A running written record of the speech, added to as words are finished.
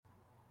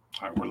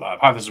All right, we're live.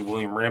 Hi, this is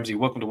William Ramsey.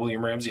 Welcome to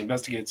William Ramsey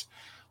Investigates.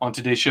 On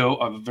today's show,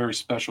 I have a very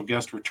special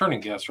guest,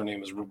 returning guest. Her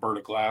name is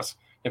Roberta Glass.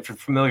 If you're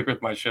familiar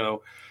with my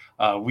show,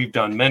 we've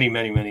done many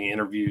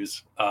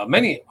interviews,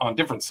 many on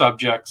different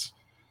subjects,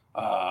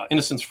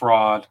 innocence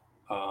fraud,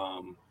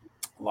 a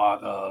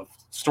lot of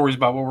stories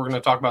about what we're going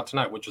to talk about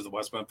tonight, which is the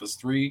West Memphis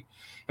Three.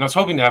 And I was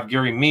hoping to have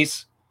Gary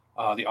Meece,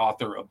 the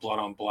author of Blood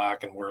on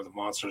Black and Where the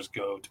Monsters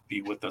Go, to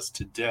be with us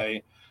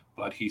today.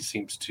 But he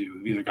seems to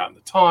have either gotten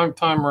the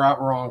timer out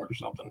wrong or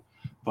something.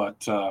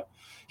 But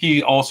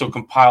he also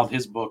compiled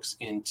his books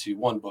into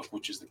one book,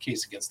 which is The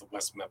Case Against the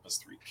West Memphis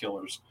Three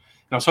Killers.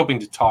 And I was hoping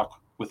to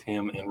talk with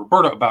him and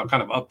Roberta about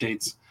kind of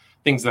updates,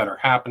 things that are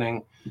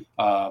happening,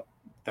 that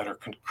are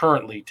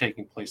concurrently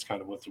taking place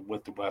kind of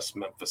with the West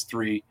Memphis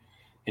Three.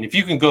 And if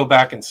you can go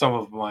back in some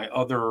of my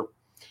other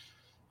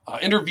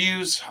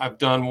interviews, I've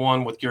done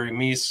one with Gary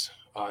Meece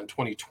in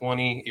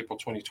 2020, April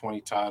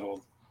 2020,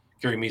 titled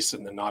Gary Meece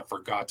and the Not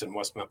Forgotten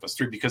West Memphis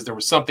Three, because there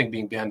was something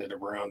being bandied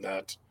around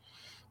that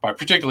by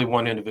particularly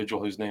one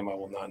individual whose name I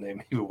will not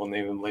name. He will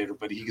name him later,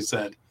 but he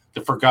said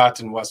The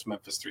Forgotten West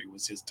Memphis Three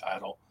was his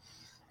title.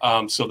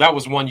 So that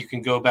was one you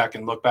can go back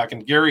and look back.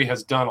 And Gary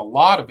has done a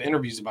lot of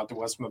interviews about the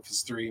West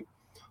Memphis Three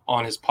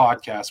on his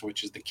podcast,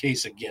 which is The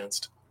Case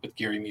Against with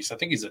Gary Meece. I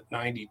think he's at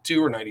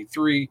 92 or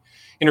 93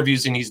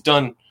 interviews, and he's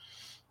done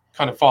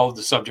kind of followed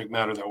the subject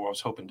matter that I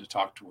was hoping to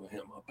talk to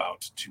him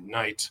about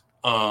tonight.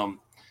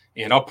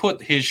 And I'll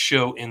put his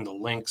show in the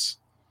links.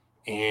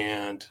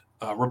 And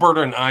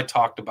Roberta and I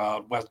talked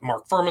about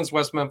Mark Furman's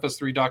West Memphis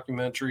Three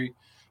documentary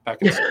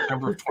back in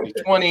September of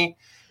 2020. And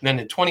then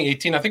in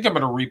 2018, I think I'm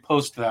going to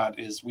repost that,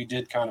 is we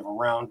did kind of a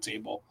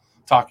roundtable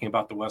talking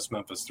about the West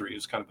Memphis Three. It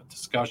was kind of a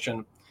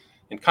discussion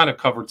and kind of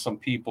covered some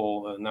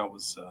people. And that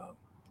was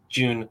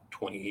June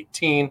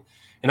 2018.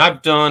 And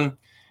I've done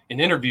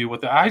an interview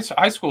with a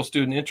high school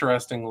student,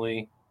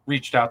 interestingly,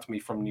 reached out to me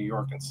from New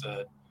York and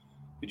said,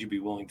 would you be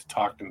willing to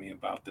talk to me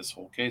about this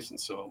whole case? And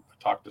so I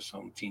talked to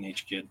some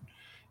teenage kid,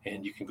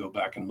 and you can go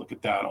back and look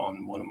at that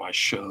on one of my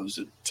shows.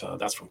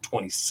 That's from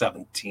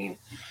 2017.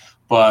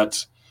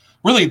 But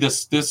really,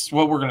 this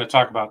what we're going to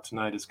talk about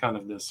tonight is kind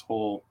of this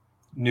whole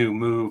new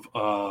move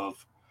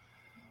of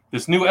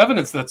this new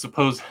evidence that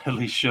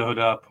supposedly showed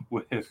up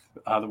with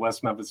the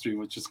West Memphis Three,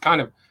 which is kind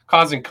of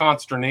causing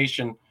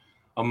consternation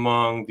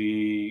among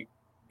the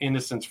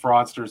innocence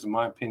fraudsters, in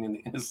my opinion,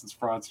 the innocence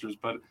fraudsters.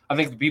 But I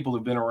think the people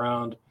who've been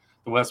around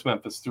the West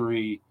Memphis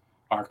Three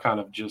are kind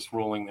of just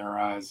rolling their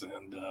eyes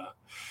and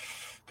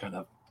kind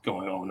of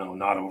going, oh, no,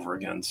 not over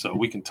again. So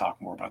we can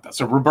talk more about that.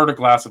 So Roberta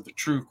Glass of the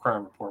True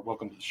Crime Report,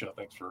 welcome to the show.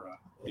 Thanks for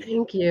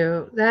Thank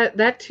you.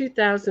 That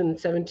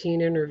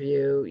 2017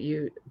 interview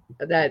you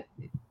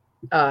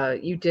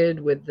did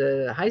with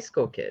the high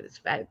school kid is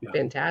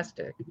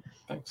fantastic.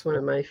 Thanks. It's one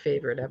of my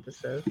favorite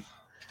episodes.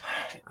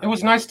 It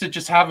was nice to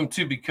just have him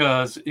too,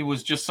 because it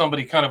was just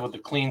somebody kind of with a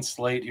clean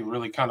slate who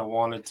really kind of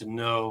wanted to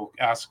know,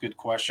 ask good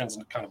questions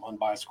and kind of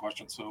unbiased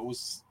questions. So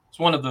it's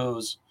one of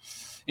those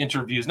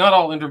interviews. Not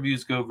all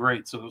interviews go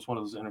great, so it was one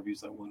of those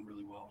interviews that went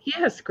really well.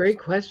 Yes, great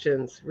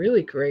questions.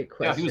 Really great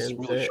questions. Yeah, he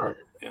was really sharp.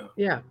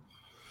 Yeah.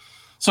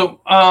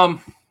 So,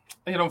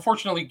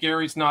 unfortunately,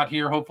 Gary's not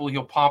here. Hopefully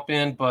he'll pop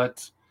in,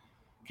 but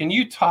can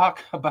you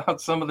talk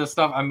about some of this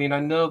stuff? I mean, I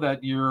know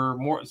that you're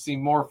more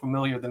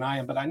familiar than I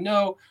am, but I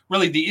know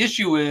really the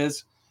issue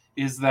is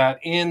that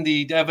in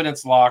the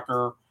evidence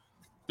locker,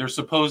 there's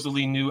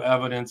supposedly new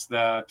evidence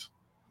that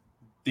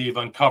they've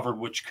uncovered,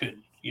 which could,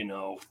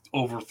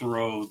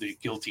 overthrow the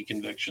guilty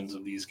convictions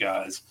of these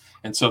guys.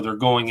 And so they're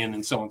going in,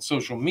 and so on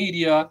social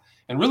media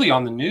and really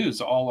on the news,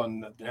 all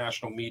on the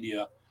national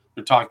media,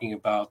 they're talking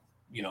about,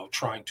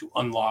 trying to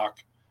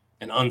unlock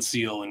and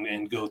unseal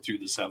and go through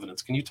this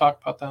evidence. Can you talk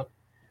about that?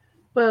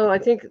 Well, I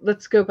think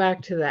let's go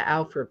back to the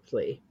Alford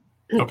plea.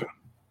 Okay.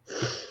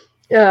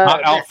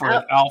 Not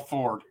Alfred,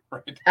 Alford,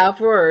 right?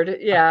 Alford,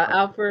 yeah.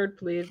 Alford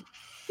plead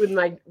with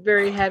my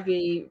very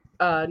heavy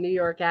New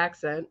York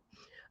accent.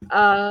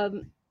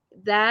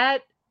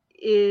 That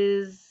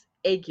is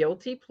a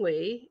guilty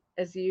plea,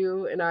 as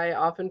you and I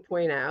often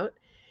point out.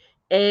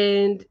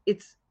 And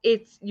it's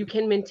you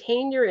can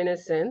maintain your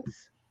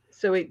innocence.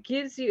 So it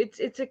gives you,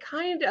 it's a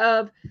kind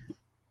of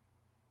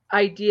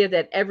idea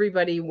that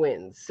everybody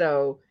wins.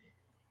 So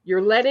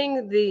you're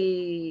letting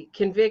the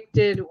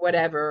convicted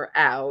whatever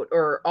out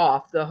or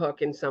off the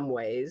hook in some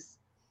ways,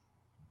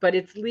 but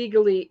it's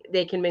legally,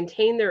 they can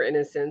maintain their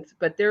innocence,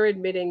 but they're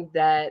admitting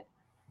that,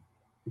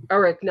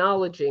 or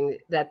acknowledging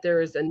that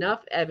there is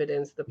enough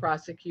evidence, the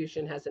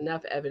prosecution has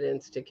enough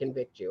evidence to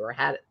convict you, or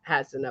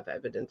has enough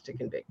evidence to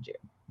convict you.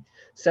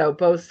 So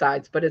both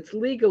sides, but it's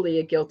legally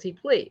a guilty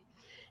plea.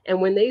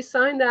 And when they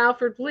signed the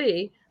Alford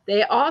plea,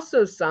 they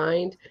also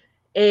signed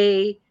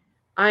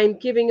I'm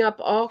giving up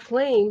all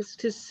claims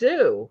to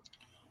sue,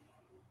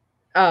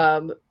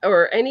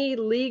 or any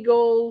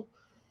legal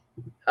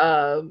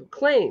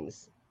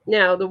claims.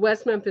 Now, the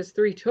West Memphis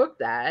Three took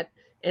that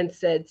and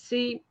said,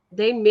 see,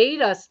 they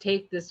made us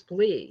take this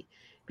plea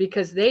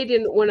because they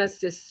didn't want us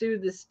to sue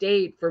the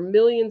state for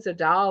millions of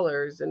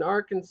dollars in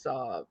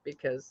Arkansas.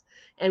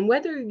 And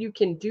whether you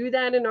can do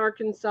that in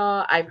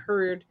Arkansas, I've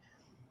heard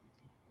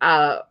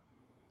you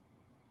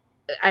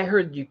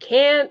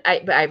can't.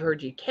 But I've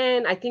heard you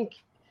can. I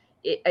think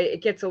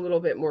it gets a little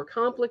bit more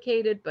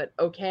complicated, but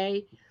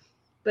okay.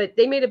 But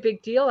they made a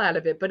big deal out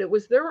of it. But it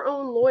was their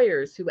own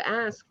lawyers who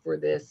asked for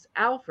this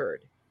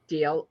Alford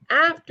deal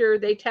after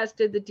they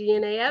tested the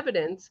DNA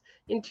evidence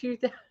in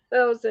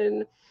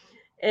 2011,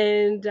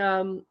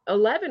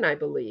 I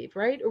believe,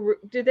 right? Or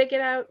did they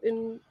get out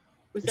in,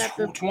 was that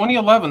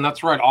 2011?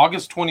 That's right.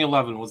 August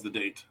 2011 was the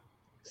date.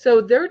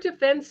 So their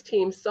defense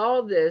team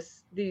saw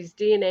these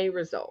DNA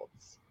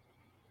results.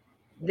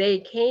 They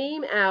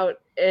came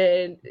out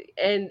and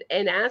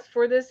asked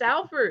for this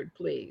Alford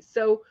plea.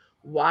 So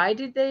why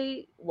did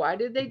they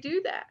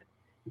do that?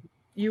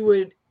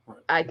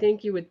 I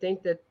think you would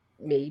think that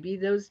maybe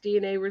those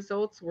DNA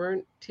results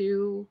weren't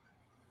too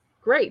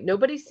great.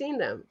 Nobody's seen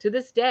them to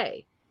this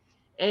day,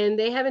 and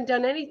they haven't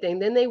done anything.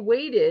 Then they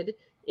waited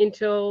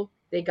until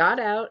they got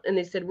out and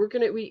they said,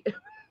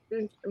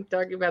 I'm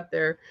talking about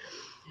their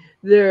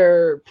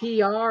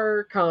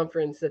PR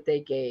conference that they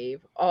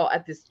gave, all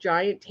at this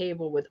giant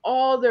table with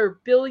all their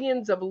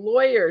billions of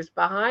lawyers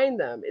behind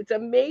them. It's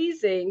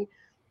amazing.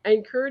 I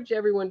encourage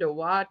everyone to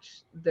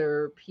watch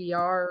their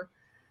PR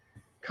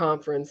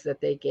conference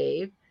that they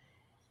gave.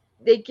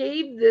 They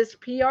gave this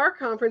PR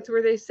conference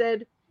where they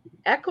said,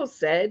 Eccles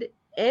said,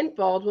 and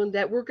Baldwin,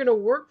 that we're going to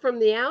work from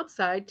the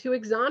outside to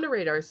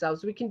exonerate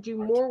ourselves. We can do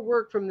more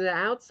work from the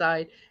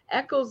outside.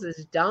 Eccles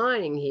is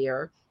dying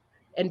here.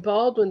 And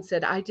Baldwin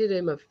said, I did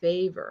him a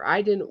favor.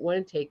 I didn't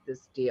want to take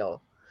this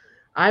deal.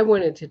 I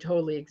wanted to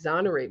totally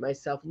exonerate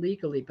myself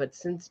legally, but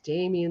since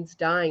Damien's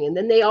dying, and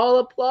then they all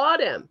applaud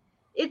him.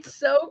 It's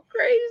so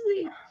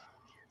crazy.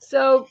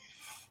 So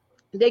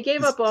they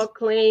gave up all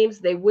claims.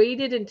 They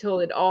waited until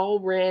it all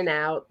ran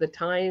out. The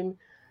time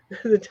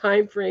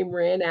frame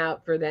ran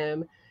out for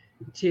them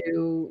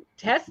to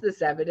test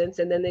this evidence.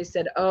 And then they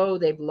said, oh,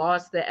 they've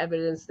lost the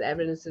evidence. The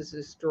evidence is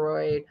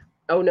destroyed.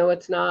 Oh, no,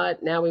 it's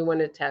not. Now we want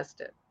to test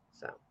it.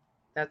 So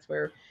that's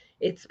where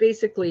it's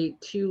basically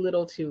too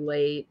little too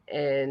late.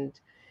 And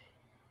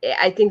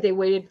I think they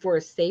waited for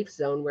a safe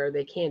zone where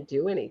they can't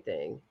do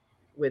anything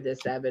with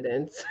this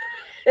evidence.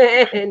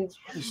 And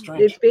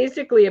it's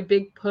basically a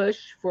big push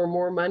for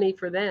more money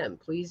for them.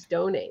 Please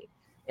donate.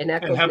 And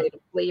Eccles made a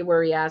plea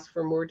where he asked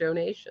for more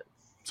donations.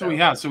 So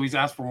he's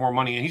asked for more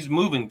money, and he's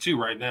moving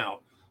too right now.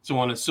 So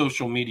on his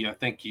social media, I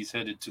think he's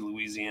headed to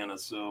Louisiana.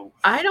 So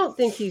I don't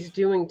think he's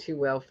doing too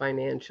well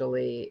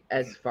financially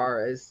as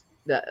far as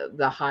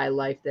the high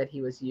life that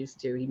he was used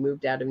to. He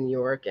moved out of New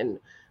York, and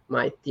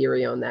my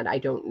theory on that, I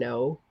don't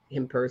know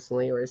him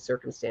personally or his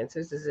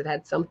circumstances, is it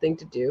had something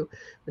to do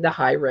with the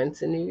high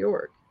rents in New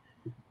York.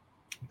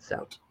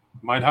 So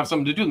might have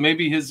something to do.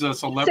 Maybe his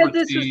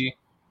celebrity.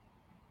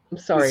 I'm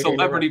sorry. His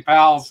celebrity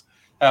pals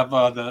have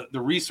the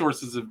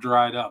resources have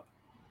dried up.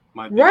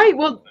 Right.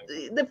 Well,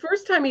 the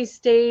first time he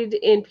stayed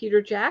in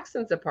Peter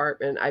Jackson's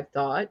apartment, I've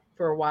thought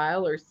for a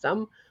while, or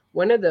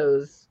one of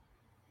those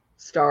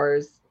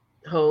stars'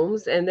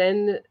 homes, and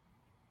then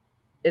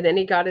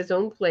he got his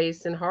own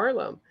place in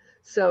Harlem.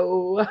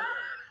 So,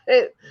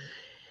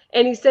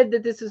 and he said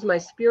that this is my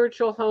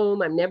spiritual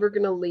home. I'm never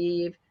going to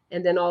leave.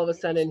 And then all of a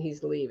sudden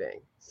he's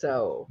leaving.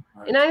 So,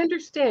 right. And I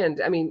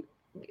understand. I mean,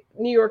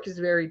 New York is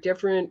very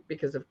different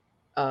because of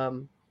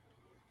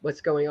what's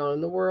going on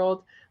in the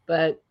world.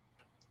 But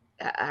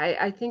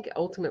I think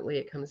ultimately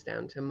it comes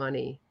down to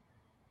money.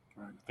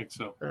 I think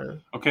so.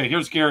 Okay,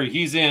 here's Gary.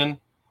 He's in.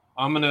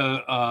 I'm going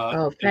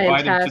to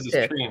invite him to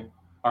the stream.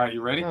 All right,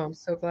 you ready? Oh, I'm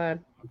so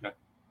glad. Okay.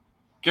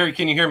 Gary,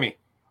 can you hear me?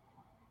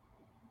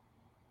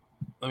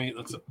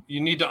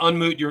 You need to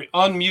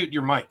unmute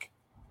your mic.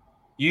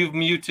 You've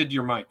muted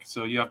your mic,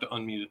 so you have to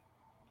unmute it.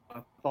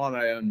 I thought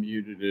I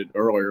unmuted it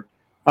earlier.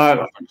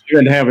 I've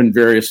been having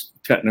various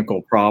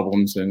technical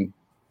problems, and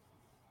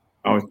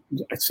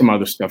some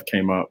other stuff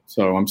came up,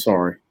 so I'm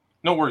sorry.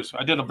 No worries.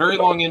 I did a very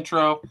long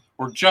intro.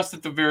 We're just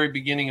at the very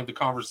beginning of the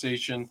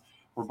conversation.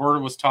 Roberta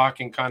was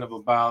talking kind of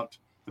about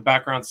the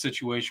background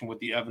situation with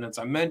the evidence.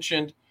 I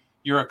mentioned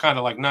you're at kind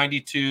of like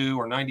 92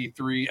 or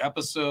 93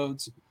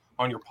 episodes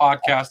on your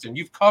podcast, and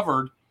you've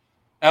covered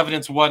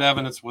evidence. What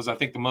evidence was, I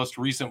think, the most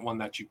recent one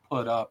that you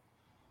put up?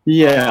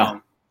 Yeah.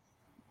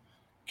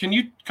 Can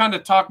you kind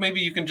of talk, maybe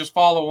you can just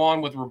follow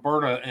on with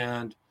Roberta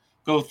and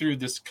go through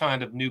this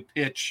kind of new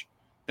pitch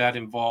that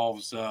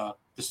involves the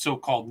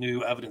so-called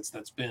new evidence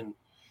that's been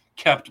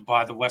kept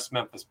by the West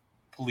Memphis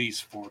police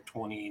for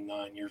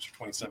 29 years or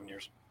 27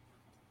 years.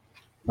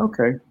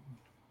 Okay.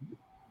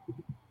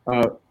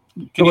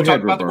 Can you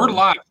talk about we're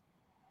live.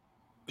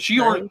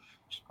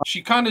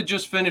 She kind of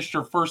just finished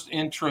her first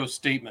intro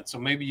statement, so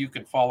maybe you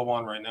can follow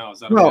on right now. Is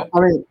that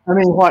okay? I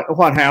mean,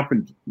 what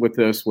happened with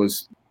this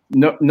was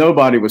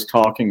nobody was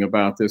talking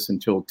about this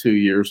until 2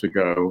 years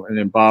ago, and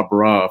then Bob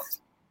Ruff,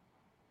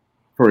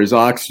 for his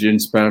oxygen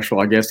special,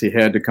 I guess he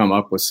had to come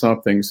up with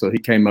something, so he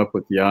came up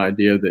with the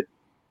idea that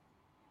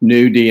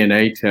new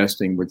DNA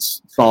testing would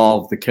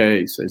solve the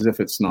case, as if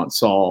it's not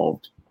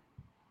solved.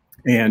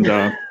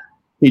 And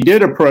he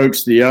did approach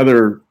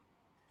all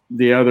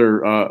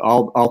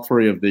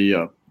three of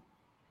the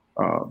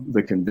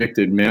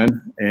convicted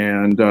men,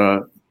 and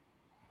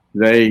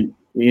they,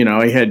 he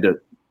had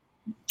to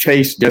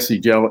chase Jesse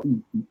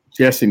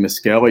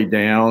Miskelly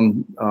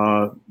down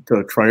to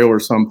a trailer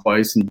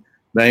someplace and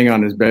bang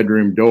on his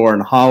bedroom door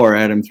and holler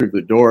at him through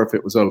the door if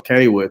it was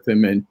okay with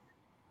him. And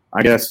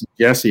I guess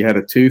Jesse had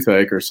a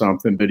toothache or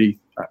something, but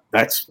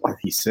that's what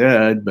he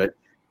said. But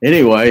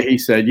anyway, he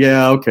said,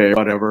 yeah, okay,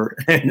 whatever.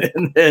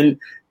 And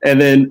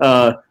then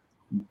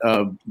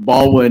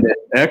Baldwin and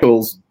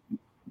Eccles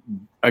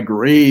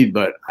agreed,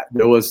 but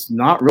there was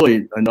not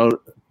really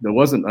there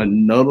wasn't a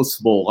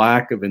noticeable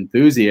lack of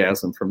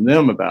enthusiasm from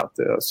them about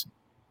this.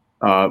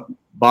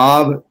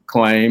 Bob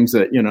claims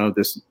that,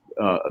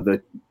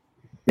 the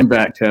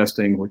impact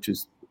testing, which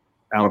is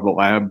out of a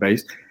lab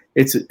base,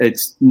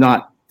 it's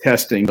not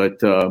testing,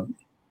 but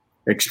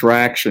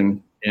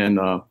extraction. And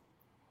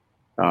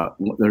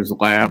there's a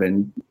lab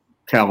in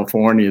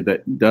California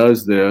that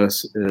does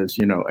this. Is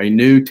a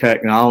new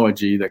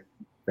technology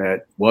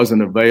that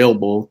wasn't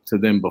available to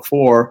them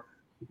before.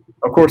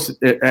 Of course,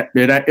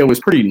 it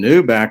was pretty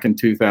new back in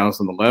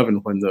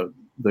 2011 when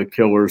the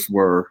killers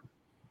were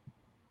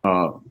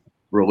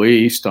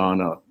released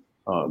on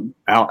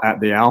at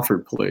the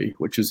Alford plea,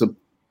 which is a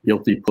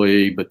guilty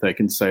plea, but they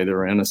can say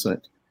they're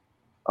innocent.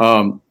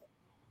 It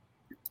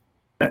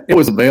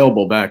was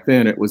available back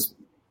then. It was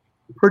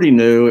pretty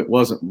new. It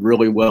wasn't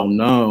really well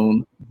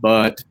known,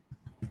 but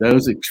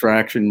those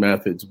extraction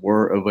methods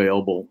were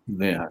available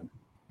then.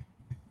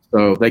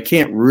 So they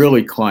can't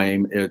really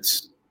claim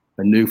it's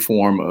a new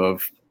form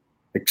of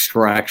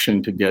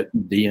extraction to get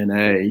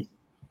DNA,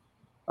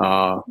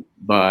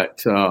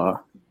 but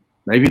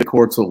maybe the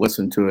courts will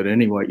listen to it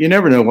anyway. You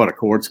never know what a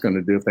court's going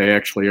to do if they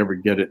actually ever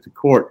get it to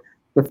court.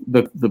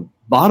 The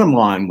bottom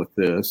line with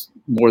this,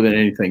 more than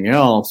anything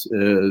else,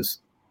 is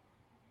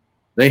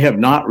they have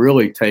not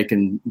really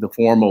taken the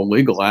formal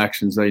legal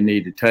actions they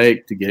need to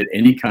take to get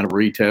any kind of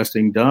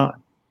retesting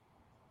done.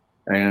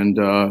 And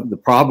the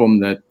problem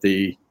that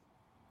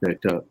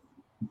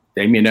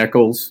Damian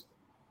Eccles,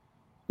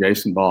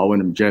 Jason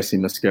Baldwin, and Jesse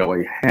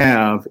Miskelly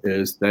have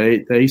is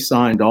they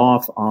signed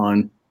off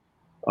on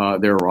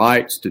their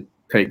rights to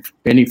take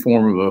any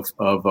form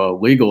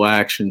of legal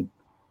action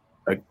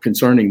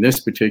concerning this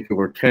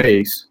particular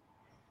case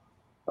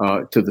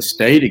to the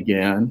state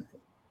again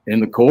in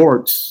the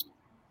courts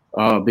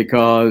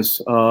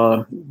because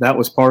that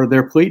was part of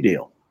their plea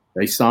deal.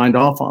 They signed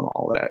off on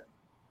all that.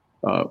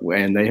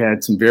 And they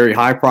had some very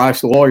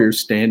high-priced lawyers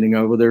standing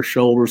over their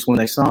shoulders when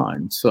they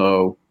signed.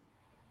 So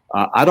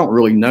I don't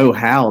really know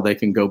how they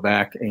can go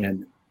back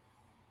and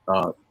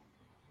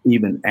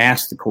even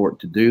ask the court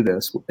to do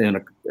this, and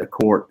a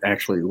court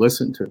actually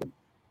listen to them.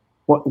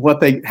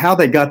 How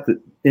they got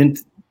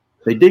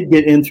they did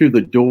get in through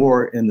the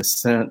door in the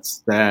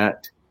sense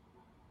that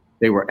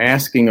they were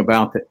asking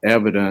about the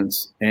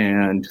evidence,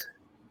 and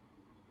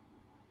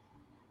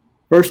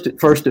first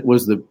it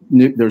was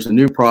there's a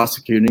new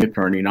prosecuting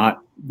attorney,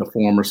 not the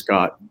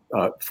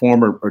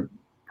former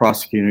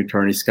prosecuting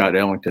attorney Scott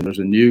Ellington. There's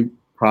a new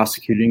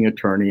prosecuting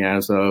attorney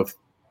as of,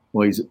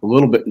 well, he's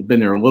been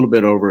there a little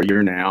bit over a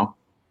year now,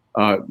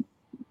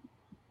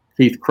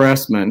 Keith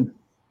Cressman,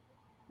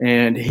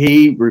 and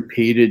he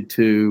repeated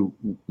to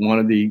one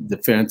of the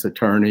defense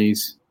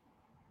attorneys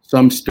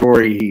some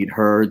story he'd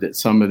heard that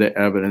some of the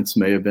evidence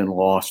may have been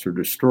lost or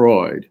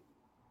destroyed.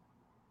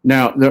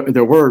 Now,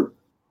 there were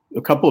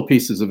a couple of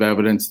pieces of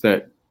evidence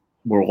that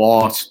were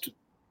lost,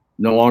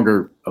 no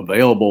longer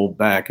available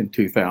back in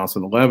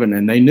 2011,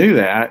 and they knew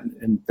that,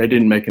 and they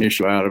didn't make an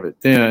issue out of it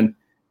then.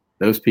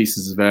 Those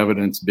pieces of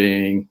evidence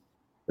being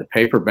the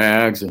paper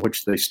bags in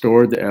which they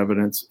stored the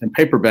evidence, and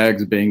paper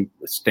bags being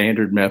the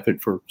standard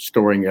method for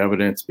storing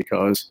evidence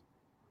because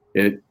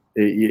it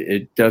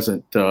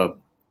doesn't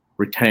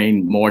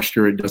retain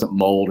moisture, it doesn't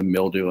mold and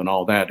mildew and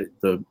all that.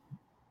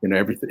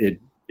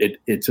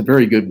 It's a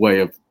very good way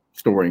of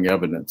storing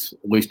evidence.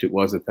 At least it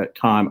was at that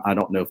time. I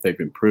don't know if they've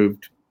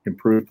improved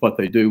what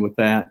they do with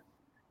that.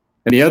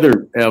 And the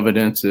other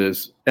evidence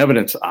is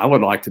evidence I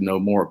would like to know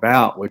more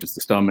about, which is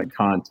the stomach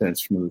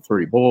contents from the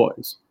three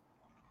boys.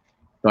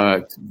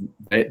 But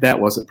that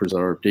wasn't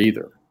preserved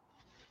either.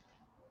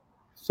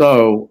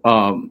 So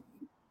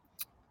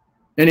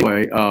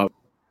anyway,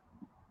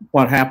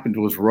 what happened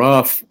was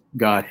Ruff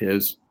got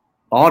his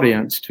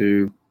audience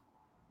to,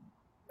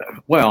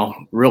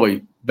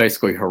 really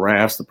basically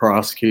harass the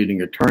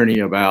prosecuting attorney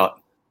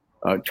about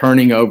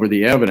turning over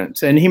the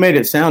evidence. And he made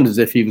it sound as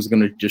if he was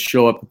going to just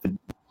show up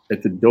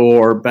at the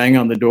door, bang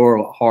on the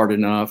door hard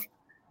enough,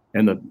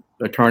 and the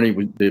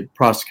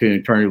prosecuting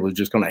attorney was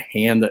just going to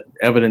hand the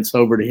evidence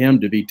over to him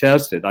to be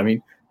tested. I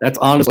mean, that's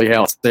honestly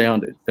how it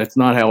sounded. That's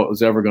not how it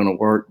was ever going to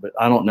work, but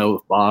I don't know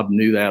if Bob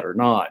knew that or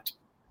not.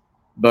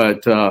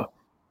 But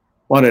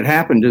what had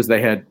happened is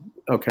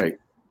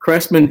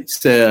Cressman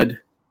said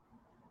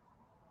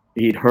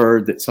he'd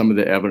heard that some of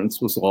the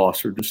evidence was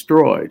lost or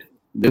destroyed.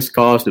 This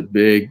caused a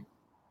big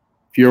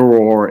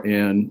furor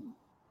in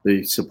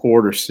the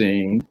supporter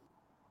scene,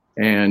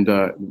 and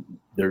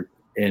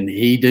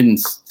he didn't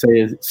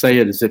say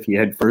it as if he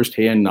had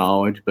firsthand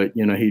knowledge, but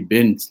he'd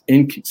been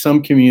in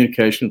some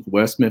communication with the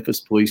West Memphis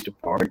Police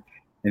Department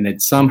and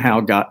had somehow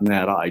gotten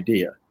that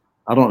idea.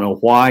 I don't know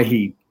why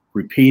he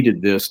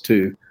repeated this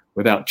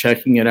without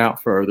checking it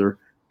out further.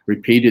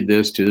 Repeated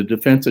this to the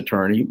defense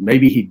attorney.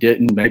 Maybe he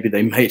didn't. Maybe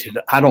they made it.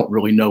 I don't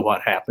really know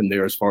what happened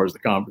there as far as the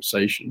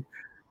conversation.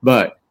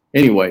 But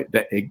anyway,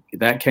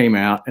 that came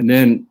out. And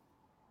then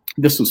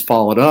this was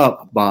followed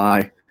up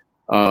by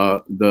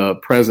the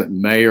present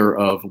mayor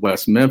of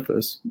West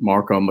Memphis,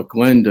 Marco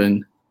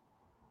McClendon,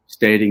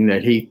 stating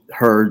that he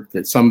heard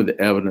that some of the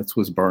evidence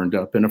was burned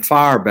up in a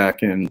fire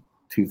back in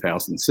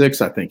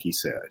 2006, I think he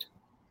said.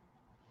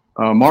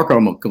 Marco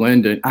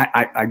McClendon,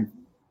 I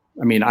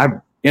mean,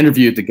 I've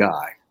interviewed the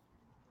guy.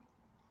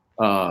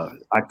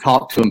 I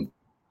talked to him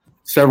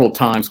several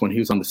times when he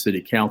was on the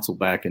city council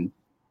back in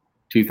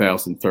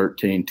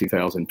 2013,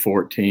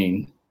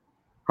 2014,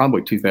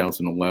 probably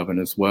 2011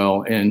 as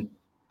well. And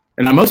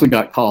I mostly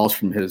got calls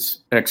from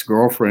his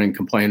ex-girlfriend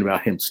complaining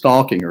about him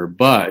stalking her,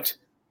 but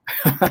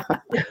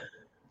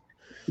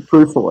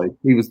truthfully,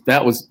 he was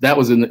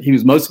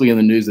mostly in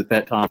the news at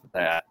that time for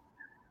that.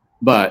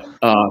 But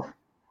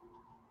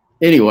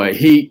anyway,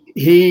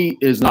 he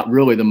is not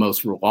really the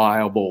most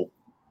reliable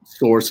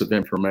source of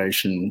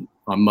information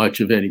on much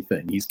of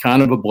anything. He's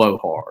kind of a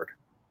blowhard.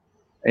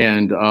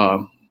 And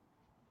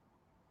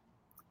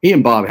he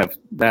and Bob have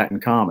that in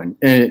common.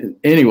 And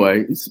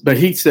anyway, but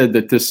he said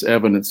that this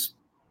evidence,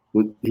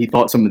 he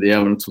thought some of the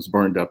evidence was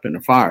burned up in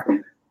a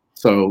fire.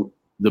 So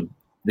the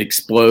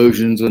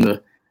explosions and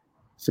the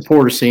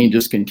supporter scene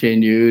just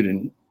continued,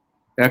 and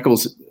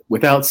Eccles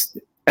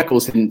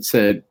had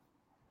said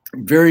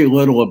very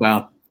little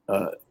about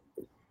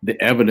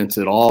the evidence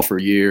at all for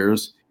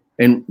years.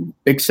 And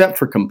except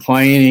for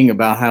complaining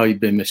about how he'd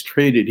been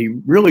mistreated, he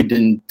really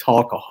didn't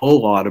talk a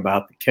whole lot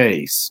about the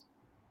case.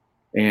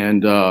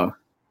 And,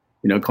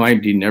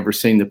 claimed he'd never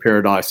seen the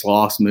Paradise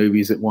Lost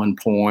movies at one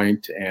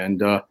point.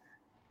 And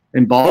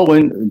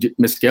Baldwin,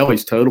 Miss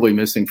Kelly's totally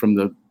missing from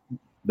the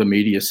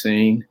media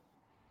scene.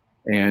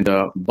 And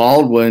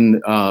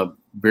Baldwin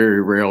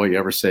very rarely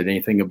ever said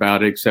anything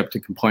about it except to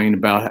complain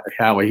about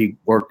how he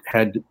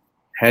had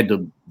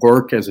to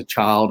work as a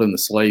child in the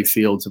slave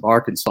fields of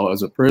Arkansas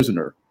as a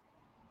prisoner.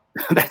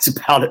 That's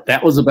about it.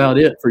 That was about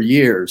it for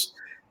years.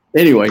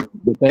 Anyway,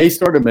 but they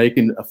started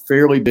making a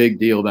fairly big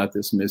deal about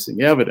this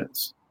missing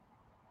evidence.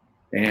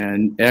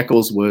 And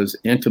Eccles was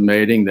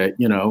intimating that,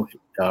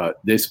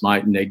 this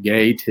might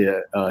negate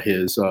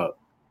his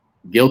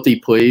guilty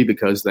plea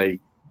because they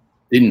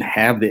didn't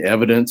have the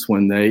evidence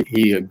when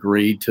he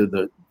agreed to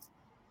the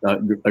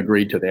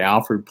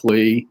Alford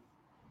plea.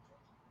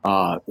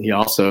 He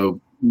also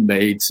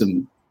made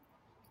some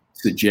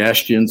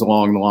suggestions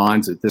along the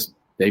lines that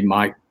they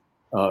might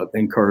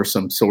incur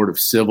some sort of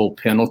civil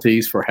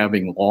penalties for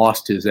having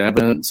lost his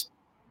evidence.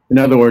 In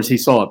other words, he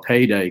saw a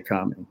payday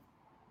coming.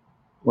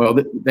 Well,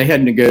 they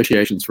had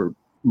negotiations for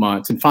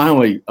months. And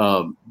finally,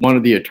 one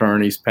of the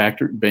attorneys,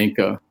 Patrick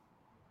Binka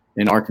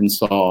in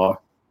Arkansas,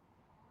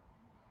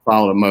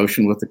 filed a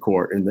motion with the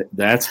court. And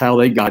that's how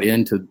they got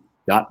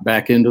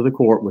back into the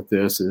court with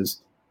this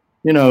is,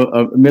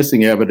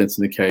 missing evidence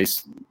in the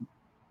case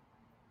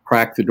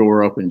cracked the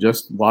door open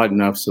just wide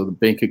enough so the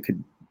Binka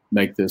could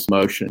make this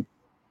motion.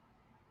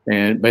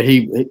 But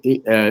he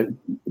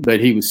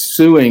was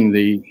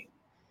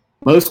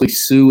mostly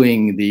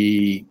suing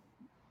he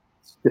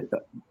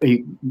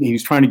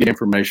was trying to get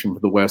information for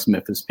the West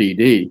Memphis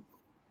PD.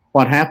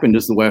 What happened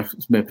is the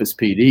West Memphis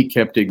PD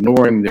kept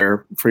ignoring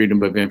their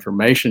Freedom of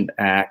Information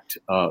Act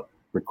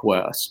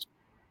request,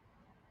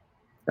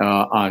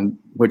 on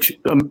which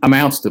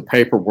amounts to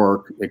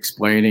paperwork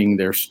explaining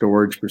their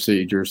storage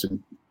procedures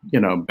and,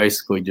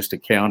 basically just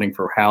accounting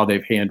for how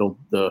they've handled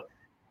the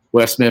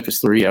West Memphis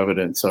 3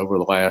 evidence over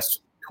the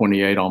last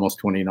 28, almost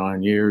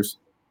 29 years.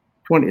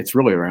 It's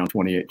really around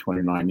 28,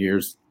 29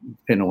 years,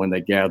 depending on when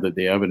they gathered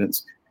the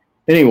evidence.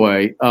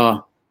 Anyway,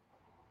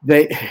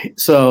 they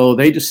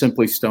just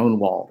simply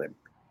stonewalled him.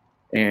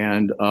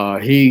 And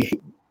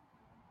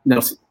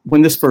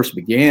when this first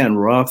began,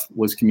 Ruff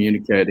was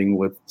communicating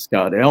with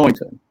Scott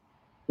Ellington.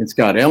 And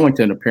Scott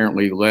Ellington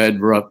apparently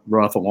led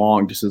Ruff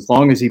along just as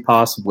long as he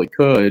possibly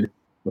could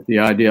with the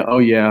idea, oh,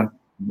 yeah,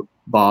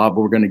 Bob,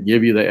 we're going to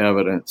give you the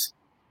evidence.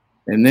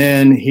 And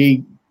then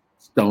he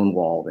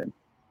stonewalled him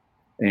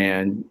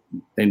and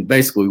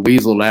basically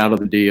weaseled out of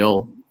the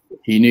deal.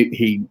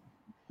 He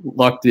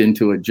lucked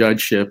into a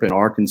judgeship in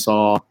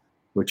Arkansas,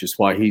 which is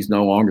why he's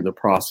no longer the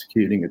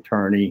prosecuting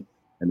attorney.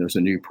 And there's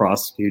a new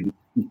prosecuting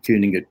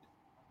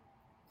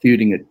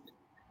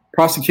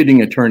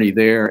attorney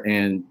there.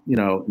 And,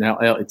 now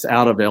it's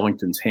out of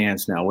Ellington's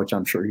hands now, which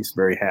I'm sure he's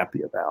very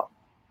happy about.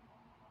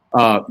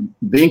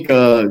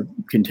 Binka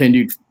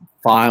continued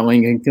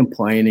filing and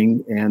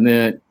complaining, and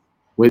then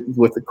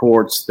with the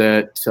courts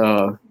that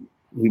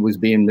he was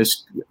being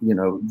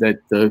that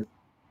the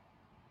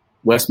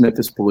West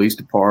Memphis Police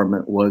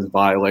Department was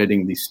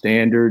violating the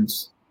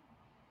standards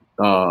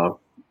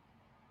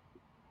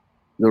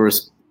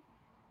the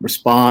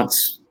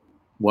response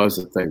was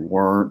that they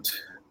weren't.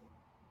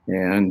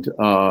 And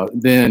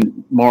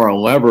then Mara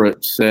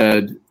Leverett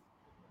said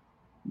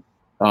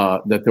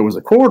that there was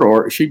a court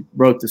order. She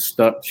wrote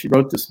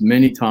this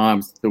many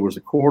times. There was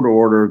a court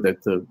order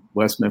that the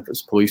West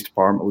Memphis Police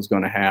Department was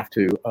going to have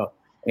to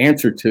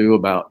answer to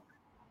about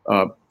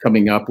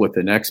coming up with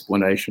an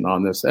explanation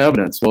on this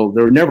evidence. Well,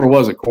 there never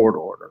was a court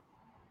order,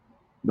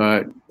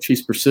 but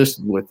she's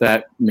persisted with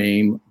that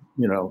meme,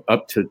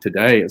 up to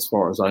today, as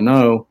far as I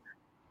know.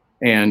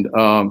 And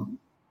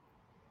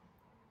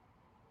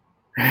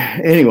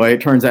anyway,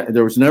 it turns out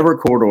there was never a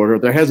court order.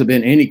 There hasn't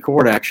been any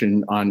court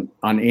action on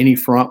any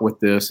front with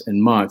this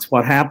in months.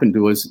 What happened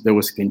was there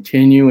was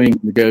continuing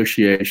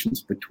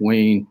negotiations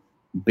between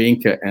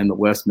Binka and the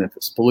West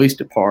Memphis Police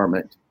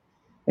Department.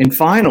 And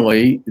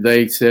finally,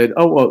 they said,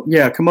 oh, well,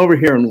 yeah, come over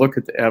here and look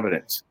at the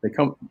evidence.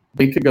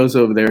 Binka goes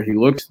over there, he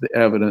looks at the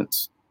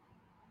evidence,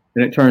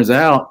 and it turns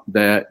out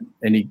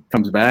and he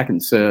comes back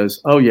and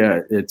says, oh, yeah,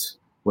 it's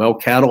well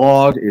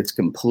cataloged, it's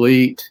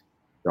complete,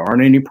 there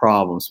aren't any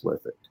problems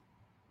with it.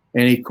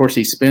 And of course,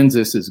 he spins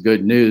this as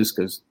good news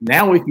because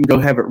now we can go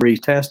have it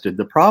retested.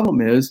 The problem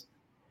is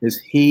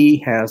he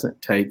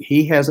hasn't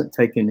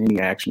taken any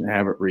action to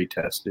have it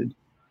retested.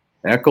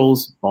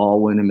 Eccles,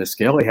 Baldwin, and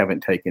Miskelly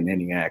haven't taken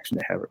any action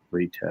to have it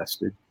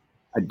retested.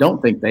 I don't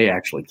think they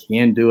actually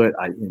can do it.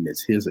 And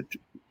it's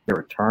their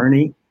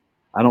attorney.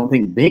 I don't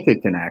think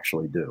Binka can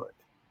actually do it.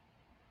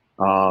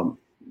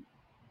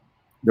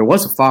 There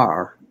was a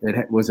fire.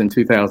 It was in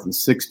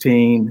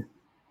 2016.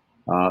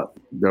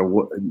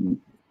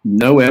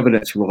 No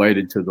evidence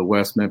related to the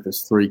West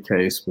Memphis 3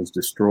 case was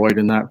destroyed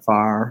in that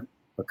fire.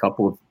 A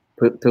couple of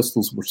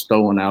pistols were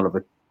stolen out of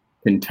a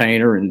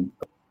container and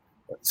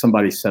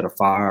somebody set a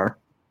fire.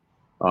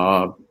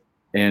 And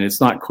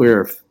it's not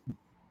clear if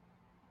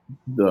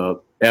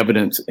the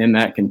evidence in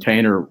that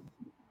container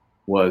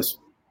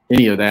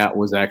any of that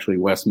was actually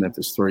West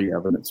Memphis 3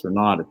 evidence or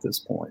not at this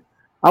point.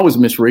 I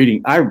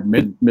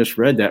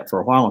misread that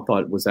for a while and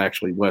thought it was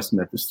actually West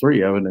Memphis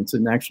 3 evidence.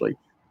 And actually,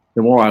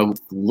 the more I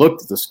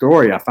looked at the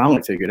story, I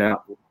finally figured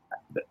out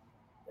that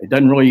it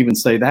doesn't really even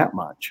say that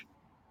much.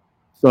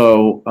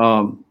 So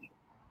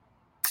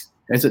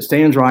as it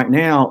stands right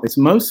now, it's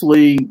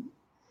mostly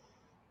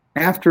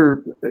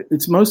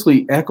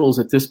Eccles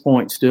at this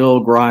point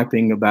still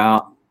griping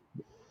about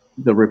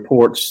the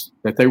reports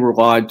that they were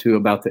lied to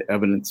about the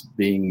evidence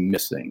being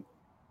missing.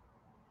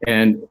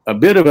 And a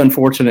bit of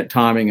unfortunate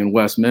timing in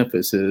West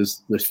Memphis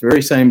is this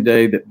very same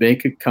day that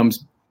Binka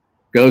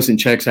goes and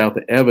checks out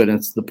the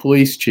evidence, the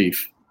police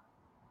chief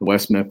in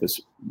West Memphis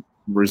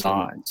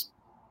resigns.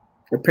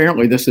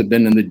 Apparently this had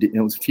been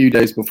it was a few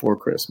days before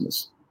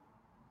Christmas.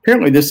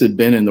 Apparently this had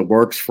been in the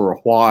works for a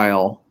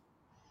while.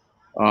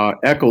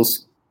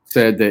 Eccles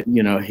said that,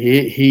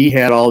 he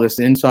had all this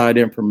inside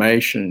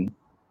information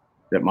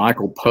that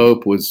Michael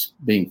Pope was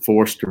being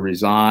forced to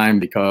resign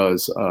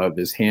because of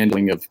his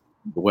handling of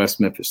the West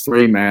Memphis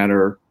 3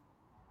 matter.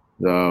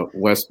 The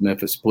West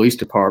Memphis Police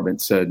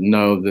Department said,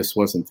 no, this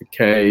wasn't the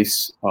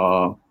case.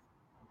 And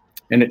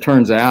it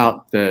turns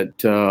out that,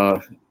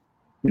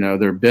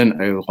 there'd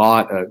been a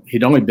lot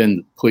he'd only been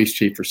the police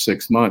chief for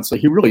 6 months. So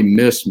he really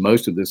missed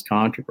most of this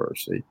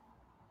controversy.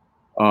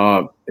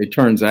 It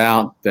turns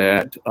out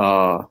that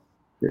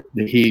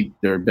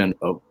there have been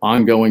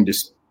ongoing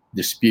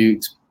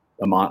disputes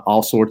among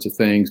all sorts of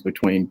things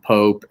between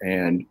Pope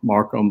and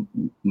Markham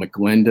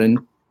McLendon,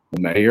 the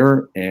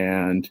mayor,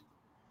 and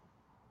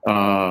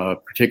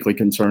particularly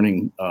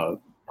concerning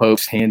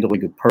Pope's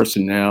handling of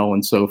personnel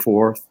and so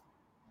forth.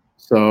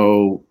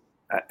 So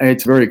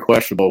it's very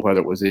questionable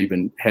whether it was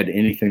even had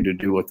anything to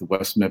do with the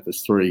West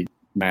Memphis 3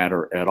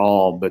 matter at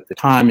all, but the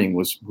timing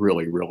was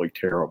really, really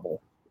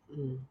terrible.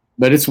 Mm.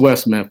 But it's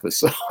West Memphis.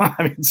 So,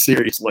 I mean,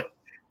 seriously,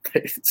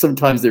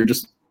 sometimes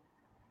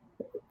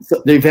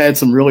they've had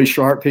some really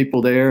sharp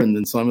people there, and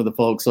then some of the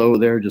folks over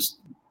there just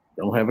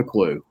don't have a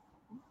clue.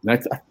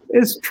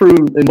 It's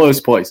true in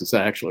most places,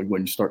 actually,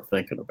 when you start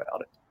thinking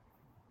about it.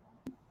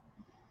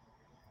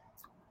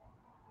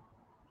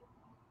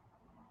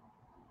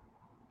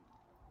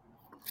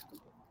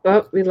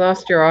 Oh, we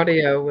lost your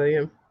audio,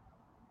 William.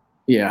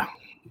 Yeah.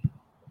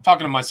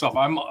 Talking to myself.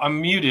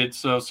 I'm muted,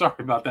 so sorry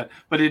about that.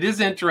 But it is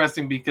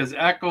interesting because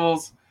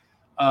Eccles,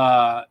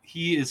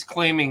 he is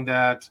claiming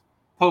that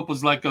Pope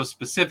was let go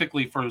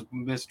specifically for his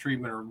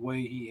mistreatment or the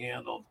way he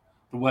handled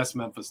the West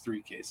Memphis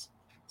 3 case.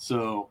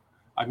 So,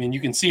 I mean,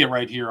 you can see it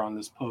right here on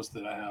this post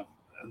that I have.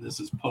 And this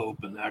is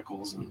Pope and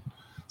Eccles, and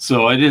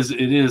so it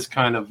is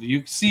kind of,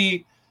 you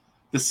see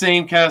the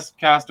same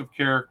cast of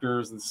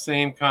characters, the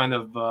same kind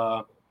of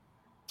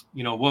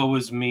woe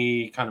is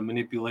me kind of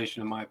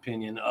manipulation, in my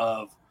opinion,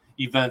 of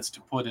events to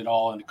put it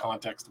all into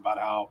context about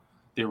how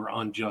they were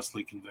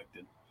unjustly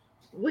convicted.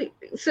 Wait,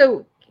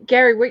 so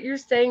Gary, what you're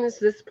saying is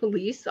this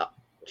police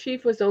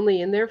chief was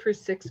only in there for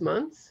 6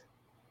 months?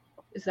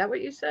 Is that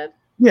what you said?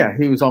 Yeah,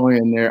 he was only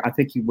in there. I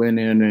think he went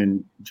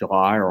in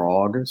July or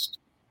August.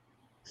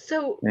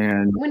 So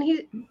and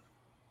when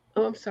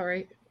I'm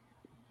sorry.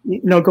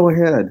 No, go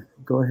ahead.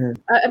 Go ahead.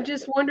 I'm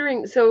just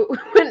wondering. So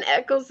when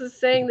Eccles is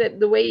saying that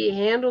the way he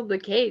handled the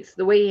case,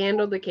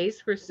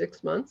 for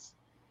 6 months,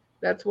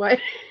 that's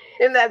why,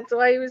 and that's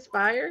why he was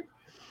fired.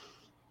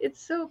 It's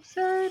so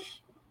absurd.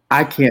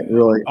 I can't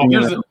really.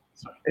 Oh,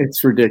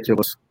 It's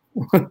ridiculous.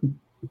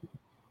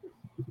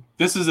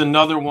 This is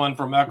another one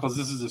from Eccles.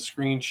 This is a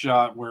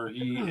screenshot where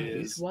he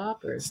is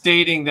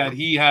stating that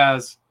he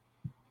has.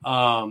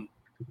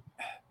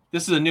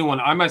 This is a new one.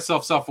 I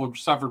myself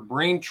suffered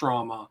brain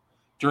trauma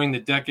during the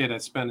decade I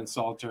spent in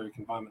solitary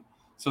confinement.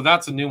 So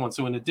that's a new one.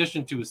 So in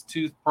addition to his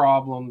tooth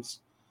problems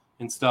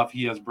and stuff,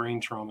 he has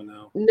brain trauma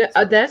now. No,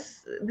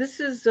 this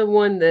is the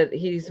one that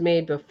he's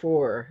made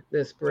before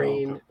this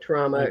brain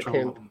trauma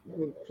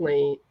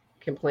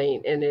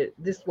complaint, and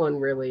this one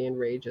really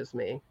enrages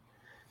me.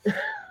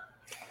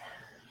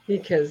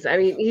 Because, I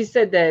mean, he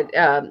said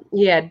that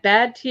he had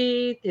bad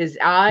teeth, his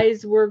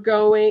eyes were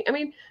going. I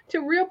mean,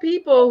 to real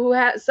people who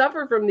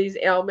suffer from these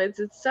ailments,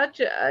 it's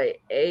such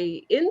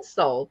a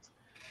insult.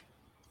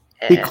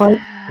 He claimed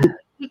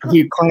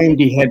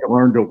he had to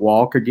learn to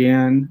walk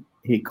again.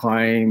 He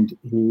claimed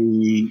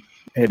he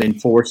had been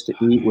forced to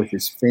eat with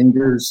his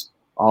fingers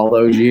all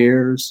those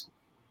years.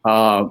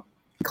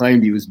 He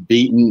claimed he was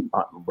beaten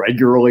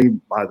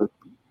regularly by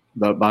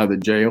the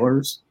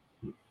jailers.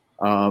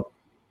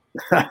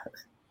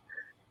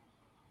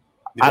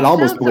 I'd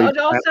almost believe it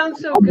all sounds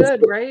so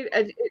good, right?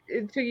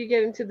 Until you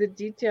get into the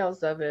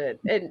details of it.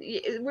 And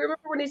remember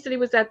when he said he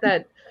was at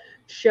that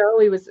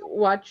show, he was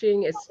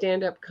watching a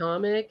stand-up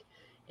comic,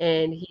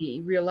 and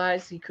he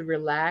realized he could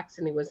relax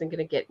and he wasn't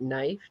going to get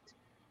knifed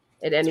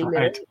at any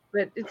minute.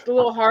 But it's a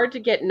little hard to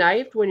get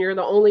knifed when you're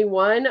the only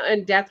one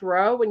on death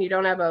row, when you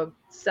don't have a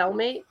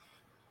cellmate.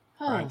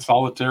 Oh. Right,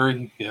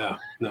 solitary. Yeah,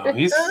 no,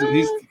 he's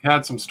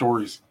had some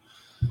stories.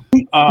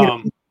 He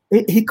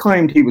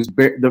claimed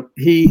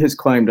he has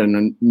claimed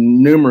on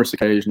numerous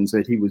occasions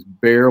that he was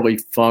barely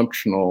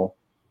functional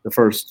the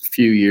first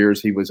few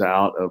years he was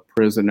out of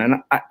prison.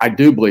 And I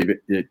do believe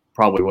it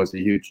probably was a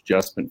huge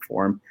adjustment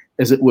for him,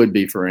 as it would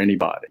be for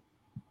anybody.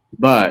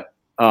 But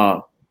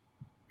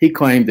he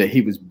claimed that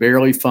he was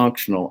barely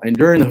functional. And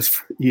during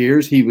those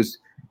years, he was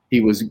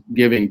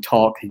giving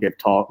talk. He gave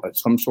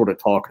some sort of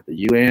talk at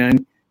the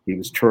UN. He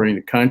was touring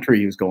the country.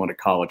 He was going to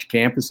college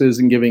campuses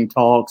and giving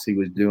talks. He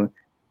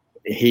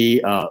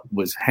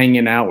was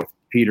hanging out with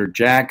Peter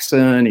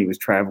Jackson. He was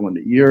traveling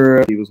to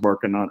Europe. He was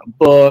working on a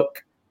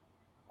book.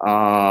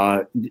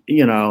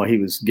 He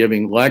was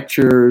giving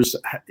lectures.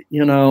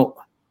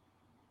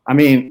 I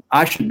mean,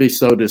 I should be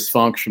so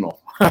dysfunctional.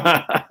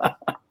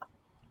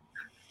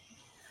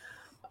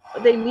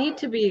 They need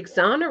to be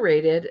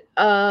exonerated.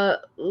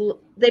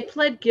 They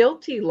pled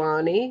guilty,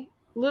 Lonnie.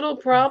 Little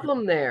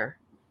problem there.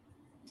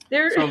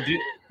 They're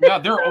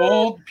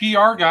old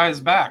PR guys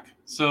back.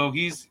 So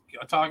he's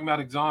talking about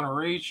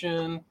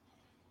exoneration.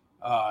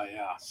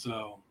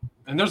 So,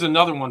 and there's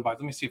another one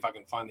let me see if I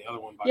can find the other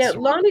one by Suri.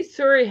 Lonnie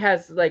Suri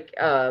has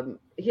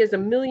he has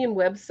 1 million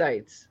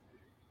websites.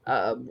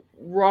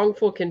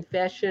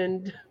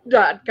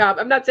 Wrongfulconfession.com.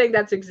 I'm not saying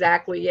that's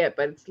exactly it,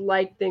 but it's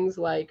things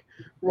like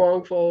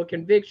wrongful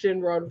conviction,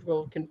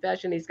 wrongful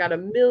confession. He's got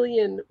 1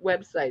 million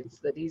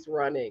websites that he's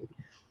running,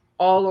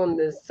 all on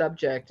this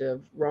subject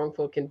of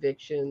wrongful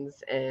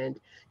convictions. And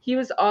he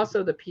was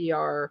also the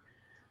PR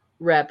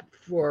rep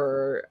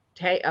for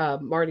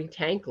Marty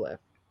Tankleff,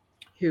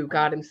 who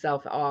got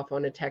himself off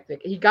on a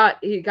technical. He got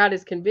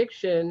his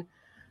conviction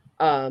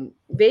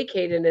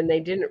vacated, and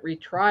they didn't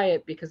retry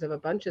it because of a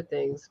bunch of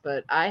things.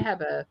 But I have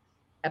a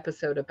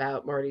episode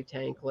about Marty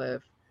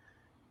Tankleff,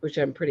 which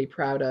I'm pretty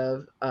proud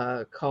of,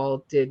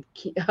 called "Did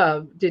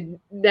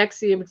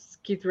NXIVM's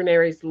Keith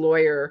Raniere's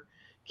lawyer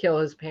kill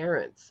his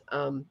parents?"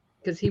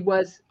 Because he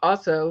was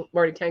also,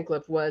 Marty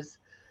Tankleff was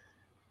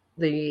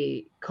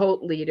the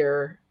cult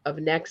leader of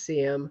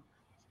NXIVM,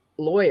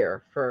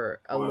 lawyer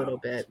for a little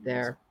bit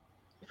there,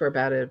 for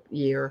about a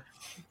year,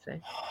 I'd say.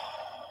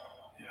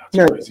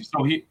 Yeah, it's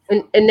crazy.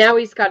 So and now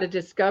he's got a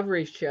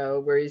discovery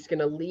show where he's going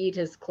to lead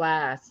his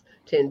class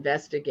to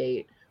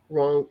investigate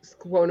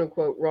quote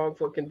unquote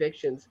wrongful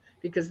convictions,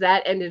 because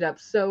that ended up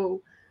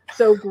so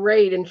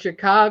great in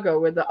Chicago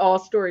with the All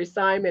Story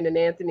Simon and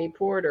Anthony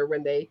Porter,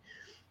 when they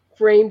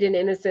framed an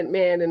innocent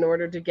man in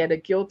order to get a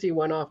guilty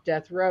one off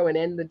death row and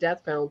end the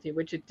death penalty,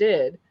 which it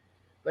did.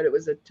 But it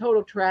was a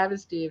total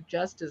travesty of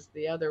justice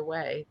the other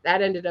way.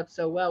 That ended up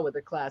so well with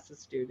a class of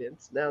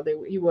students. Now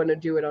he want to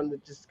do it on the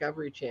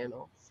Discovery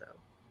Channel. So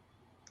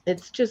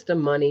it's just a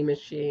money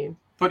machine.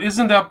 But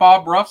isn't that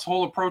Bob Ruff's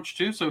whole approach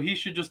too? So he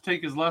should just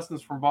take his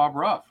lessons from Bob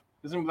Ruff.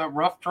 Isn't that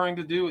Ruff trying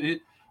to do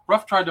it?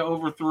 Ruff tried to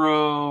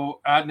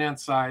overthrow Adnan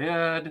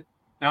Syed.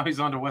 Now he's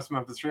on to West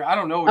Memphis 3. I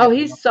don't know.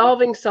 He's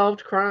solving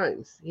solved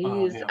crimes.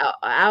 He's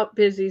out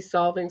busy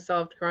solving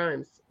solved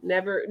crimes.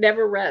 Never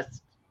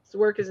rests. His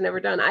work is never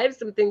done. I have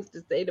some things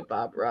to say to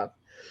Bob Ruff.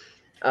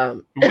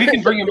 We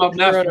can bring him up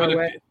next. But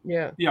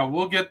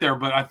we'll get there.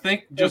 But I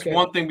think just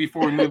one thing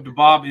before we move to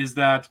Bob is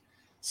that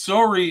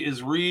Suri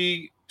is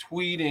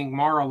retweeting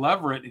Mara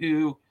Leverett,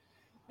 who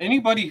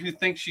anybody who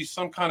thinks she's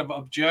some kind of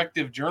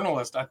objective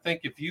journalist, I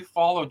think if you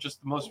follow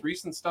just the most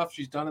recent stuff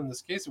she's done in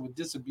this case, it would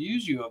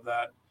disabuse you of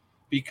that,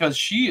 because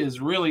she is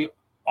really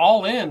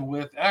all in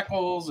with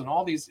Eccles and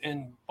all these,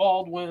 and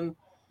Baldwin.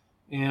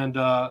 And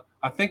I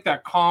think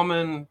that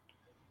commonly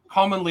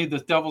the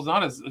Devil's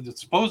Not is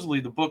supposedly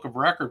the book of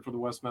record for the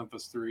West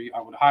Memphis Three.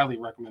 I would highly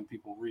recommend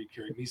people read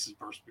Gary Meece's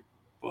first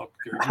book,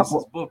 Gary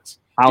Meece's books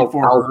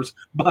before hers.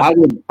 But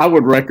I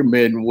would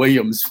recommend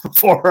Williams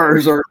before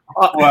hers. Or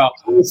well,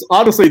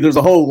 honestly, there's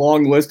a whole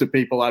long list of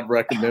people I'd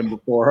recommend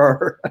before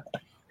her.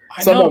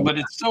 I know, but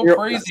it's so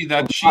crazy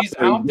that she's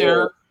out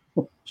there.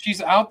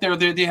 She's out there.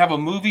 They have a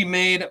movie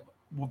made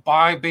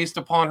based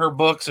upon her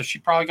book, so she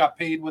probably got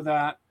paid with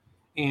that.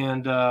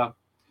 And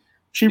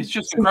it's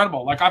just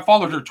incredible. Like, I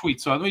followed her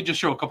tweets, so let me just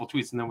show a couple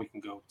tweets and then we can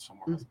go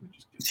somewhere else.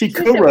 She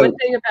co-wrote. One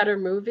thing about her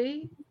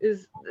movie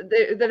is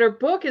that her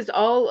book is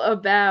all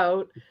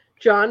about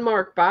John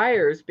Mark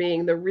Byers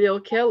being the real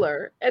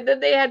killer, and then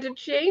they had to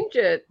change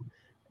it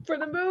for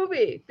the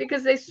movie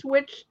because they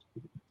switched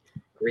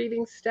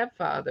grieving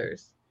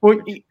stepfathers. Well,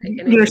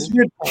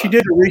 she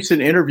did a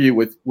recent interview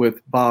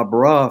with Bob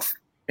Ruff,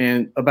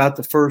 and about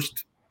the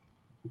first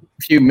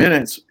few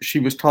minutes, she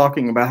was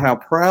talking about how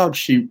proud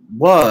she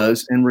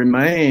was and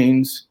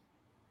remains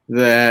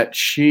that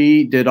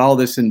she did all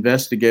this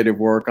investigative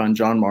work on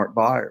John Mark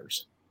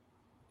Byers.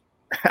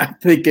 I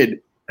think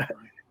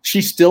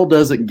she still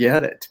doesn't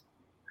get it,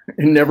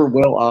 and never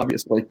will,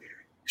 obviously.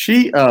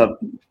 She, I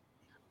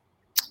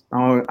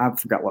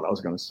forgot what I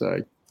was going to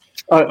say.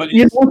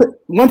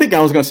 One thing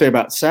I was going to say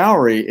about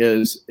salary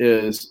is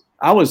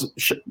I was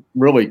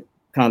really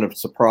kind of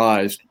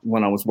surprised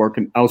when I was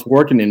working. I was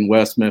working in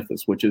West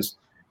Memphis, which is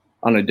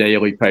on a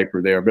daily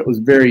paper there, but it was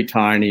very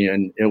tiny,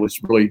 and it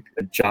was really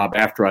a job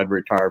after I'd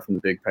retired from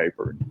the big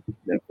paper in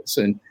Memphis.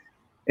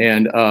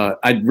 And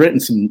I'd written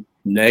some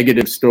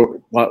negative story,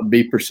 what would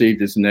be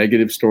perceived as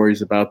negative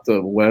stories about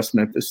the West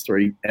Memphis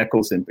Three,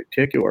 Eccles in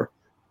particular.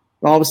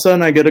 All of a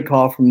sudden, I get a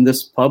call from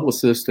this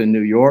publicist in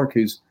New York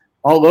who's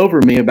all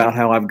over me about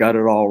how I've got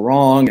it all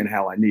wrong and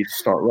how I need to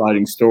start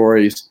writing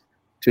stories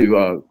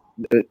to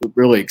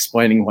really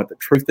explaining what the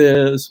truth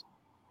is.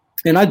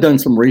 And I'd done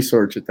some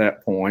research at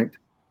that point.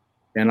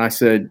 And I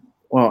said,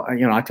 well,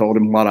 I told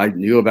him what I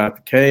knew about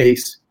the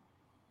case.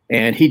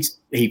 And he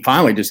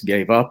finally just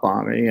gave up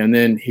on me. And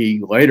then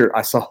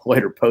I saw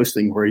later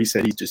posting where he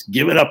said he's just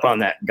given up on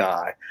that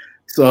guy.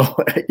 So,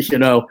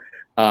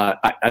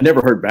 I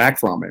never heard back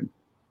from him.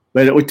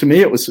 But to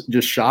me, it was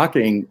just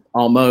shocking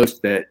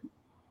almost that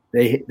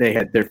they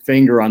had their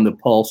finger on the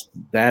pulse to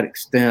that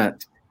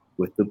extent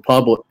with the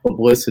public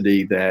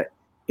publicity that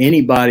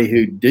anybody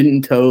who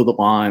didn't toe the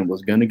line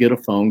was going to get a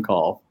phone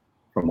call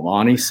from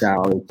Lonnie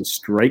Sally to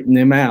straighten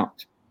them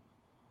out.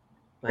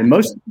 And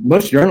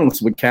most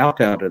journalists would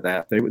kowtow to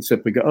that. They would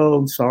simply go, "Oh,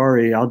 I'm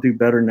sorry, I'll do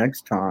better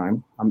next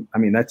time." I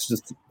mean, that's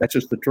just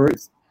the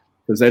truth,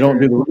 because they don't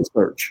do the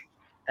research.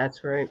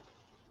 That's right.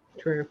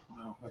 True.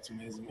 Wow, that's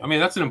amazing. I mean,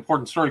 that's an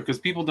important story because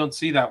people don't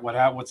see that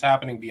what's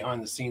happening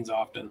behind the scenes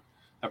often.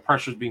 That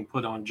pressure is being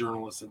put on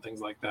journalists and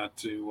things like that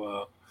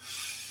to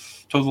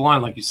toe the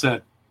line, like you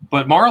said.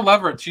 But Mara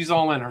Leverett, she's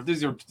all in.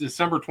 These are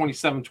December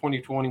 27,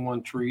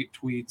 2021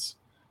 tweets.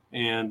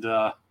 And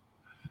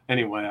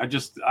anyway,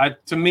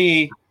 to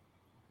me,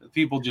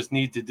 people just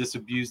need to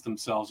disabuse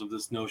themselves of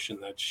this notion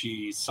that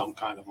she's some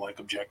kind of like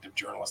objective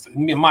journalist.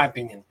 In my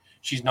opinion,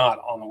 she's not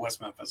on the West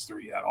Memphis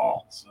Three at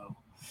all. So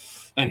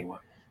anyway.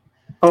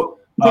 What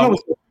I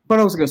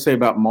was going to say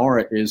about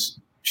Mara is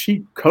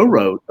she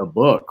co-wrote a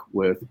book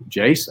with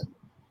Jason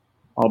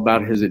all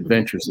about his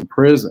adventures in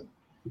prison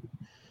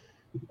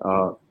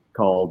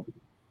called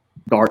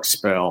Dark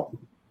Spell.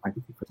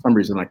 For some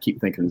reason, I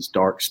keep thinking it's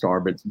Dark Star,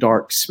 but it's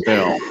Dark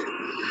Spell.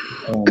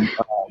 And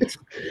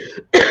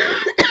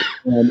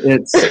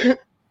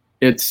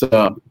it's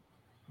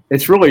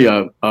really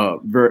a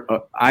very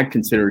I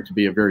consider it to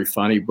be a very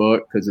funny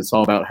book because it's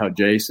all about how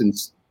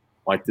Jason's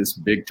like this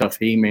big tough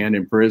He-Man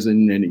in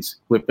prison and he's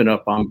whipping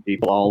up on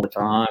people all the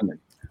time, and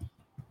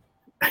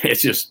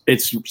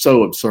it's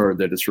so absurd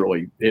that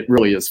it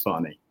really is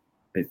funny.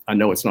 I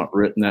know it's not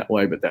written that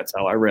way, but that's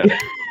how I read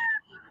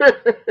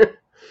it.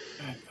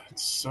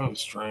 It's so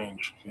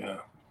strange. Yeah.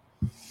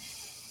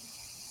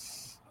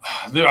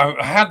 I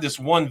had this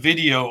one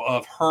video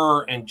of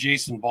her and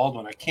Jason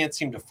Baldwin. I can't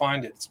seem to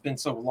find it. It's been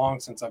so long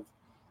since I've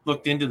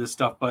looked into this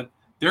stuff, but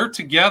they're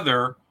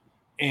together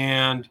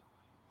and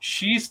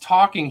she's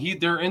talking.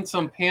 They're in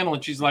some panel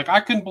and she's like,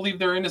 I couldn't believe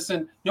they're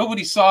innocent.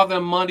 Nobody saw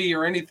them muddy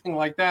or anything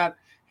like that.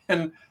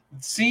 And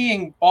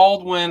seeing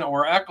Baldwin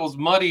or Eccles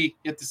muddy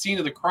at the scene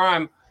of the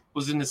crime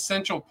was an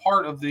essential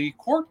part of the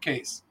court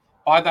case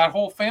by that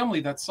whole family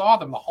that saw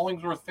them. The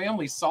Hollingsworth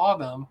family saw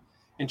them,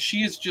 and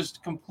she is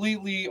just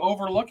completely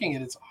overlooking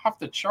it. It's off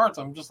the charts.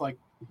 I'm just like,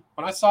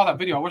 when I saw that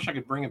video, I wish I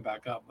could bring it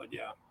back up, but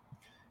yeah.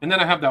 And then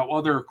I have that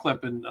other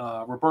clip, and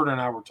Roberta and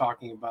I were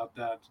talking about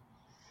that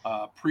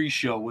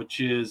pre-show, which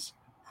is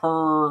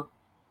her,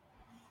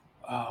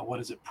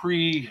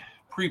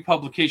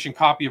 pre-publication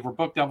copy of her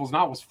book Devil's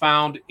Knot was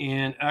found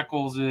in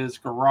Eccles's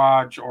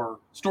garage or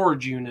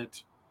storage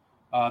unit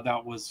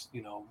that was,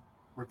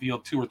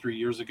 revealed 2 or 3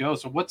 years ago.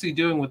 So what's he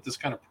doing with this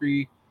kind of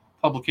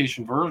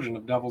pre-publication version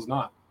of Devil's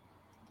Knot?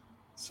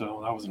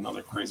 So that was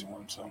another crazy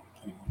one. So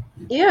anyway.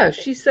 Yeah,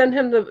 she sent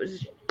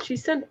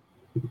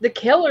the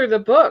killer the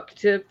book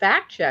to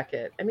fact check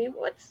it. I mean,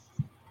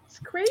 it's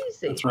crazy.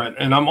 That's right.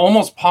 And I'm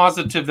almost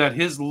positive that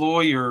his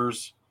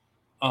lawyers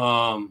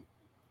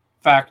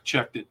fact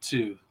checked it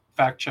too.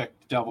 Fact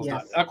checked Devil's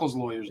Knot. Eccles'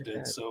 lawyers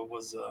did. So it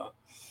was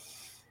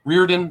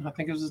Reardon, I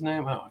think it was his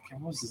name. What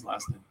was his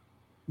last name?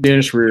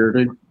 Dennis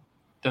Reardon.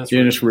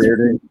 Dennis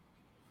Reardon.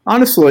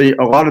 Honestly,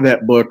 a lot of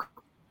that book,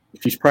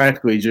 she's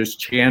practically just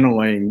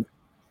channeling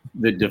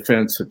the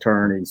defense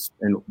attorneys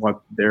and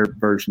what their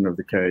version of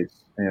the case.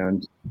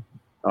 And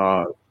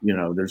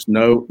there's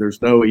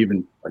no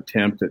even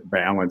attempt at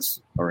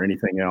balance or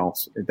anything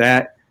else.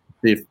 That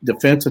the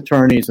defense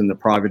attorneys and the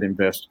private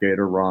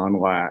investigator Ron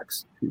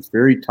Lax, he's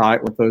very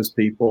tight with those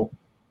people.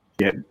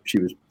 She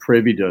was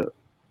privy to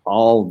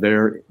all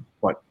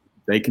what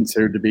they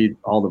considered to be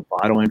all the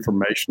vital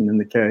information in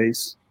the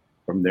case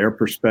from their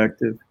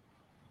perspective.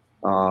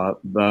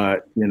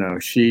 But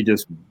she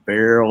just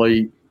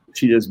barely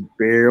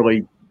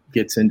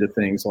gets into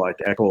things like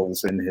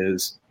Eccles and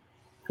his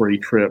 3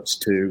 trips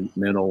to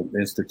mental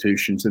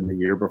institutions in the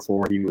year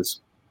before he was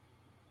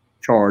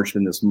charged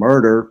in this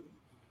murder.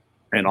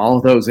 And all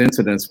of those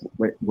incidents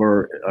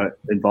were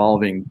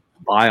involving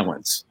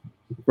violence,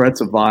 threats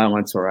of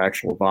violence or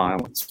actual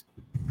violence,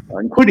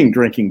 including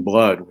drinking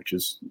blood, which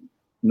is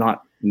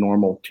not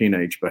normal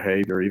teenage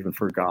behavior, even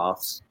for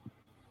goths.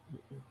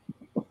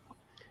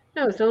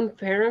 No, his own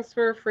parents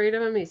were afraid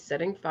of him. He's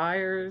setting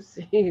fires.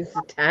 He's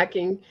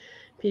attacking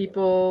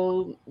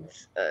people.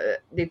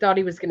 They thought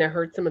he was going to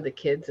hurt some of the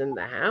kids in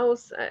the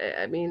house.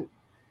 I mean,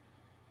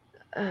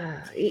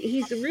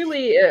 he's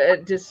really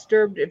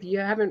disturbed. If you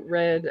haven't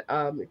read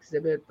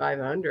Exhibit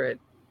 500,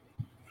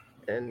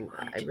 and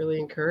I really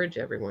encourage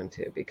everyone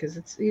to, because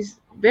he's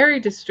a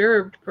very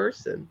disturbed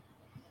person.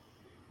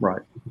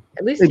 Right.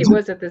 At least he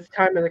was at this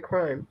time of the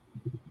crime.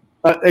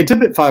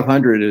 Exhibit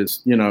 500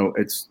 is,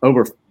 it's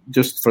over,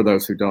 just for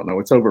those who don't know,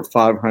 it's over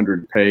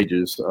 500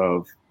 pages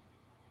of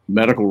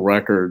medical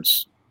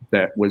records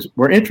that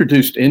were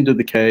introduced into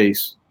the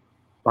case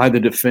by the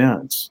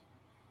defense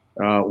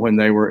when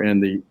they were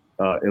in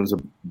it was a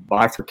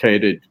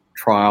bifurcated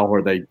trial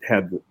where they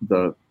had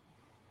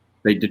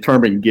they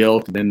determined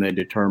guilt and then they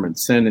determined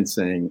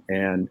sentencing,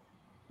 and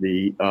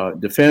the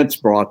defense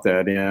brought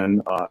that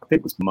in. I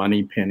think it was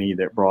Moneypenny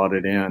that brought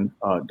it in,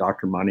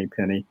 Dr.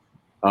 Moneypenny,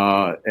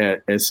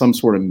 as some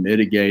sort of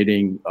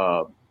mitigating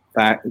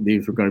fact.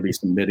 These were going to be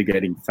some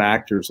mitigating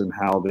factors in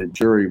how the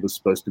jury was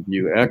supposed to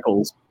view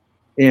Eccles.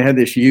 And it had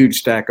this huge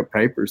stack of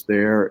papers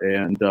there,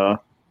 and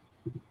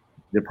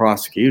the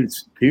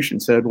prosecution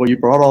said, "Well, you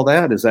brought all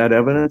that. Is that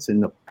evidence?"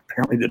 And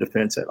apparently the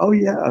defense said, "Oh,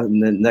 yeah."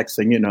 And then next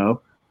thing you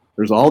know,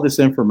 there's all this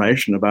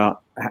information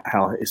about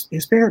how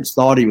his parents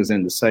thought he was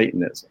into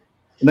Satanism,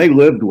 and they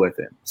lived with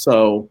him.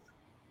 So,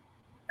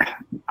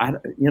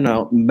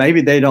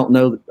 maybe they don't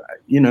know.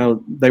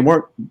 They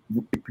weren't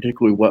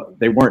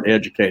they weren't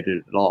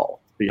educated at all,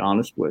 to be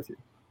honest with you.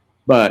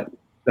 But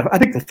I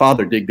think the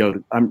father did go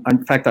to.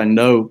 In fact, I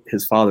know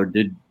his father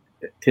did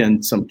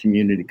attend some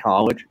community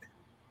college,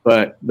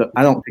 but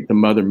I don't think the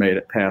mother made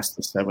it past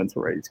the 7th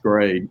or 8th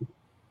grade.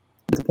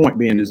 The point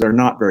being is they're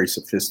not very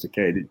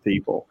sophisticated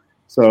people.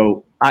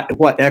 So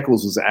what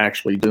Eccles is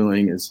actually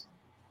doing is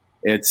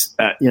it's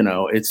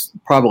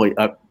probably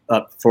up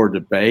for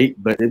debate,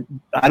 but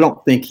I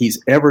don't think he's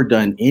ever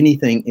done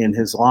anything in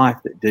his life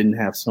that didn't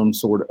have some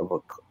sort of a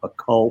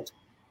occult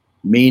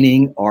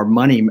meaning or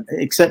money,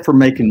 except for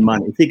making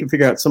money. If he could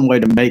figure out some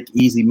way to make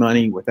easy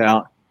money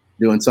without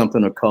doing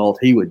something occult,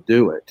 he would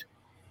do it,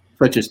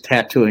 such as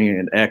tattooing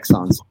an X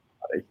on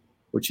somebody,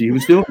 which he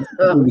was doing.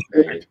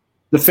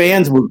 The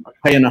fans were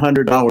paying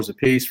 $100 a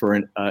piece for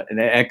an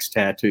X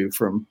tattoo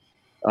from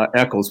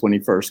Eccles when he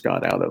first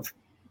got out of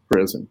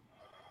prison.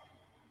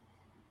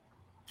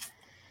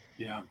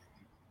 Yeah.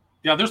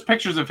 Yeah, there's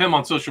pictures of him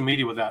on social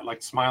media with that,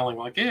 like smiling,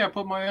 like, "Hey, I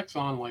put my X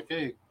on," like,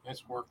 "Hey,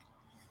 nice work."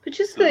 But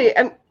just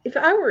if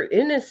I were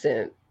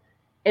innocent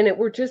and it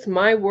were just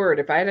my word,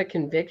 if I had a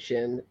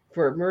conviction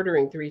for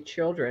murdering 3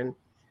 children,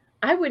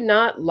 I would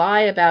not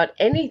lie about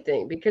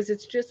anything, because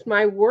it's just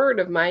my word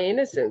of my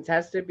innocence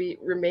has to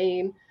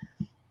remain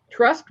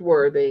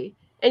trustworthy.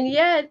 And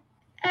yet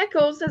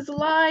Eccles has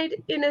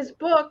lied in his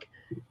book.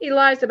 He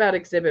lies about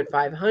Exhibit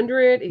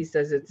 500. He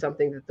says it's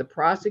something that the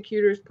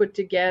prosecutors put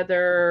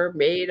together,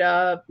 made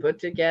up, put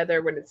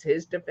together when it's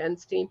his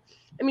defense team.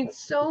 I mean,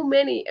 so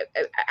many.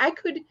 I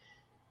could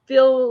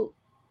fill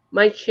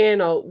my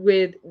channel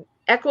with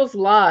Eccles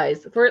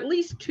lies for at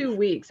least 2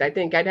 weeks. I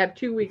think I'd have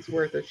 2 weeks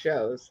worth of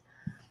shows,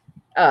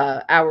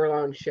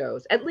 hour-long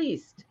shows, at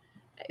least.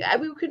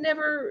 We could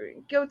never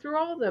go through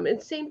all of them.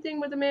 And same thing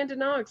with Amanda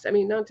Knox. I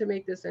mean, not to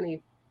make this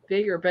any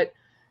bigger, but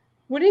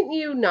wouldn't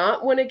you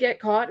not want to get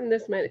caught in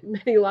this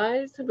many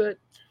lies? But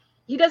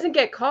he doesn't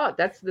get caught.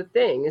 That's the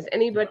thing. Is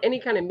any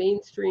kind of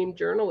mainstream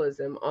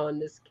journalism on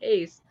this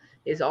case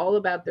is all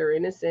about their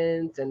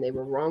innocence and they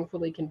were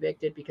wrongfully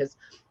convicted, because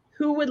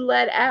who would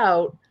let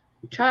out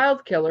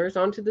child killers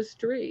onto the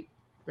street,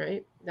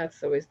 right?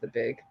 That's always the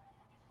big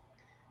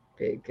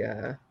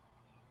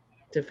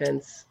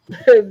defense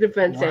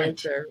Right.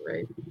 answer,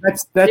 right?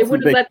 That's They the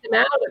wouldn't big, let them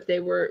out if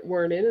they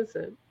weren't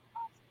innocent.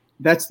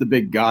 that's the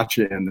big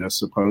gotcha in this,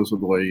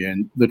 supposedly.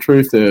 And the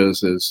truth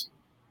is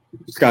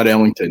Scott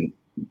Ellington.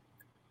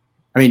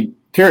 I mean,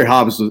 Terry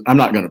Hobbs was, I'm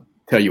not going to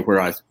tell you where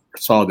I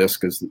saw this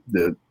because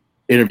the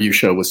interview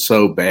show was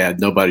so bad,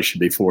 nobody should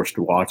be forced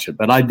to watch it.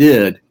 But I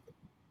did.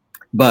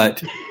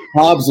 But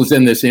Hobbs was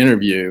in this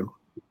interview,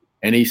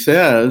 and he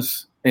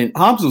says, and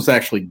Hobbs was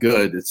actually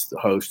good. It's the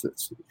host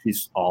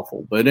she's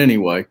awful. But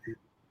anyway,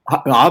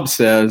 Hobbs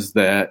says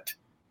that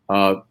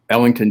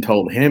Ellington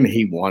told him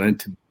he wanted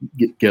to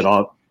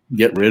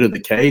get rid of the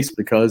case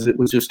because it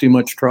was just too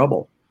much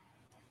trouble.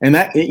 And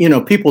that,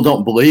 people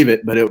don't believe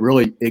it, but it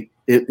really,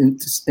 and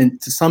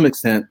to some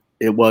extent,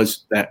 it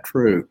was that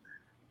true.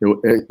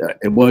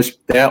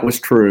 That was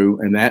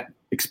true, and that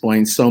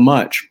explains so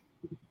much.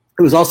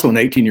 It was also an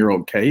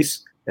 18-year-old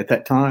case at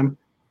that time.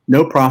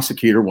 No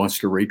prosecutor wants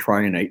to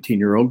retry an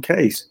 18-year-old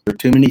case. There are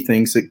too many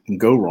things that can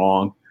go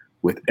wrong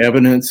with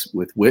evidence,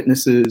 with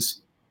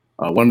witnesses.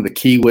 One of the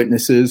key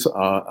witnesses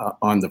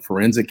on the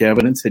forensic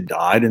evidence had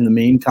died in the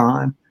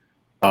meantime.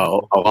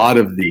 A lot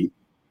of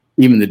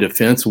even the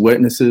defense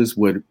witnesses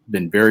would have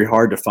been very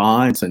hard to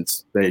find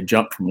since they had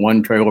jumped from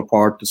one trailer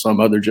park to some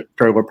other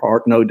trailer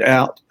park, no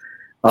doubt.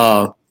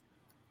 I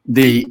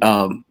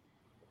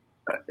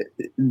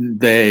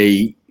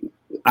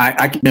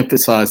can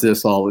emphasize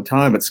this all the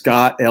time, but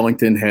Scott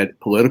Ellington had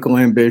political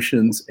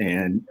ambitions,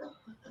 and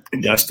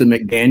Dustin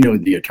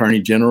McDaniel, the Attorney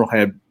General,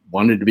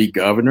 wanted to be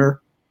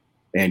governor.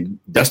 And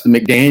Dustin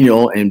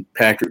McDaniel and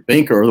Patrick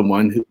Binker are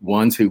the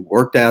ones who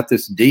worked out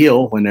this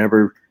deal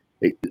whenever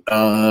it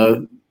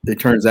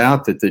turns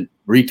out that the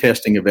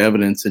retesting of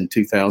evidence in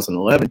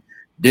 2011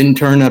 didn't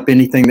turn up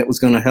anything that was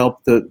going to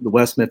help the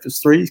West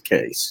Memphis 3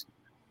 case.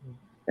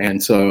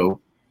 And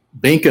so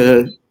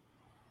Binka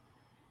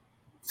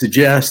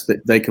suggests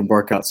that they can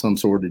work out some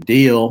sort of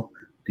deal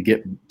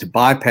to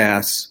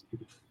bypass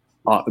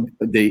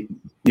the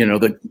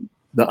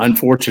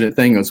unfortunate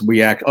thing is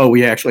we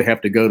actually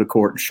have to go to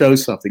court and show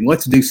something.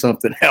 Let's do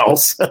something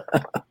else.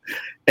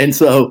 And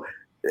so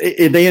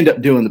they end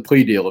up doing the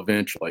plea deal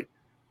eventually.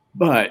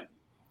 But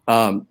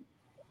the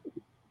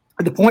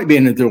point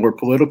being that there were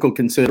political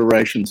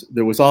considerations.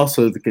 There was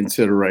also the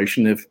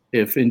consideration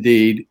if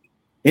indeed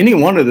any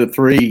one of the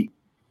three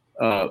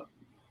got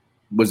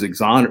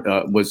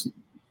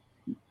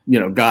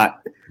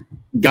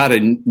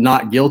a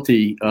not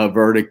guilty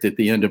verdict at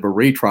the end of a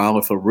retrial,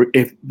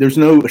 if there's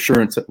no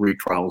assurance that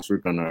retrials are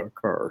going to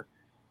occur.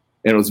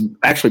 And it was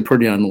actually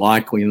pretty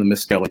unlikely in the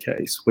Miskelly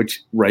case,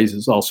 which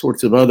raises all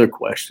sorts of other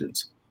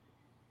questions.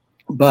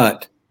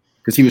 But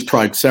because he was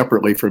tried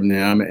separately from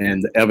them,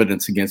 and the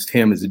evidence against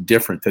him is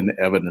different than the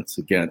evidence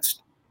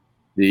against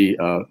the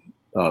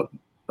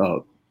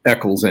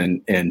Eccles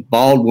and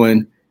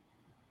Baldwin.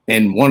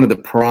 And one of the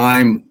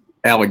prime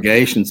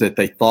allegations that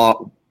they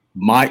thought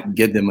might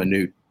give them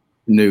new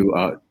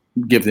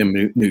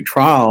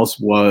trials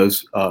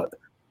was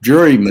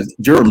juror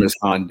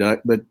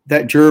misconduct, but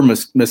that juror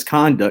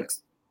misconduct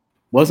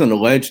wasn't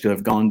alleged to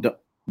have gone down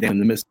in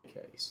the Miskelly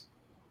case.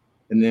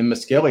 And then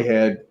Miskelly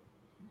had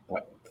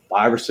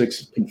 5 or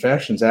 6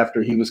 confessions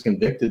after he was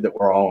convicted that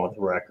were all on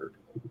the record.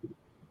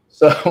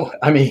 So,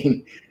 I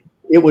mean,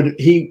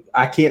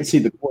 I can't see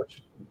the court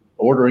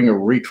ordering a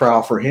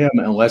retrial for him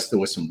unless there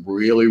was some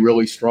really,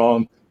 really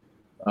strong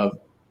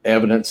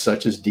evidence,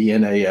 such as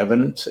DNA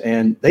evidence.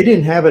 And they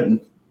didn't have it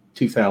in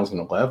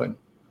 2011.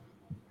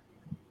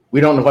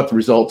 We don't know what the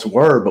results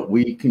were, but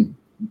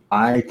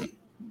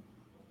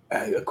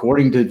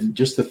according to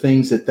just the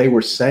things that they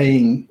were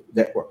saying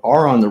that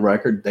are on the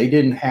record, they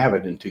didn't have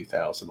it in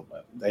 2011.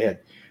 They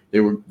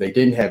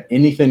didn't have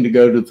anything to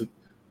go to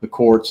the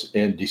courts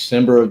in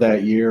December of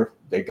that year.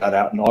 They got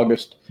out in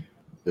August.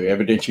 The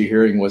evidentiary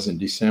hearing was in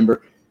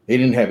December. They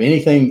didn't have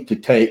anything to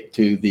take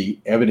to the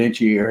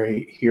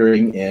evidentiary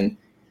hearing in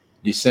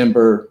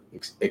December,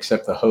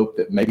 except the hope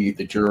that maybe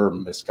the juror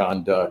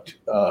misconduct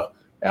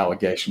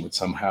allegation would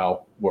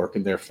somehow work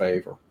in their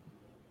favor.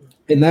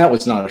 And that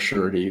was not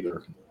assured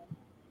either.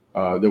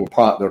 There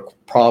were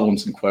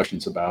problems and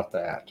questions about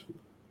that.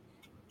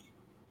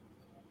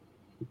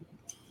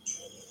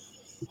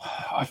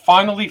 I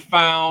finally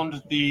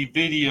found the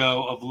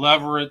video of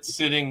Leverett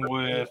sitting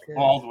with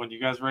Baldwin. You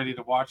guys ready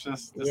to watch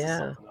this? This is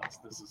something else.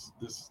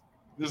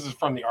 This is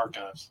from the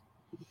archives.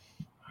 All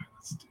right,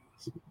 let's do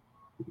this.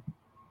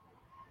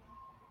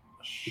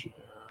 Share.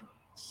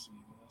 Let's see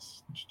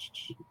this.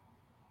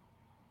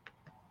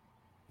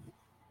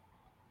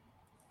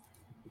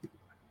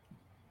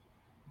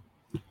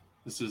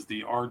 This is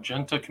the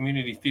Argenta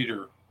Community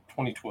Theater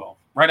 2012,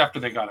 right after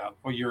they got out,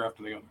 a year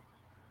after they got out.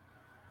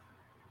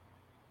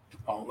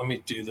 Oh, let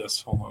me do this.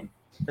 Hold on.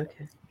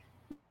 Okay.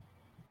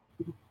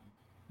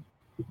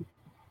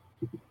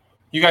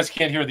 You guys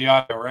can't hear the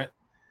audio, right?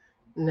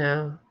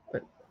 No,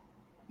 but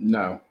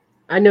No.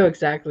 I know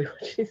exactly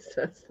what she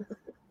says.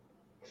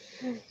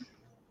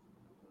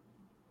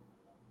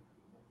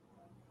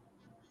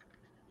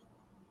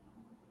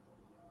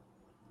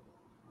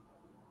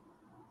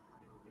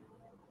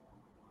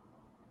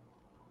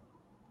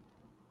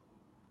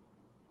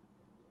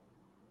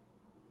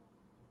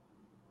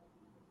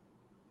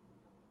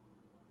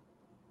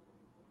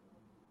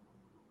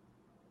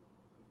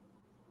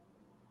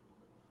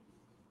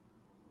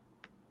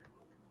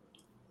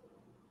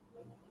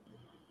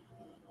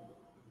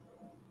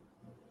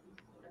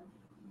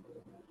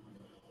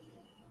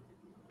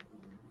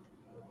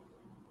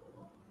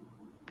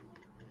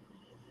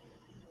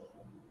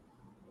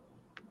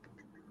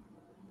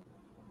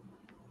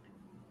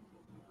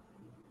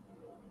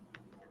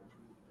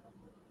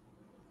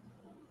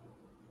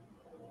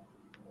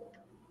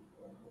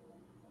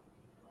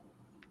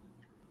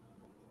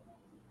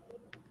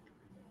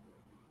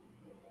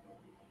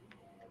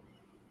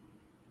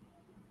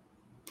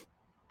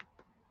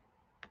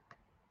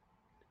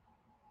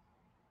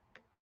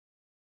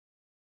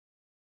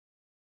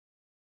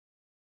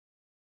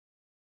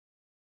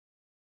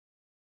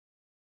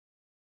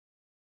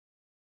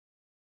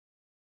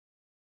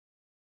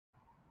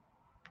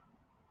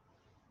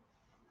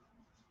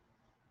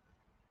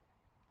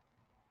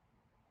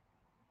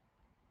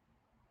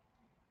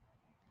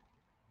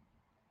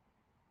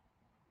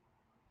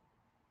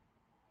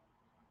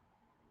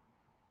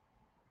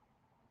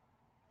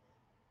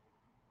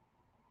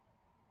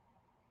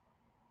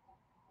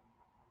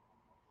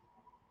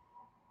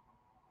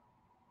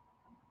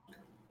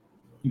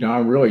 I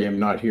really am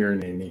not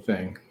hearing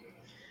anything.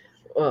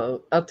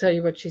 Well, I'll tell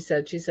you what she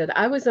said. She said,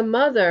 I was a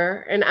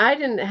mother and I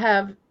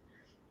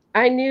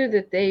knew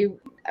that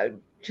uh,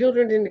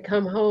 children didn't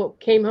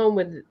came home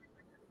with,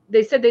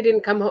 they said they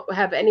didn't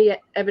have any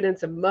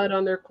evidence of mud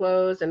on their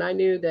clothes. And I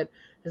knew that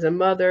as a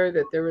mother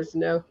that there was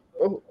no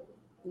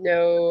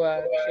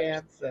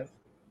chance of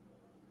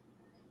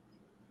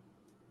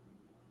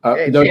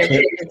No, chance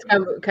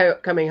of kids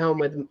coming home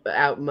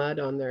without mud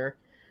on their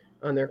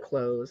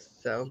clothes.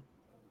 So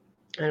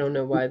I don't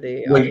know why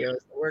the was, audio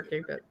isn't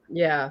working, but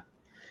yeah.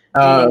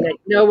 uh, Meaning that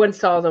no one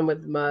saw them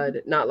with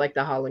mud, not like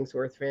the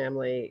Hollingsworth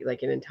family,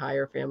 like an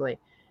entire family.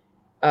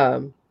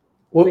 Um,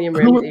 well, William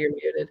Ramsey, you're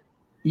muted.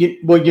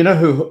 you know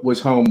who was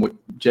home with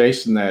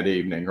Jason that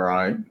evening,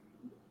 right?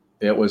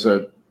 It was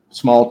a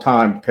small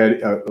time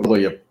petty,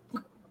 really a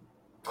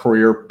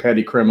career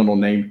petty criminal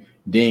named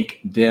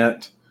Dink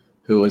Dent,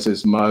 who was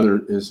his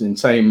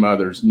insane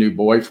mother's new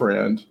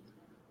boyfriend.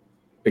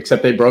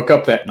 Except they broke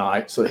up that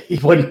night, so he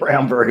wasn't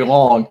around very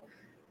long.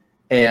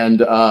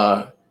 And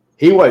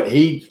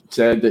he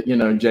said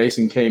that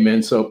Jason came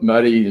in so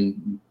muddy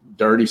and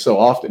dirty so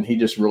often he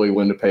just really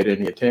wouldn't have paid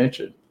any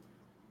attention.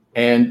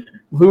 And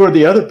who are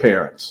the other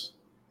parents?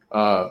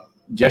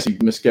 Jesse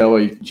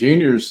Miskelly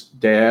Jr.'s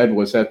dad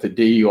was at the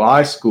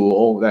DUI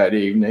school that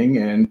evening,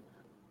 and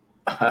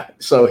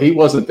so he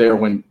wasn't there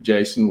when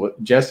Jesse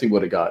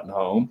would have gotten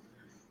home.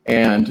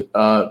 And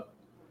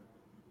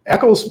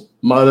Eccles'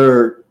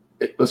 mother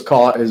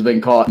has been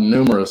caught in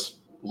numerous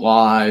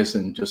lies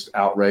and just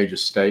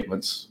outrageous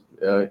statements.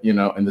 In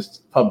the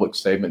public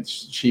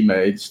statements she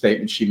made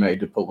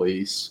to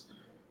police.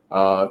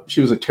 She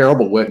was a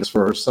terrible witness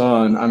for her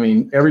son. I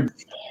mean, it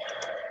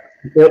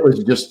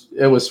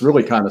was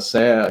really kind of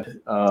sad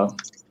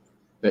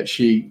that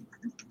she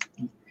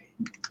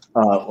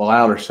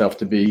allowed herself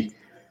to be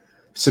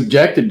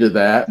subjected to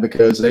that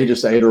because they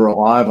just ate her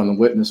alive on the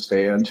witness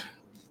stand.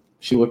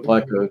 She looked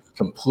like a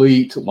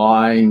complete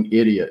lying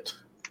idiot.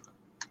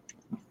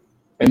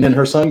 And then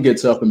her son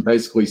gets up and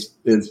basically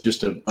is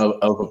just of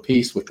a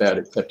piece with that,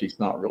 except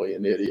he's not really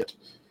an idiot.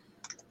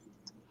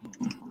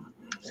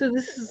 So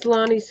this is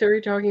Lonnie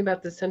Surrey talking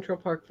about the Central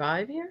Park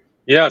 5 here?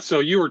 Yeah, so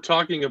you were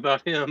talking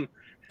about him.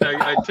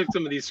 I took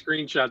some of these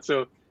screenshots.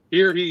 So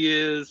here he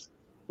is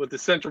with the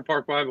Central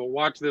Park 5, but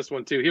watch this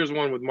one too. Here's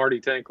one with Marty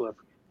Tankleff.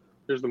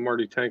 Here's the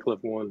Marty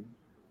Tankleff one.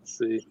 Let's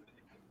see.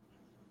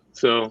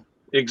 So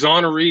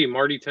exoneree,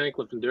 Marty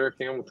Tankleff and Derek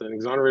Hamilton,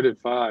 exonerated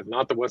 5,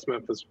 not the West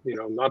Memphis,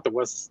 not the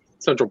West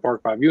Central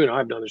Park 5. You and I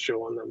have done a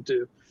show on them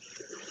too.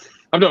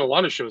 I've done a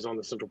lot of shows on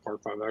the Central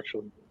Park 5,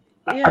 actually.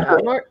 Yeah,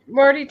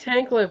 Marty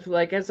Tankleff,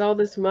 like, has all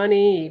this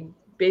money.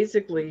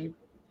 Basically,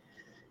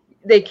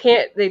 they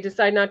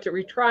decide not to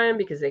retry him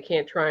because they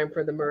can't try him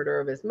for the murder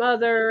of his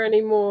mother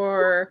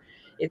anymore.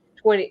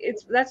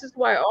 That's just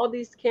why all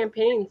these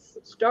campaigns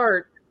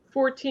start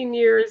 14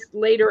 years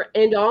later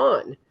and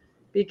on,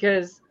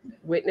 because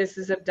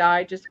witnesses have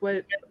died, just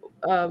what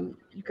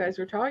you guys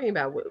were talking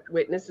about.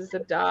 Witnesses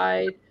have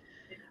died.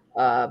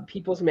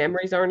 People's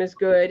memories aren't as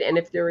good, and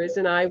if there is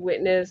an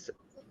eyewitness,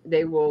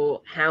 they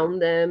will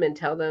hound them and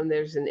tell them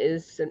there's an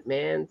innocent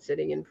man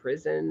sitting in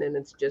prison and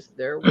it's just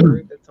their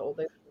word that's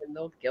holding, and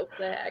they'll guilt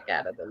the heck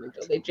out of them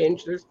until they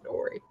change their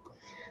story.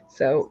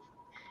 So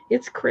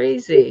it's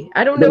crazy.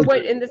 I don't know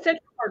what in the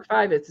Central Park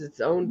 5, it's its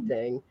own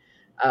thing,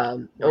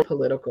 own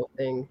political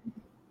thing.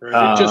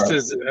 Right. It just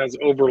has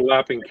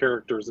overlapping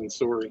characters and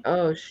story.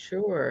 Oh,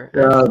 sure.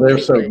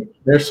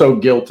 They're so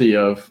guilty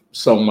of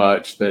so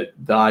much that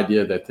the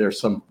idea that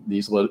there's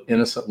these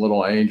innocent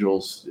little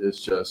angels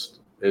is just,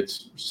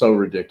 it's so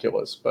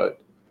ridiculous.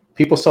 But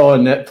people saw a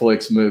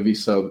Netflix movie,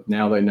 so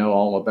now they know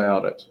all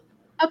about it.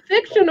 A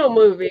fictional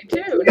movie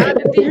too, not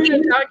even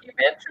a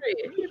documentary.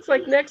 It's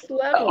like next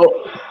level.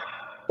 Oh,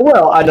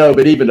 well, I know,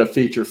 but even a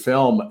feature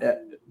film,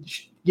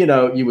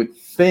 you would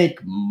think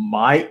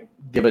might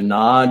give a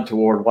nod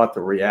toward what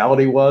the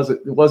reality was.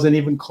 It wasn't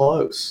even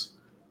close.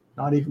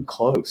 Not even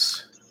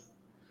close.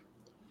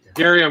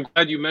 Gary, I'm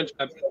glad you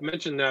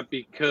mentioned that,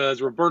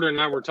 because Roberta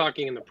and I were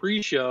talking in the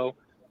pre-show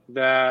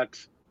that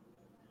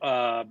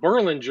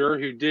Berlinger,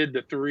 who did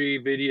the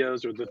 3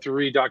 videos or the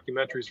 3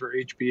 documentaries for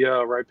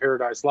HBO, right,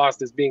 Paradise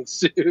Lost, is being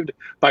sued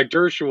by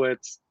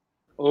Dershowitz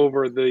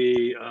over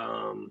the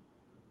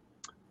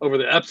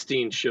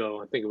Epstein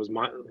show. I think it was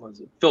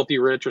Filthy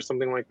Rich or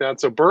something like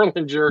that. So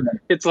Berlinger,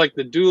 it's like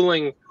the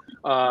dueling,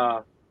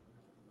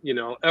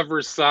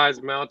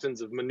 Everest-sized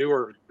mountains of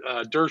manure.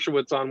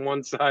 Dershowitz on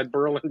one side,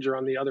 Berlinger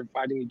on the other,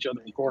 fighting each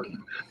other in court.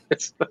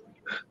 It's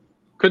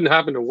couldn't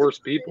happen to worse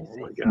people. Oh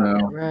my God!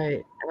 No.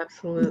 Right,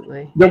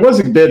 absolutely. There was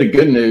a bit of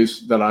good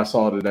news that I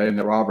saw today, and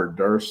that Robert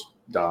Durst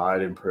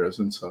died in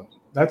prison, so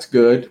that's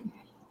good.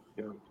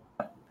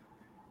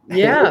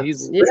 Yeah.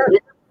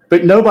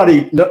 But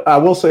nobody. I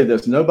will say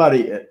this: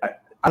 nobody.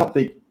 I don't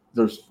think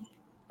there's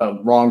a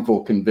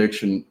wrongful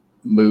conviction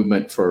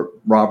movement for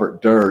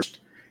Robert Durst,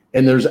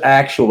 and there's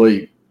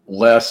actually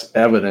less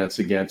evidence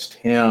against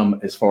him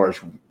as far as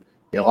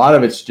a lot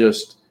of it's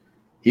just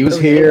he was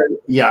here.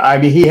 Yeah, I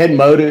mean he had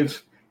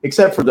motive,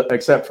 except for the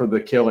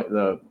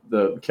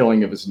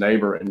killing of his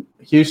neighbor in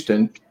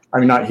Houston. I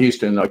mean not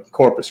Houston,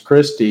 Corpus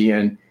Christi,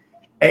 and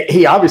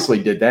he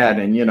obviously did that.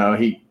 And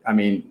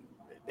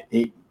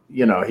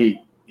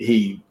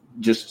he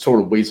just sort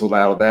of weaseled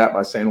out of that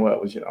by saying, well,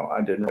 it was,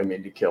 I didn't really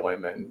mean to kill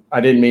him, and I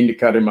didn't mean to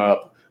cut him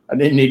up. I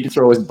didn't need to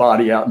throw his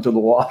body out into the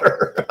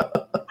water.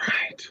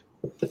 Right.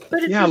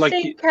 But it's the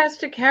same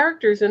cast of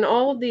characters in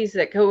all of these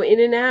that go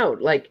in and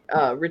out. Like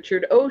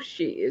Richard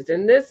Oshie is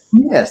in this.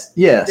 Yes.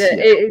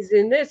 Is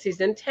in this.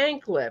 He's in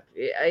Tanklip.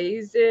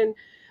 He's in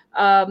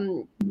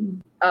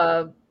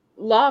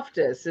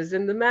Loftus is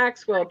in the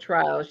Maxwell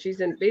trial.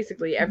 She's in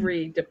basically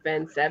every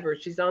defense ever.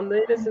 She's on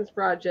the Innocence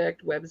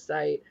Project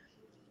website.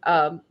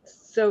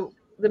 So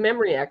the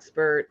memory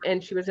expert,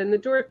 and she was in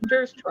the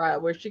Durst trial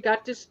where she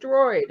got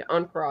destroyed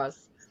on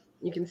cross.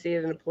 You can see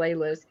it in a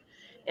playlist.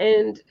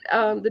 And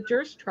the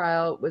Durst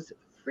trial was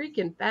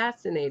freaking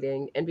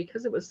fascinating. And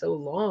because it was so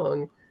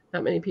long,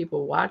 not many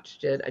people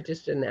watched it. I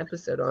just did an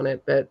episode on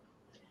it, but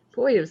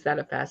boy, was that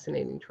a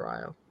fascinating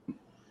trial.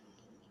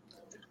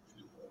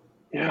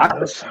 Yeah,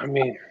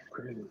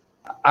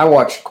 I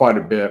watched quite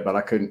a bit, but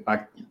I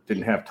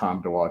didn't have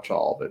time to watch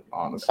all of it,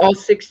 honestly. All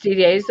 60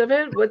 days of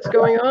it? What's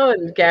going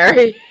on,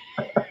 Gary?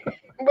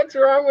 What's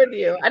wrong with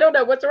you? I don't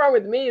know. What's wrong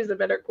with me is a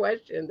better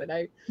question, but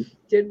I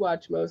did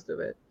watch most of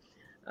it.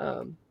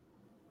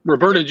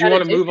 Roberta, do you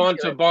want to move on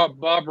to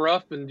Bob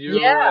Ruff? And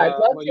I'd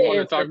love what you want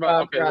to talk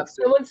about? Bob Ruff.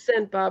 Someone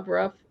sent Bob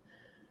Ruff.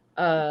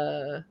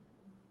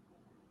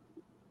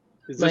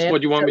 Is this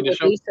what you want me to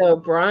show? Lisa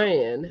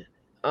O'Brien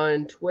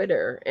on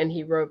Twitter, and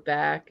he wrote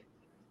back,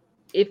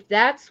 if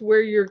that's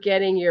where you're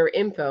getting your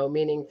info,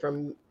 meaning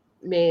from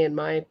me and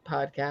my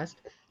podcast,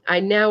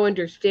 I now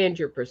understand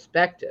your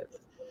perspective.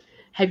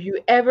 Have you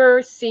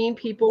ever seen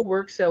people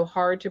work so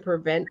hard to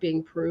prevent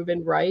being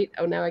proven right?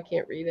 Oh, now I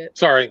can't read it.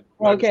 Sorry.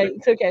 Okay,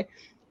 it's okay.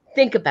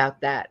 Think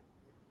about that.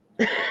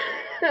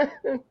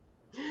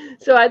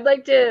 So I'd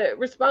like to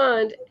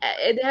respond.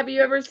 Have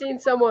you ever seen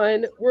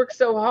someone work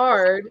so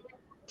hard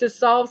to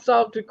solve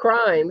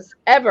crimes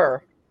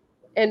ever?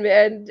 And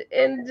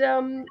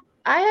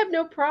I have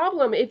no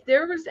problem. If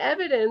there was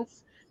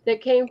evidence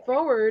that came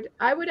forward,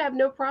 I would have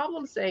no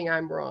problem saying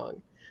I'm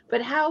wrong.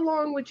 But how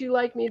long would you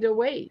like me to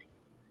wait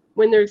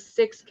when there's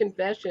 6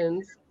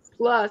 confessions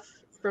plus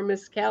from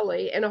Miss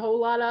Kelly and a whole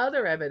lot of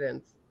other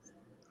evidence?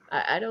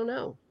 I don't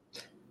know.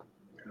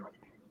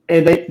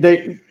 And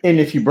and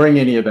if you bring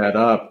any of that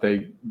up,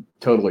 they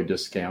totally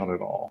discount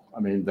it all. I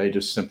mean, they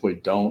just simply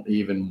don't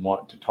even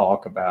want to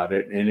talk about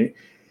it. And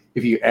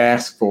if you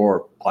ask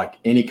for like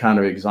any kind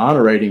of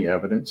exonerating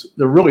evidence,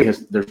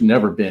 there's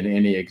never been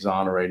any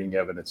exonerating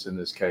evidence in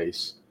this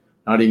case,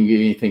 not even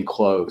anything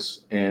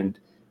close. And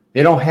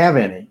they don't have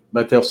any,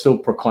 but they'll still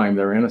proclaim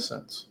their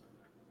innocence.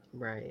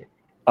 Right.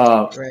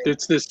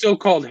 It's the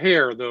so-called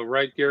hair, though,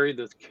 right, Gary?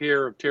 The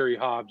hair of Terry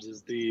Hobbs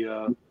is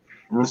the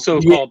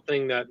so-called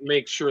thing that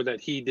makes sure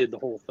that he did the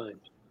whole thing.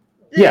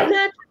 Yeah. And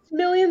that's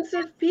millions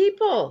of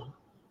people.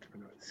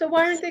 So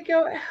why aren't they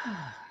going?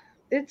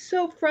 It's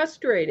so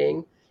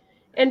frustrating.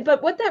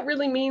 But what that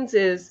really means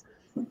is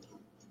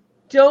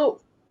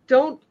don't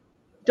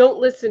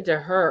listen to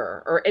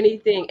her or any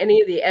of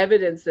the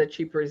evidence that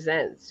she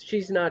presents.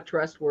 She's not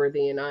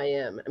trustworthy, and I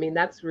am. I mean,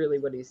 that's really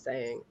what he's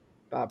saying,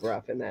 Bob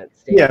Ruff, in that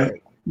statement. Yeah.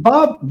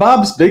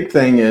 Bob's big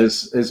thing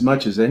is, as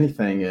much as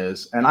anything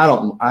is, and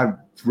I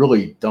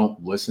really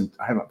don't listen.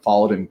 I haven't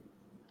followed him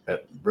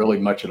really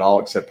much at all,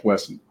 except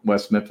West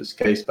Memphis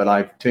case. But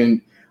I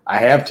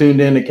have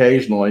tuned in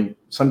occasionally.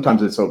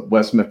 Sometimes it's a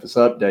West Memphis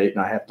update, and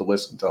I have to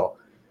listen to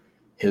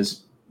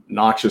his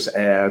noxious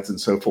ads and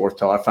so forth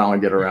till I finally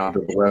get around to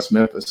the West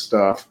Memphis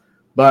stuff.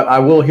 But I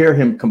will hear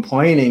him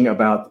complaining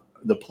about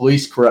the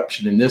police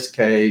corruption in this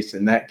case,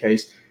 in that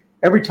case.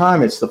 Every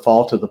time it's the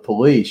fault of the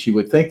police. You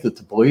would think that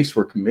the police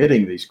were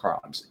committing these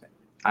crimes.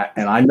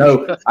 I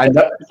know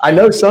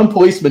some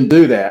policemen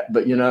do that,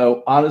 but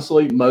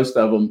honestly, most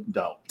of them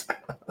don't.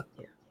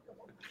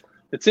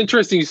 It's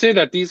interesting you say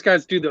that. These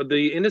guys do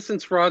the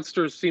innocence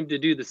fraudsters seem to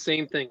do the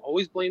same thing.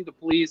 Always blame the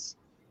police.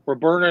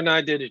 Roberta and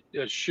I did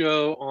a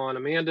show on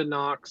Amanda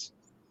Knox,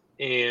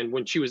 and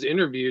when she was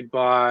interviewed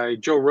by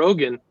Joe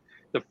Rogan,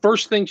 the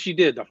first thing she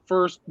did, the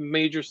first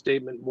major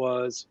statement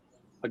was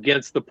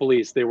against the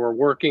police. They were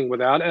working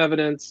without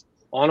evidence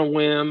on a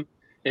whim.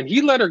 And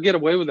he let her get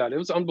away with that. It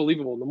was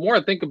unbelievable. The more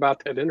I think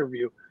about that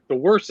interview, the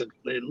worse it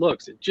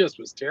looks. It just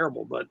was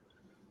terrible. But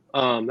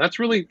that's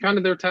really kind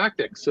of their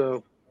tactic.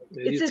 So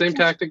it's the same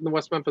tactic in the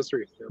West Memphis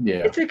Street. Yeah.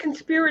 It's a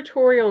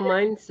conspiratorial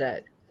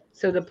mindset.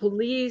 So the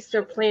police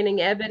are planning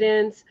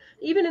evidence,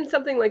 even in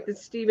something like the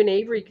Stephen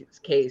Avery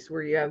case,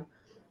 where you have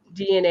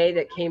DNA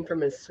that came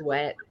from his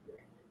sweat,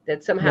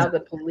 that somehow the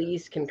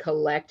police can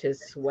collect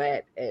his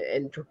sweat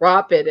and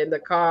drop it in the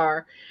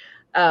car.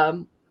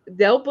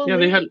 They'll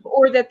believe,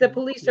 or that the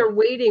police are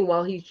waiting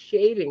while he's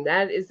shaving.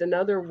 That is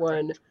another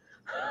one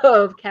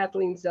of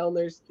Kathleen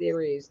Zellner's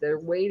theories. They're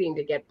waiting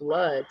to get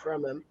blood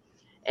from him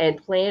and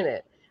plan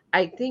it.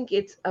 I think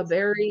it's I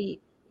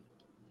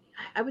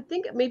would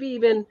think maybe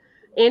even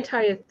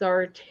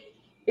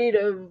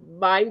anti-authoritative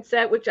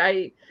mindset, which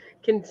I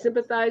can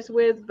sympathize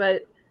with,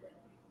 but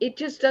it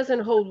just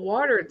doesn't hold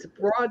water. It's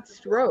broad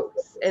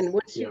strokes. And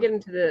once you get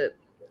into the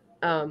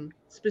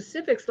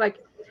specifics, like,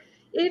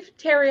 if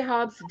Terry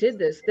Hobbs did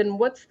this, then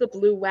what's the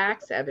blue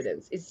wax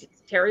evidence? Is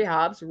Terry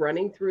Hobbs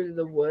running through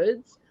the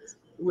woods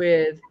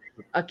with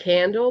a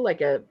candle,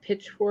 like a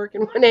pitchfork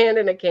in one hand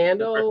and a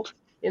candle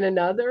in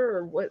another,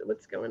 or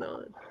what's going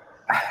on?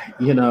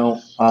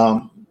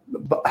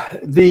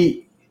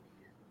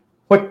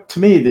 What to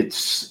me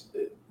that's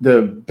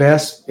the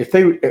best, if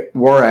they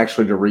were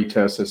actually to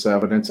retest this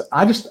evidence,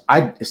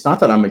 it's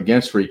not that I'm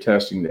against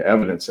retesting the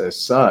evidence as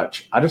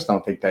such. I just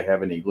don't think they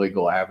have any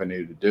legal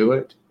avenue to do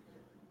it.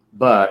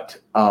 But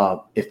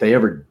if they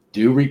ever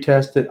do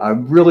retest it, I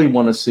really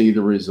want to see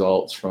the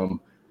results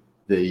from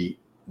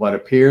what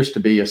appears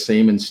to be a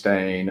semen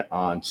stain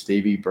on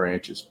Stevie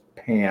Branch's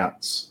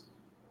pants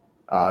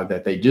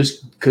that they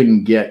just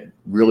couldn't get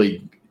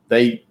really.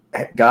 They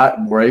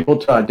were able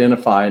to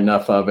identify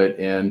enough of it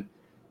in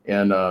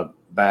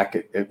back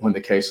when the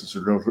case was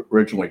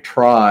originally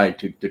tried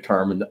to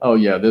determine,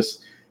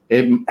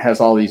 it has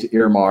all these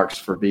earmarks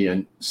for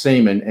being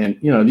semen, and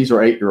these are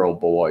 8-year-old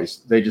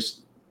boys. They just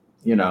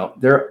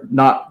they're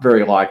not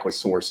very likely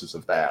sources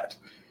of that.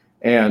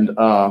 And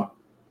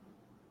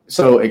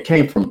so it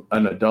came from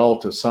an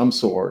adult of some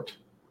sort.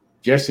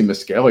 Jesse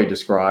Miskelly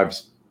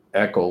describes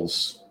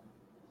Eccles,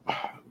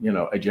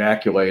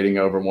 ejaculating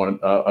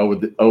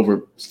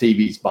over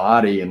Stevie's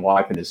body and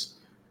wiping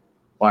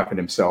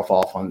himself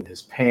off on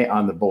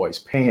the boy's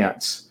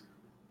pants.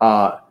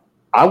 I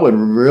would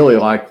really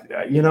like,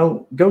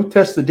 go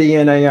test the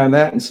DNA on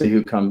that and see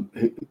whose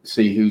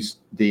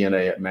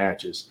DNA it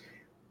matches.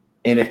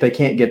 And if they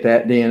can't get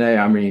that DNA,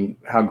 I mean,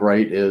 how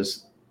great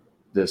is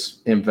this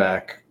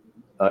MVAC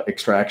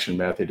extraction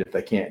method if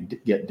they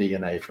can't get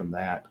DNA from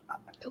that?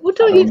 Well,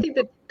 don't you think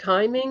the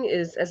timing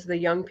is, as the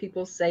young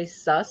people say,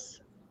 sus?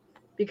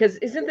 Because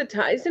isn't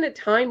it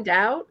timed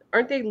out?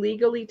 Aren't they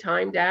legally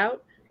timed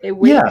out? They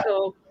wait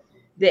till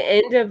the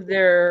end of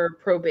their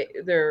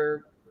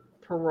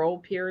parole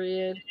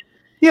period.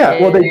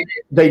 Yeah, well, they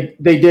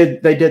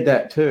did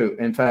that too.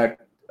 In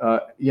fact,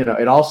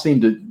 it all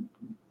seemed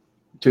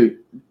to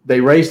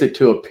they raised it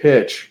to a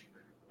pitch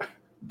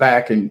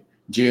back in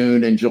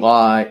June and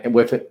July, and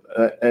with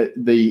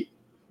the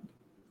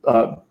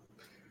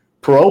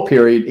parole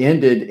period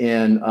ended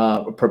in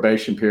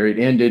probation period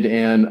ended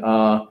in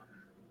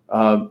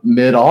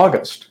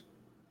mid-August,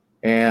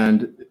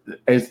 and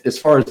as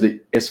far as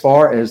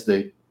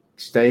the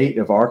state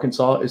of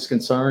Arkansas is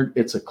concerned,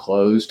 it's a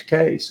closed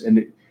case,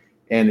 and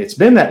it's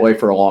been that way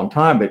for a long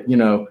time. But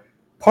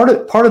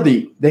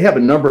they have a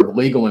number of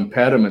legal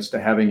impediments to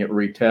having it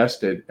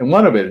retested, and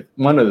one of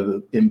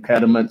the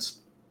impediments,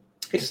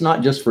 it's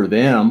not just for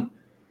them,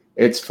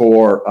 it's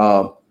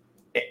for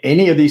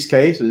any of these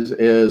cases,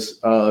 is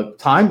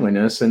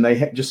timeliness, and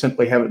they just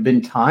simply haven't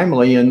been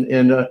timely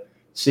in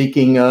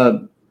seeking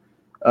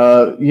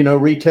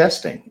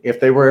retesting. If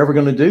they were ever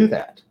going to do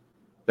that,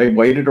 they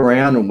waited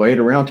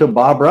around till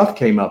Bob Ruff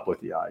came up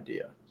with the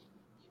idea.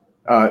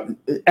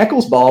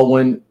 Eccles,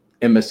 Baldwin,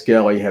 and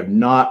Miskelly have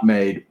not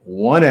made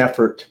one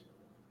effort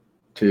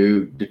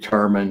to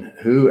determine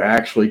who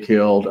actually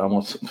killed. I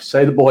won't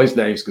say the boys'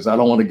 names because I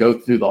don't want to go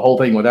through the whole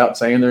thing without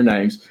saying their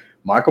names.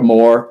 Michael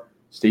Moore,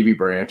 Stevie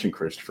Branch, and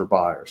Christopher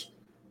Byers.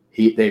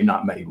 They've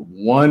not made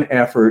one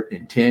effort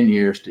in 10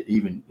 years to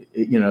even,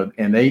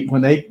 and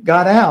when they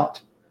got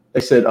out, they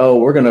said, "Oh,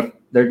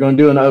 they're going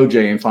to do an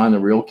OJ and find the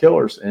real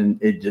killers," and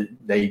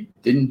they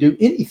didn't do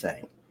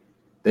anything.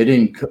 They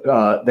didn't.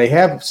 They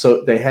have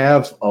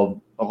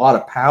a lot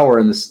of power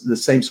in the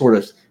same sort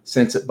of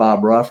sense that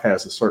Bob Ruff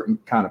has a certain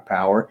kind of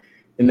power,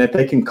 in that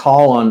they can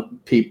call on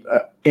people,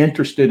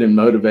 interested and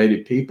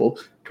motivated people,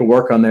 to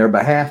work on their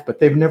behalf, but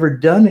they've never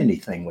done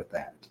anything with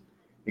that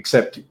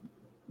except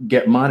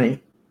get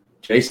money.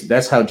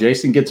 That's how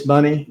Jason gets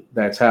money.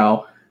 That's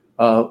how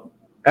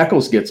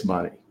Eccles gets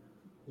money.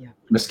 Yeah.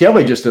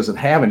 Miskelly just doesn't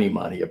have any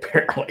money,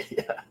 apparently.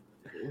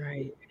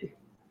 Right.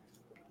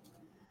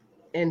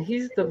 And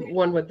he's the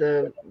one with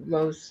the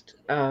most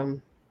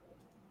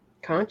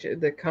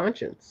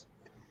conscience.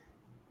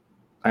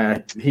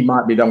 He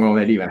might be the one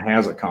that even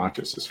has a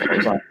conscience, as far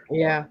as I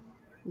know.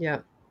 Yeah.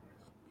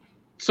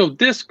 So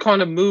this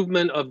kind of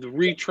movement of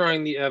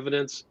retrying the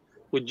evidence,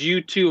 would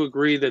you two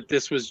agree that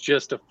this was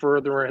just a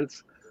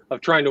furtherance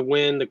of trying to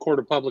win the court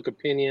of public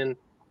opinion,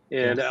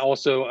 and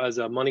also as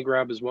a money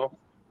grab as well?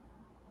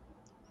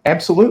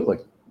 Absolutely.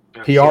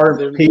 Yeah,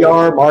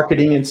 PR,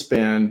 marketing and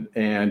spend,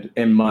 and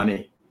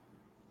money.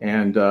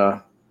 And,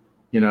 I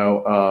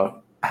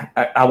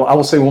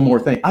will say one more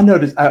thing. I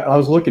noticed, I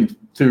was looking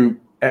through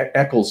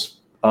Eccles'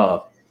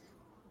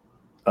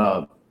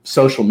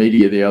 social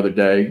media the other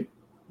day,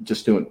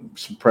 just doing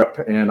some prep,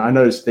 and I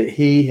noticed that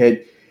he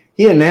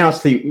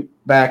announced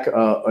back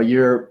a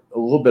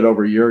little bit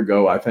over a year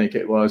ago, I think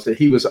it was, that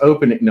he was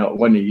opening. No, it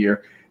wasn't a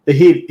year. That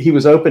he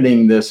was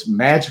opening this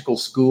magical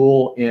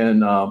school in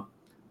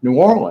New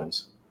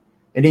Orleans,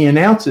 and he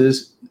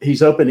announces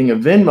he's opening a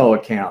Venmo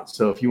account.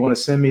 So if you want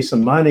to send me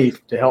some money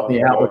to help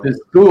me out with this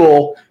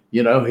school,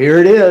 here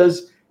it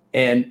is.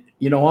 And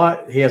you know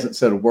what? He hasn't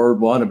said a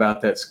word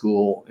about that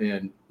school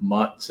in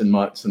months and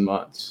months and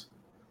months.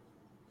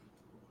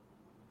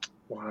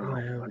 Wow,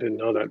 I didn't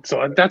know that.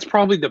 So that's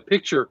probably the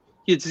picture.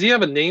 Does he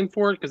have a name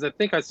for it? Because I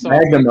think I saw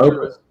Magnum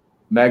Opus.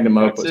 Magnum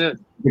Opus. That's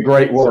it. The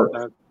great work.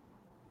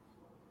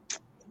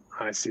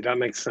 I see. That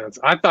makes sense.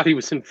 I thought he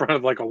was in front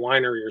of like a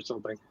winery or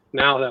something.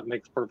 Now that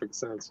makes perfect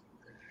sense.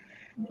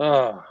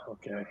 Oh,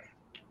 okay.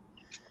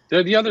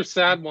 The other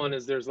sad one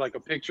is there's like a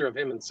picture of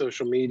him in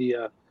social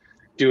media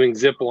doing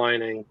zip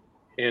lining,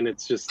 and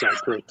it's just like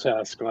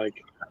grotesque.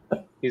 Like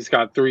he's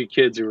got 3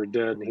 kids who are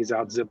dead, and he's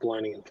out zip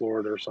lining in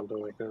Florida or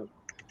something like that.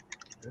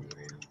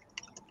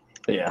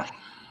 Yeah.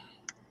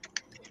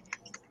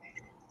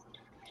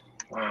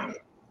 Wow.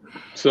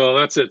 So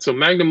that's it. So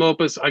Magnum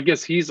Opus, I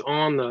guess he's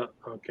on the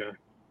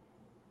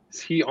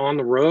Is he on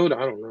the road?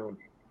 I don't know.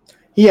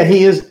 Yeah,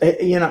 he is.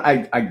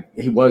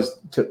 He was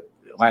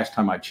last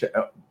time I checked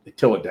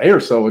till a day or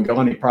so ago,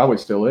 and he probably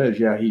still is.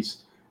 Yeah,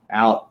 he's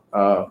out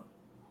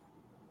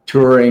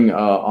touring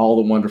all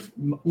the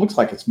wonderful. Looks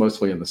like it's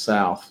mostly in the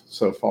South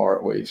so far,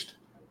 at least.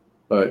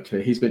 But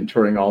he's been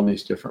touring all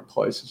these different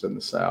places in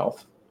the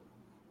South.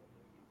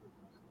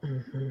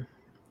 Mm-hmm.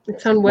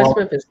 It's on West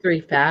Memphis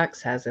 3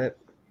 Facts has it.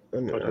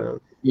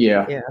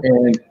 Yeah.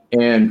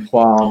 And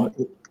while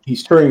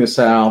he's touring the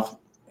South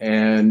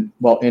and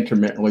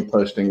intermittently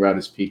posting about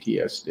his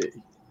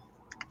PTSD.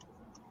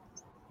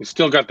 He's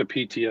still got the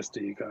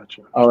PTSD,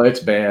 gotcha. Oh, it's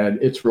bad.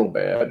 It's real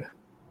bad.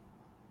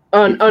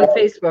 On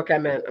Facebook, I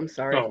meant. I'm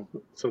sorry. Oh,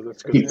 so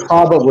that's good. He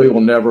probably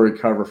will never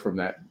recover from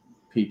that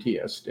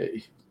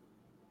PTSD.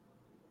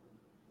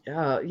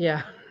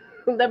 Yeah.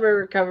 He'll never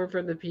recover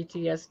from the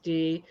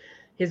PTSD.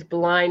 His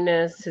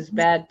blindness, his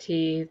bad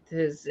teeth,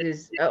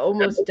 his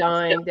almost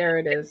dying. There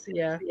it is.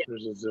 Yeah.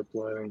 There's a zip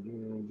line.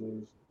 Mm-hmm.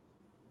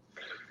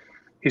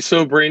 He's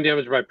so brain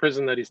damaged by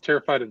prison that he's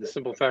terrified of the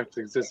simple fact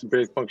that exists and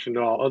barely function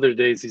at all. Other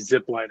days he's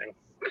zip lining.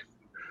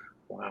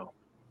 Wow.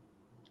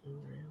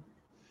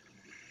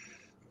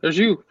 There's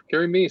you,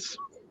 Gary Meece.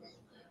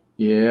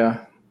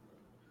 Yeah.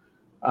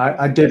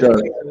 I did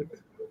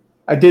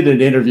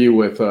an interview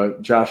with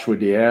Joshua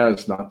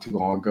Diaz not too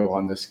long ago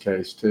on this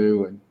case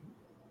too, and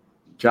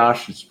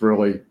Josh is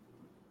really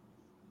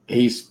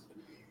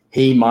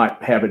he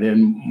might have it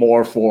in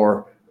more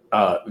for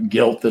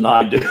guilt than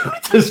I do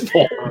at this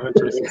point.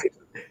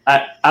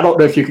 I don't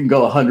know if you can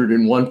go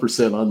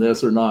 101% on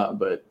this or not,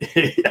 but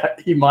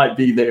he might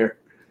be there.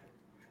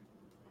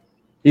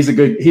 He's a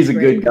good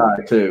guy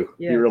too.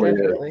 Yeah, he really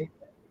definitely. is.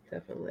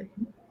 Definitely.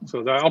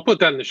 So I'll put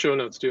that in the show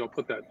notes too. I'll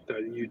put that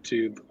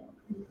YouTube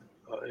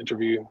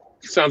interview.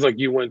 Sounds like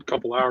you went a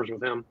couple hours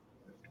with him.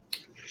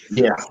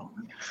 Yeah.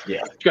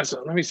 Guys,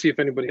 let me see if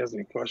anybody has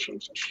any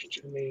questions.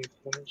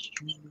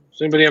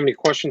 Does anybody have any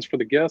questions for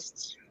the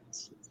guests?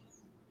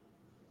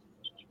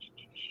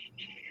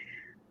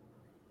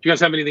 Do you guys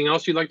have anything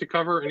else you'd like to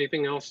cover?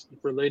 Anything else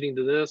relating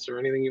to this, or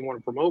anything you want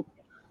to promote?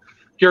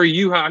 Gary,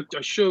 I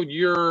showed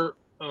your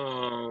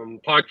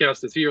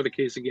podcast. Is Here the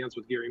Case Against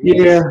with Gary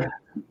Meece.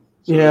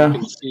 Yeah. You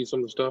can see some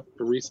of the stuff,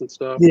 the recent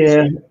stuff.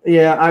 Yeah.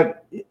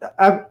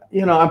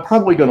 I'm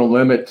probably going to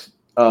limit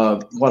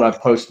what I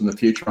post in the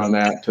future on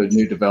that to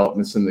new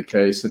developments in the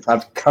case.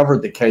 I've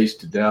covered the case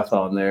to death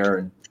on there,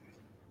 and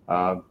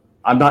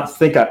I don't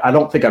think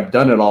I've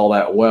done it all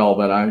that well,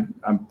 but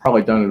I'm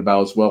probably done it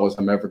about as well as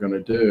I'm ever going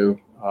to do.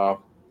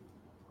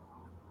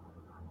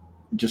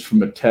 just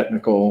from a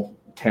technical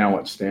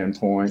talent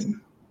standpoint.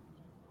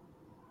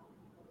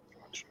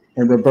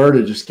 And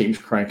Roberta just keeps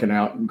cranking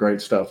out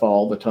great stuff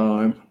all the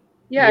time.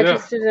 Yeah, I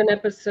just did an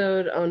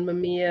episode on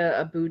Mamiya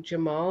Abu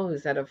Jamal,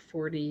 who's had a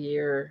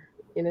 40-year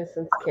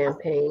innocence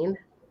campaign.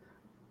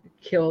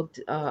 Killed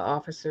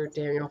Officer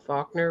Daniel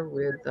Faulkner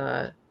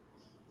with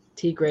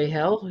T. Gray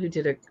Hill, who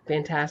did a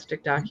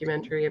fantastic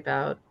documentary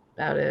about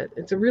it.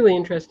 It's a really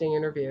interesting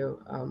interview.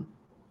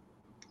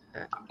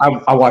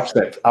 I watched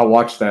that. I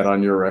watched that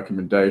on your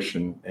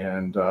recommendation,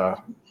 and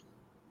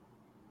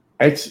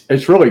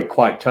it's really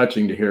quite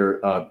touching to hear.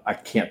 I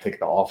can't think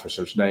of the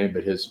officer's name,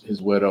 but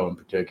his widow in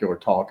particular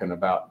talking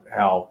about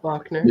how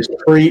Faulkner.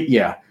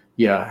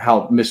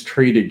 How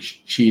mistreated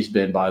she's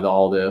been by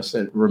all this.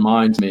 It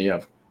reminds me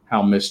of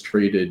how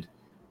mistreated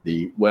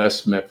the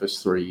West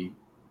Memphis Three,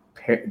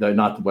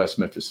 not the West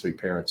Memphis Three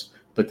parents,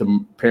 but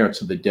the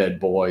parents of the dead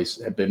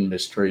boys have been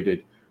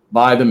mistreated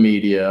by the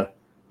media.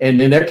 And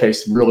in their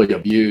case, really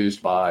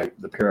abused by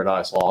the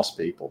Paradise Lost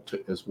people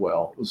as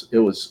well. It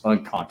was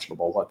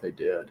unconscionable what they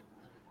did.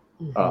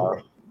 Mm-hmm.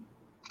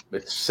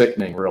 It's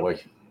sickening,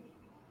 really.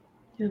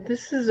 Yeah,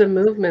 this is a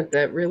movement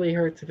that really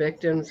hurts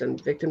victims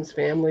and victims'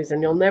 families.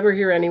 And you'll never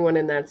hear anyone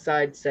in that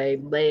side say,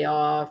 lay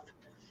off,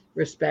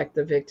 respect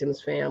the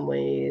victims'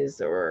 families,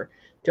 or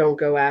don't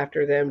go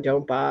after them,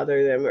 don't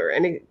bother them, or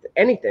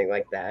anything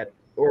like that.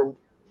 Or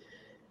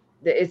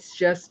it's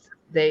just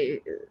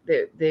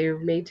they're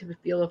made to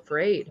feel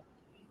afraid.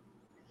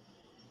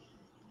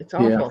 It's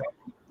awful. Yeah.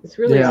 It's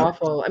really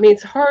awful. I mean,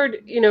 it's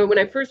hard. When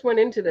I first went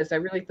into this, I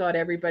really thought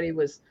everybody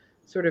was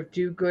sort of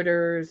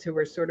do-gooders who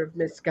were sort of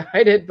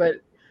misguided, but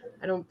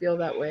I don't feel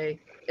that way.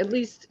 At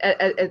least at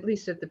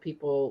the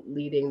people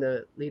leading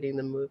the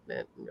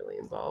movement and really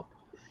involved.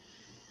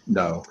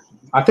 No,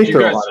 I think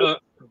there are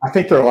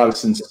a lot of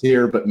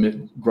sincere but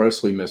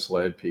grossly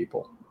misled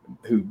people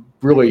who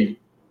really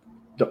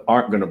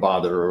aren't going to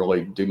bother to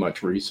really do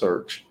much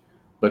research,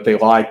 but they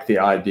like the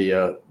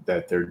idea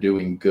that they're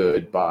doing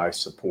good by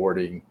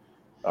supporting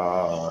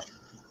the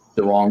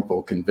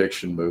wrongful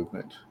conviction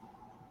movement.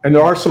 And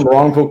there are some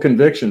wrongful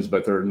convictions,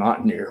 but they're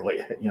not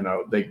nearly,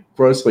 they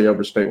grossly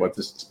overstate what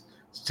the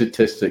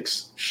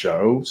statistics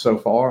show so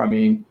far. I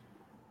mean,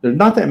 there's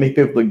not that many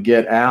people that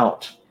get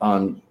out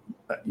on,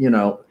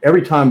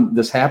 every time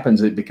this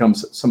happens, it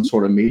becomes some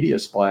sort of media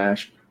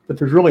splash, but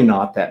there's really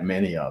not that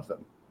many of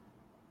them.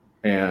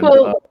 And,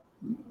 but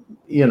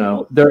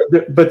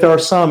there are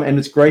some, and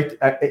it's great.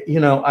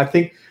 I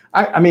think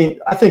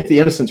the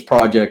Innocence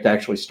Project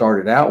actually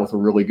started out with a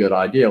really good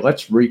idea.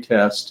 Let's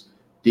retest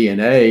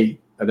DNA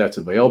that's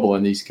available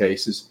in these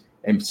cases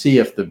and see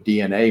if the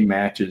DNA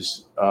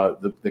matches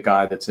the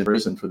guy that's in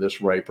prison for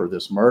this rape or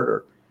this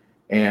murder.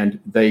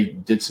 And they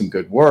did some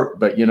good work,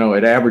 but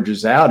it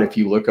averages out, if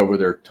you look over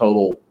their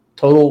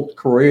total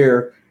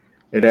career,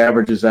 it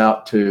averages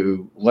out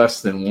to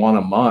less than one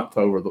a month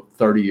over the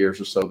 30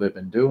 years or so they've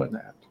been doing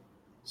that.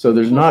 So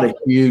there's not a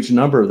huge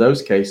number of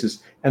those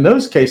cases, and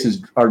those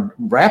cases are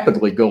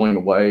rapidly going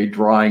away,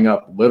 drying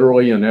up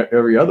literally in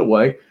every other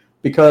way,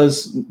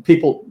 because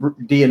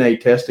DNA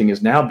testing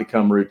has now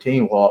become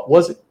routine. Well, it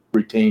wasn't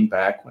routine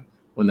back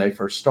when they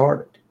first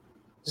started.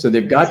 So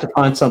they've got to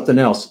find something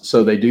else.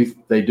 So they do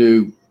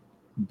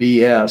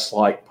BS,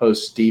 like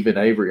post Stephen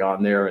Avery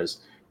on there as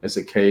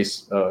a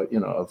case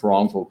of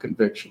wrongful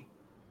conviction.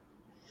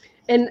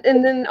 And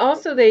then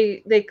also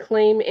they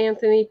claim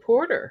Anthony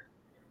Porter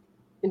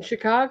in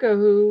Chicago,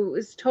 who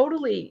is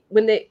totally,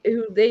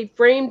 who they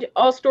framed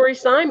All Story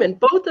Simon,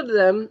 both of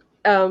them.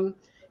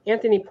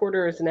 Anthony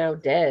Porter is now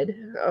dead.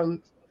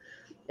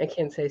 I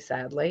can't say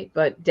sadly,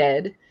 but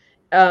dead.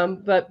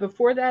 But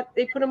before that,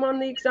 they put him on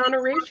the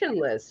exoneration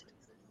list.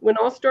 When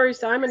All Story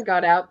Simon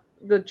got out,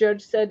 the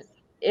judge said,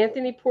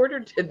 Anthony Porter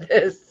did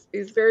this.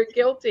 He's very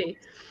guilty.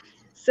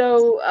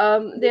 So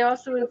they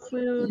also retest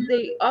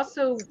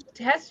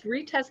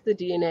the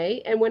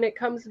DNA. And when it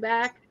comes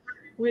back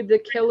with the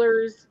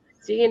killer's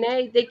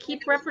DNA, they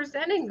keep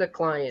representing the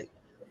client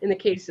in the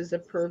cases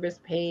of Purvis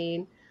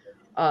Payne,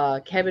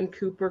 Kevin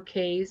Cooper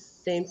case,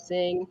 same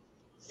thing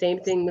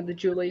with the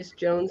Julius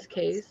Jones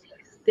case.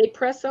 They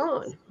press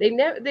on. They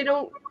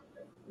don't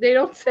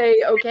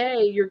say,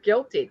 okay, you're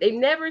guilty. They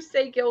never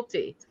say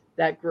guilty,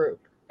 that group,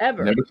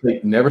 ever.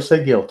 Never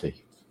say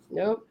guilty.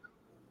 Nope.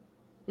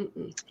 Do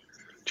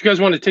you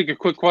guys want to take a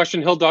quick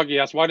question? Hill Doggy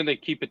asked, why do they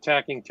keep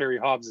attacking Terry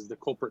Hobbs as the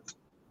culprit? Does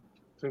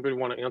anybody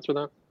want to answer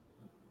that?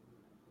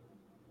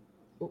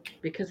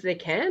 Because they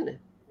can.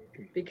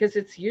 Because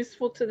it's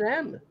useful to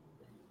them.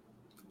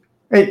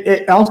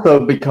 It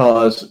also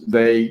because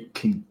they're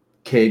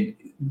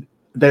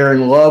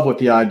in love with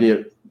the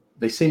idea.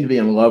 They seem to be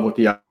in love with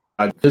the idea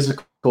of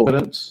physical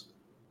evidence,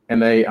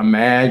 and they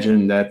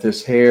imagine that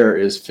this hair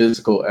is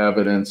physical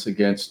evidence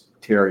against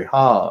Terry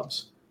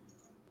Hobbs.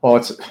 Well,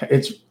 it's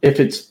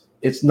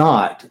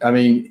not. I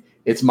mean,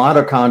 it's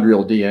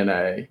mitochondrial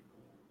DNA.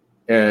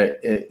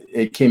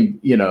 It can,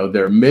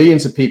 there are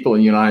millions of people in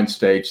the United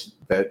States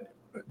that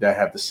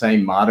have the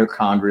same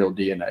mitochondrial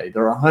DNA.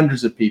 There are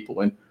hundreds of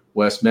people in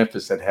West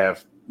Memphis that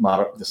have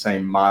the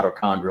same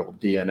mitochondrial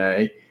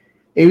DNA.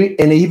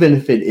 And even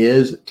if it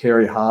is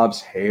Terry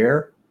Hobbs'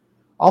 hair,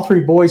 all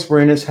three boys were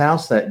in his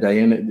house that day,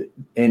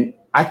 and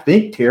I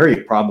think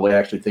Terry probably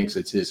actually thinks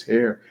it's his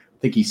hair. I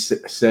think he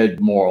said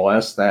more or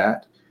less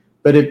that,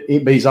 but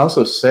he's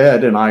also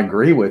said, and I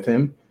agree with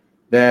him,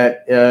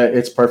 that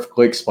it's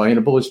perfectly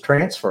explainable as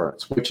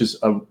transference, which is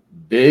a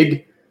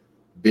big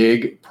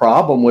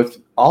problem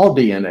with all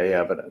DNA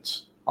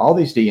evidence. All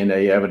these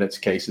DNA evidence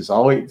cases,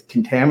 always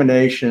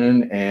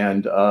contamination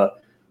and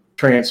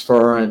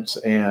transference,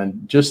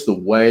 and just the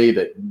way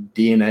that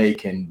DNA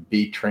can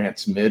be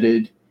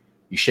transmitted.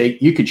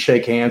 You could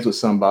shake hands with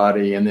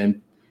somebody and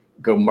then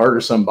go murder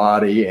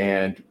somebody,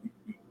 and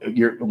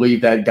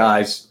leave that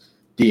guy's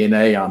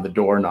DNA on the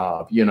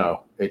doorknob.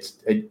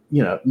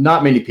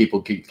 Not many people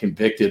get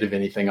convicted of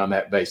anything on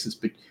that basis,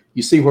 but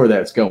you see where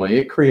that's going.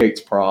 It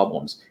creates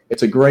problems.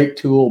 It's a great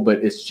tool, but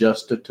it's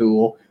just a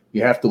tool.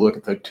 You have to look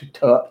at the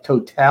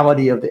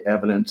totality of the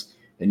evidence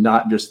and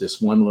not just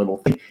this one little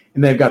thing.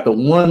 And they've got the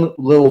one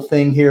little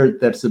thing here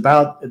that's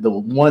about the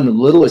one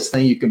littlest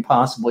thing you can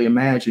possibly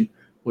imagine,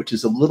 which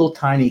is a little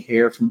tiny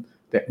hair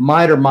that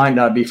might or might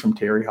not be from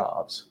Terry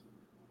Hobbs.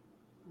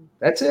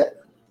 That's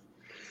it.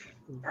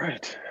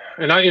 Right.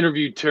 And I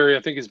interviewed Terry.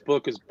 I think his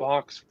book is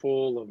Box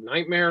Full of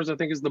Nightmares, I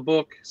think is the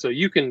book. So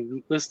you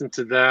can listen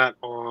to that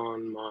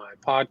on my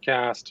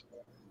podcast.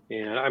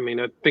 And I mean,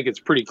 I think it's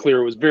pretty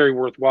clear. It was very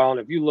worthwhile. And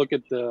if you look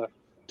at the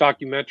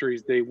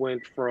documentaries, they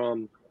went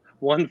from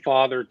one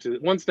stepfather to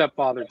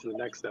the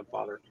next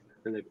stepfather.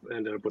 And they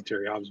ended up with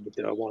Terry Hobbs, with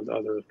the one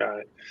other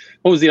guy.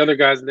 What was the other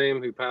guy's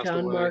name who passed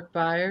away? John Mark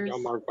Byers.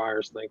 John Mark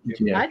Byers, thank you.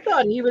 Yeah. I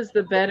thought he was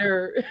the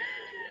better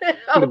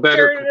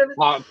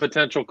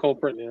Potential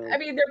culprit. Yeah. I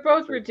mean, they're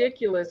both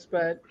ridiculous,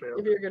 but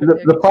if you're going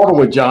to the problem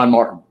with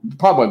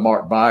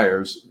Mark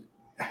Byers,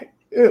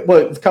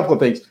 a couple of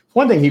things.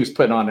 One thing, he was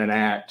putting on an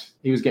act.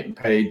 He was getting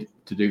paid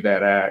to do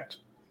that act,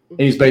 and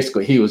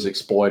he was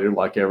exploited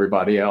like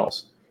everybody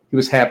else. He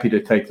was happy to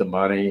take the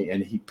money,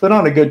 and he put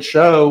on a good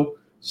show.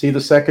 See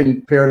the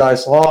second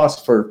Paradise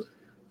Lost for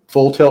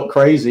Full Tilt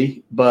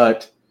Crazy,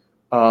 but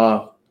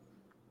the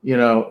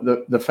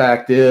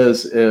fact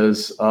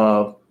is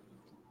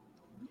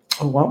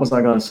what was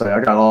I going to say? I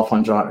got off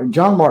on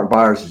John Mark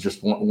Byers is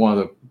just one of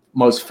the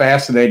most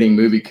fascinating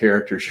movie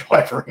characters you'll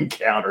ever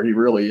encounter. He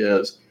really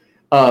is.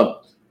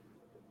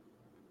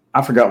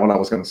 I forgot what I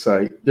was going to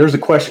say. There's a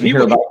question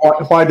here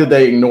about why did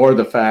they ignore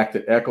the fact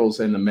that Eccles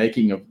and the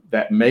making of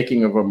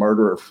a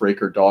murderer,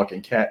 freak, or dog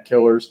and cat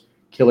killers,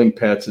 killing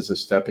pets is a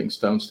stepping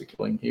stones to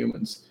killing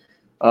humans.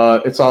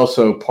 It's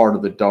also part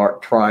of the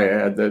dark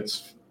triad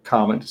that's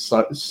common to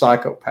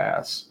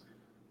psychopaths,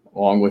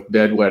 along with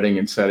bedwetting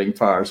and setting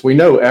fires. We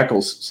know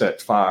Eccles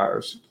set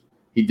fires.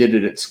 He did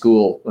it at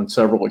school on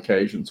several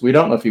occasions. We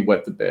don't know if he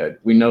wet the bed.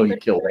 We know he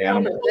killed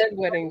animals. He was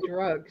on a bedwetting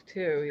drug,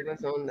 too. He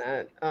was on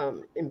that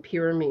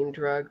impuramine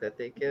drug that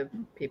they give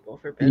people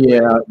for bedwetting.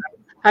 Yeah.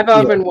 I've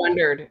often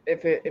wondered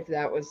if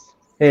that was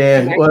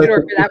or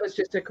if that was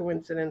just a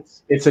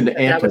coincidence. It's an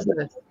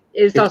antidepressant.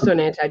 It's also an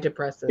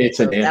antidepressant. It's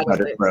an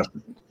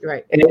antidepressant.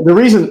 Right. And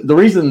the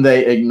reason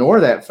they ignore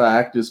that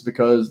fact is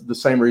because the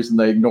same reason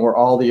they ignore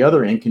all the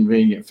other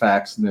inconvenient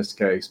facts in this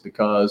case,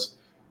 because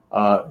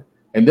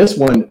and this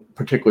one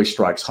particularly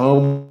strikes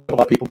home with a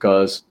lot of people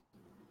because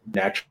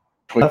naturally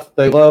enough,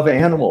 they love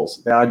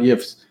animals. The idea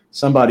of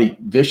somebody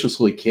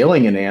viciously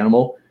killing an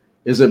animal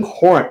is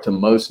abhorrent to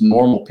most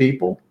normal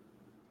people.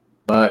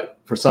 But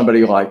for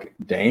somebody like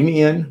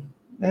Damien,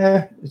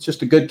 it's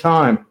just a good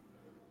time.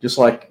 Just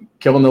like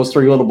killing those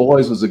three little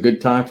boys was a good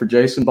time for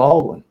Jason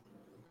Baldwin.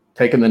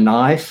 Taking the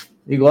knife,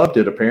 he loved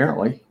it,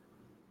 apparently.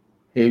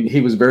 He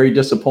was very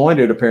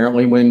disappointed,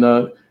 apparently, when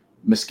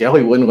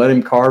Miskelly wouldn't let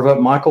him carve up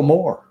Michael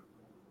Moore.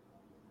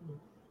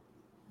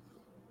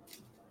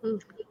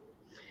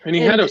 And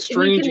he had a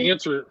strange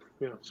answer.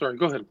 Yeah, sorry,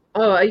 go ahead.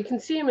 Oh, you can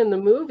see him in the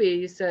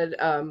movie. He said,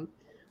 I was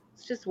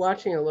just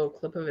watching a little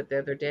clip of it the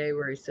other day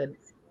where he said,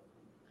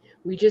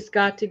 "We just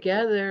got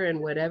together and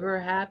whatever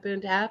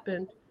happened,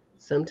 happened.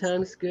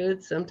 Sometimes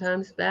good,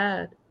 sometimes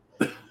bad."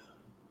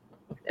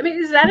 I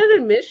mean, is that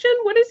an admission?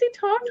 What is he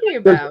talking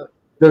about?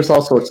 There's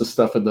all sorts of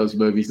stuff in those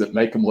movies that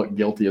make him look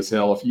guilty as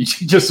hell if you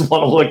just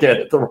want to look at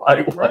it the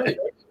right way.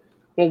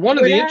 Well, one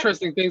of the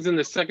interesting things in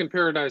the second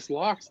Paradise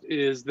Lost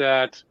is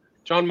that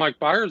John Mike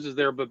Byers is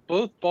there, but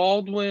both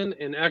Baldwin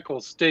and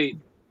Eccles state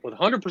with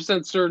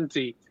 100%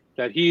 certainty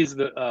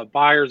that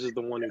Byers is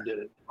the one who did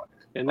it.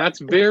 And that's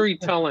very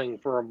telling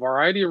for a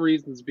variety of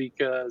reasons,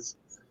 because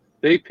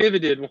they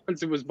pivoted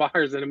once it was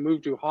Byers and it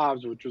moved to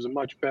Hobbs, which was a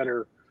much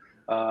better,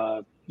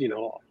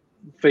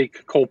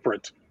 fake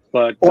culprit.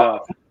 But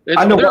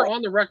they're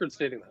on the record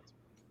stating that.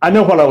 I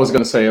know what I was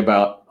going to say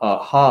about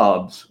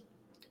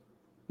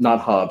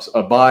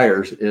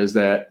Byers, is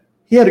that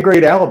he had a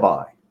great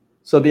alibi.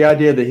 So the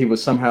idea that he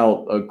was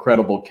somehow a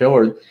credible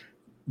killer,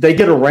 they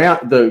get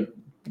around, the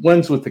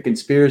ones with the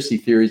conspiracy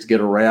theories get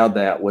around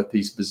that with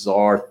these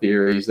bizarre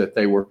theories that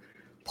they were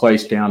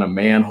placed down a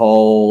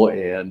manhole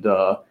and,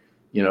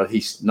 he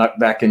snuck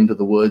back into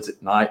the woods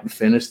at night and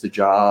finished the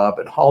job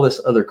and all this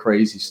other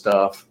crazy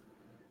stuff.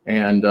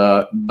 And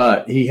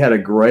but he had a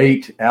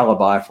great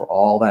alibi for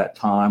all that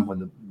time when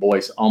the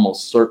boys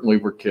almost certainly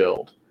were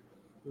killed.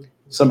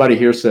 Somebody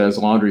here says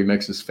laundry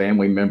mixes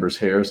family members'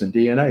 hairs and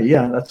DNA.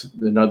 Yeah, that's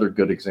another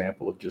good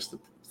example of just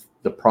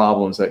the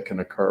problems that can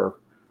occur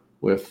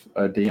with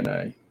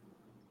DNA.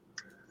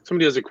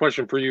 Somebody has a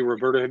question for you,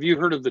 Roberta. Have you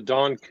heard of the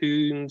Don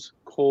Coons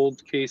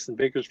cold case in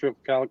Bakersfield,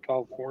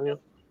 California?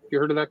 You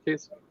heard of that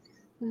case?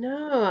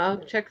 No,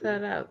 I'll check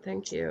that out.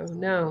 Thank you.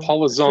 No.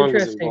 Paula Zahn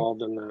was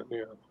involved in that.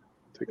 Yeah.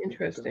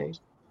 Interesting.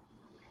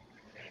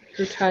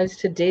 Who ties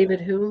to David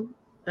whom?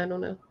 I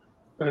don't know.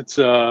 That's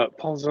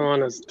Paula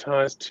Zahn has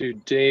ties to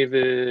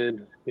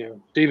David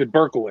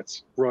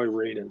Berkowitz, Roy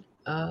Radin.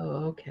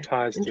 Oh, okay.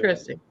 Ties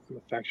interesting. To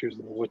manufacturers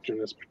of the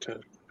witness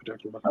protection.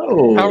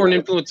 Oh. Power and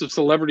influence of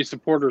celebrity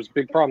supporters,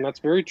 big problem. That's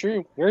very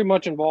true. Very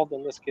much involved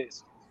in this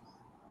case.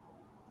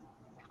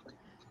 I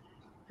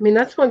mean,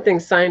 that's one thing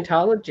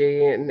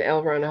Scientology and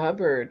L. Ron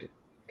Hubbard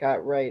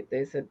got right.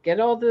 They said,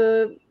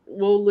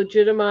 we'll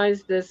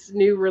legitimize this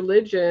new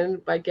religion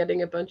by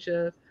getting a bunch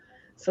of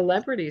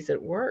celebrities.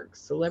 It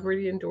works.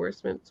 Celebrity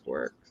endorsements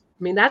work.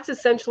 I mean, that's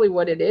essentially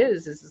what it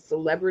is a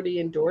celebrity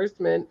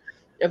endorsement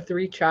of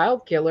 3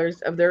 child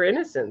killers of their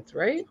innocence,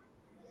 right?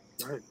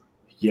 Right.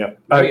 Yeah.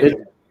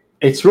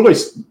 It's really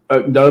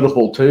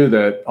notable, too,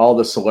 that all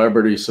the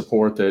celebrity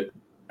support that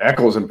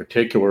Eccles in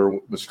particular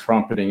was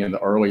trumpeting in the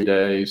early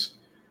days.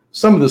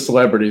 Some of the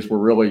celebrities were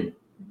really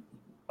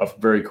a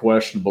very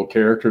questionable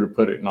character, to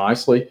put it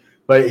nicely,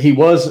 but he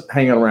was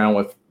hanging around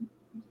with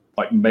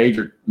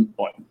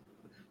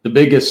the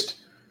biggest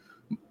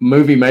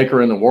movie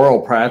maker in the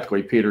world,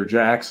 practically, Peter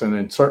Jackson,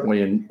 and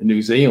certainly in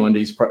New Zealand,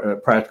 he's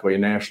practically a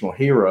national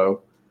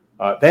hero.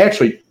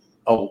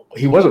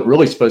 He wasn't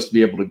really supposed to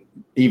be able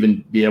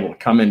to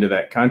come into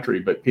that country,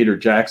 but Peter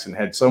Jackson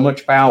had so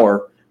much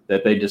power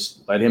that they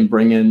just let him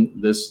bring in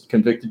this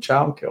convicted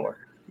child killer.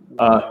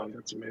 Wow,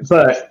 that's amazing.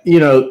 But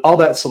all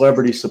that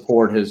celebrity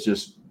support has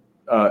just,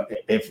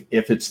 if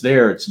it's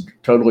there, it's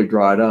totally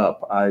dried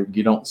up.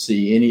 You don't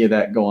see any of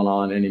that going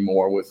on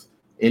anymore with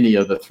any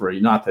of the 3.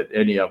 Not that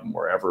any of them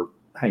were ever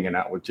hanging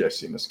out with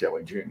Jesse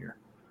Miskelly Jr.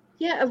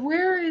 Yeah,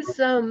 where is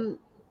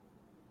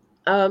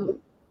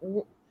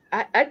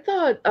I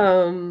thought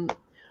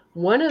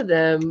one of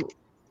them.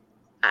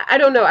 I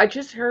don't know. I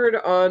just heard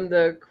on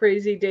the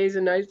Crazy Days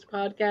and Nights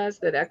podcast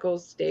that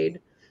Eccles stayed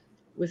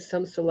with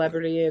some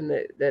celebrity and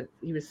that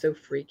he was so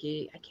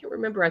freaky. I can't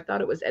remember. I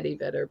thought it was Eddie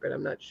Vedder, but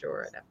I'm not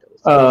sure. I'd have to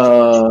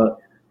listen.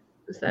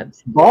 Is that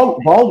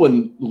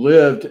Baldwin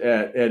lived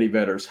at Eddie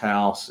Vedder's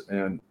house,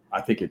 and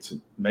I think it's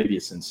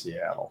in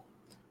Seattle,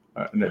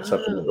 and it's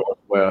up in the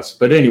Northwest.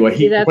 But anyway,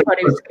 he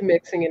was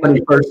mixing it when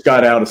he first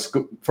got out of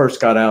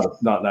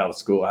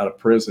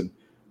prison,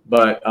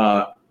 but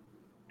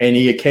and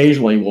he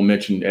occasionally will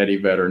mention Eddie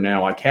Vedder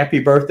now, like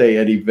 "Happy Birthday,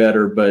 Eddie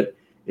Vedder." But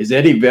is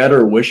Eddie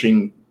Vedder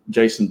wishing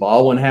Jason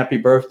Baldwin happy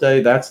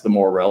birthday? That's the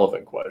more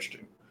relevant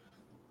question.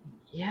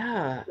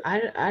 Yeah,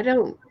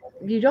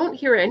 you don't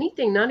hear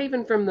anything, not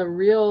even from the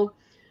real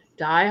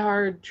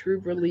diehard true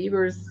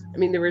believers. I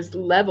mean, there was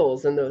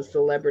levels in those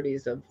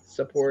celebrities of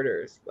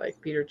supporters, like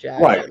Peter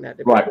Jackson had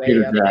to be way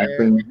Peter up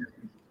Jackson, there.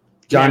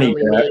 Johnny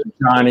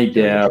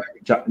Depp,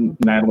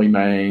 Natalie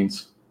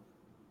Maines.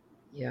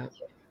 Yeah.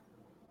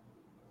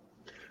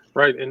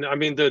 Right, and I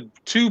mean the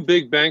 2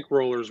 big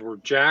bankrollers were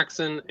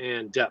Jackson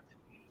and Depp.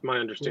 My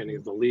understanding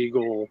of the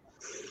legal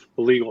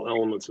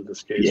elements of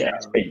this case. Yeah,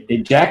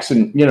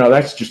 Jackson,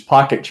 that's just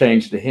pocket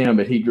change to him,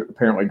 but he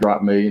apparently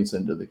dropped millions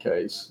into the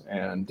case,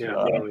 and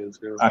millions,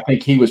 yeah. I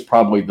think he was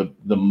probably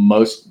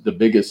the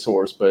biggest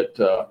source. But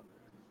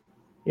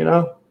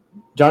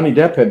Johnny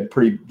Depp had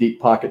pretty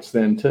deep pockets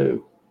then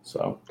too.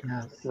 So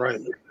right,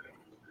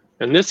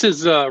 and this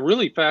is a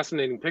really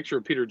fascinating picture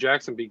of Peter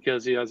Jackson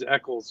because he has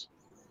Eccles'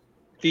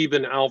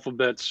 Theban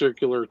alphabet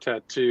circular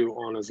tattoo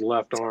on his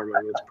left arm. I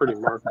mean, it's pretty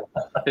remarkable.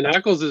 And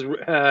Eccles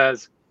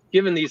has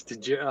given these to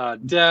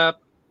Depp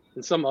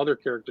and some other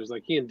characters.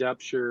 Like he and Depp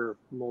share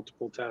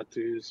multiple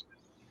tattoos.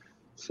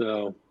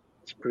 So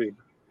it's pretty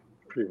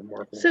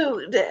remarkable. So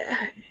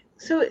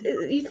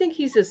you think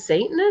he's a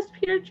Satanist,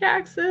 Peter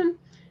Jackson?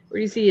 Or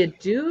is he a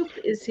dupe?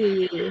 Is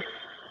he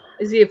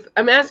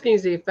I'm asking,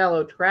 is he a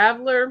fellow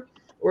traveler?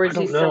 Or is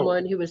he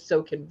someone who is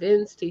so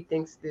convinced he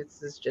thinks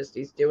this is just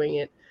he's doing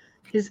it?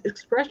 His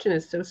expression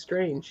is so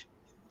strange.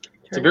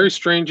 It's a very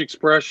strange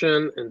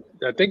expression, and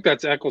I think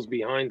that's Eccles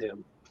behind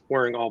him,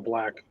 wearing all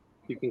black.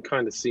 You can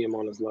kind of see him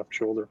on his left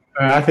shoulder.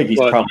 I think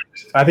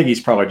he's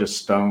probably just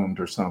stoned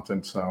or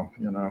something. So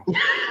Yeah, I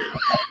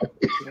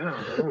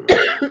don't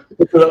know.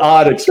 It's an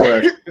odd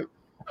expression.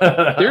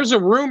 There's a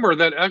rumor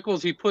that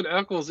he put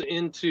Eccles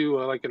into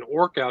like an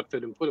orc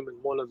outfit and put him in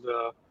one of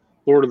the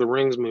Lord of the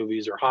Rings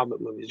movies or Hobbit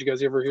movies. You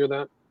guys ever hear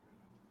that?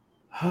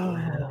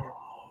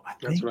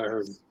 That's what I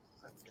heard.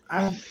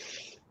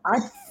 I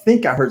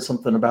think I heard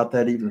something about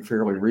that even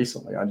fairly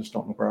recently. I just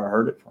don't know where I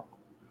heard it from.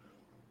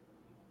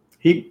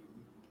 He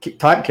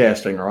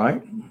typecasting,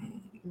 right?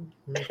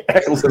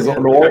 Eccles is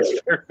on the wall.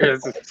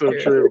 Yes, it's so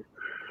true.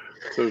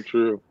 So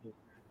true.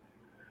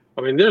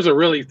 I mean, there's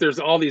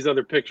all these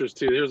other pictures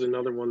too. There's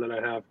another one that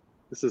I have.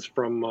 This is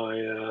from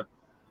my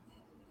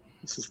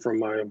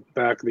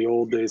back of the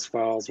old days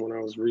files when I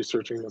was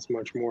researching this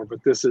much more.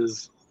 But this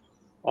is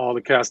all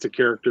the cast of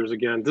characters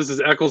again. This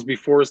is Eccles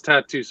before his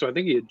tattoo. So I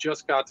think he had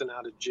just gotten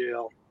out of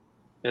jail.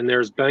 And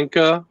there's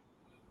Benka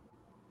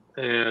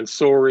and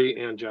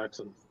Sori and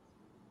Jackson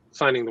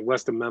signing the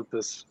West of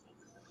Memphis,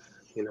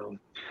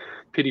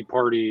 pity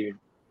party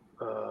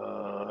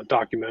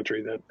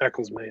documentary that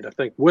Eccles made, I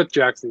think, with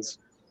Jackson's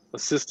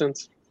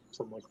assistance,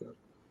 something like that.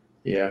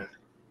 Yeah.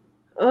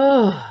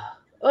 Oh,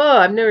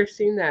 I've never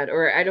seen that,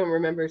 or I don't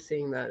remember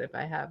seeing that. If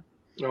I have,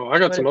 Oh, I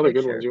got some other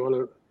good ones. You want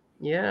to?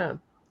 Yeah.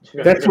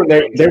 That's when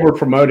they were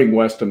promoting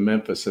West of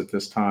Memphis at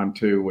this time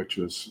too, which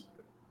was,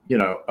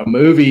 a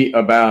movie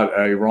about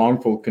a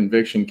wrongful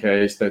conviction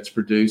case that's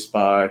produced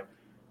by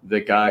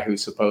the guy who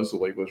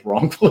supposedly was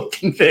wrongfully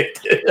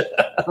convicted.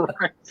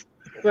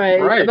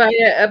 Right.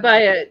 By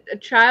a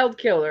child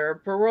killer, a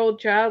paroled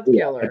child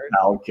killer,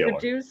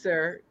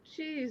 producer.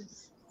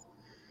 Jeez.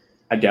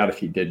 I doubt if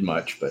he did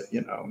much, but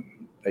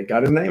they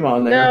got his name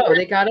on there. No,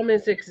 they got him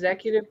as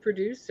executive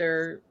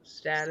producer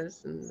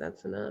status, and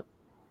that's enough.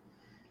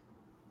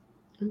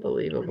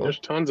 Unbelievable. There's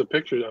tons of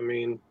pictures. I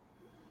mean,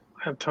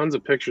 I have tons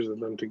of pictures of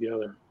them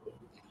together.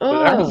 Oh.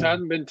 But Eccles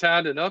hadn't been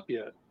tatted up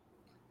yet.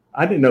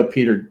 I didn't know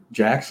Peter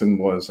Jackson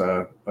was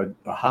a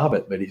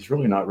hobbit, but he's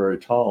really not very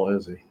tall,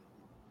 is he?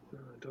 No,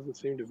 it doesn't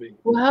seem to be.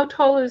 Well, how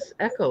tall is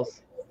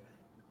Eccles?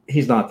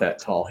 He's not that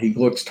tall. He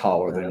looks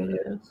taller than he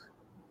is.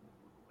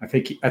 I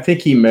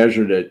think he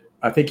measured it.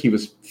 I think he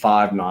was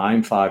 5'9",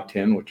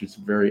 5'10", which is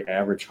very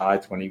average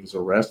height when he was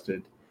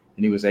arrested,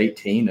 and he was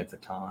 18 at the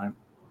time.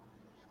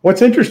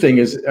 What's interesting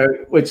is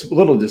it's a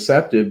little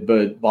deceptive,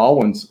 but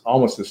Baldwin's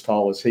almost as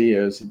tall as he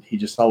is. He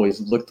just always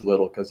looked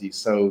little because he's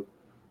so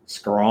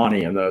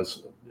scrawny and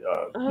those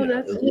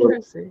that's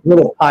interesting.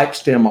 Little pipe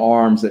stem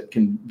arms that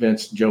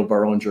convinced Joe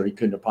Berlinger he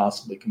couldn't have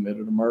possibly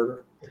committed a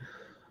murder.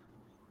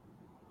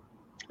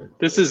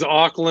 This is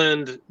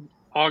Auckland,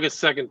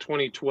 August 2nd,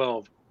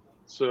 2012.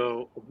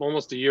 So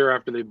almost a year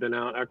after they've been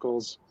out,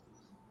 Eccles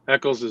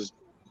is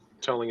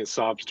telling his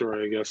sob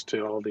story, I guess,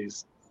 to all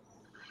these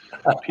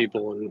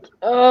people in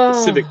the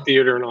Civic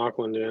Theater in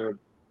Auckland. Yeah,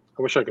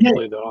 I wish I could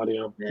play the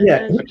audio.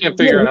 Yeah, I can't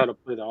figure out how to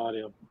play the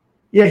audio.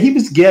 Yeah, he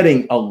was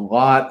getting a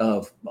lot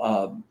of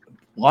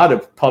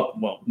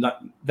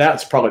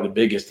that's probably the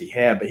biggest he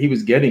had, but he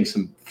was getting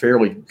some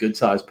fairly good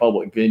sized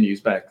public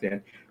venues back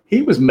then.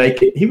 He was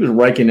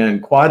raking in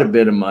quite a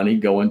bit of money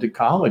going to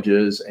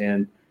colleges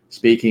and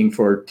speaking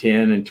for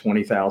 $10,000 and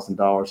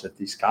 $20,000 at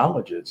these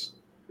colleges,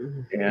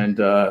 and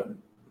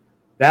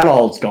that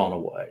all's gone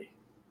away.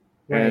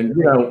 And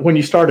when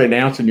you start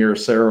announcing you're a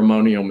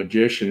ceremonial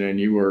magician and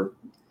you were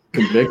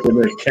convicted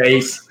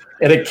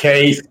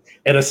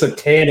in a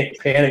satanic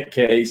panic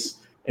case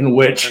in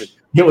which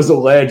it was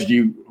alleged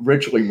you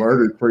ritually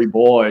murdered 3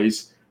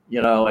 boys,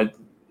 and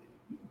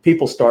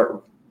people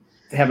start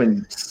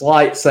having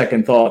slight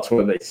second thoughts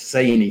whether they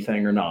say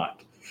anything or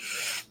not.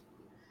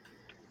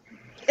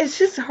 It's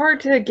just hard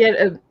to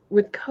get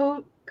with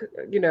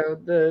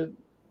the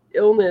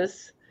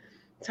illness.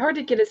 It's hard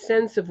to get a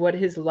sense of what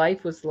his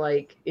life was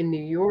like in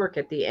New York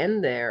at the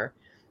end there.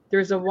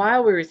 There's a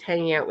while where he was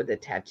hanging out with the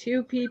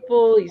tattoo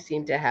people. He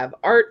seemed to have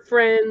art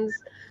friends.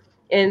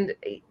 And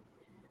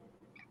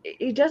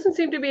he doesn't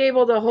seem to be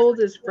able to hold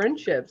his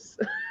friendships.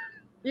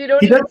 You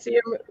don't even see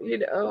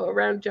him,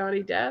 around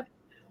Johnny Depp.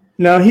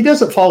 No, he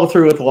doesn't follow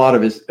through with a lot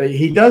of his.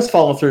 He does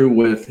follow through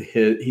with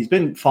his. He's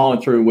been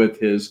following through with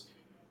his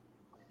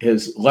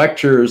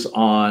lectures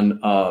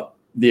on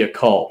the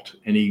occult,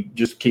 and he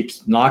just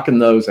keeps knocking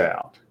those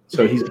out.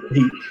 So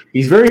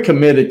he's very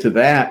committed to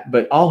that,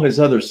 but all his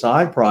other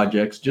side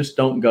projects just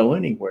don't go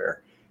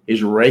anywhere. His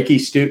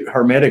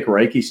hermetic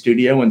Reiki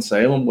studio in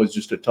Salem was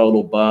just a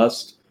total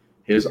bust.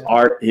 His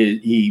art,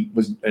 he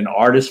was an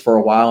artist for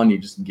a while and he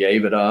just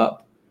gave it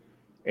up.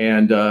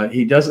 And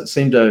he doesn't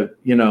seem to,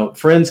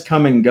 friends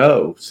come and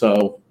go.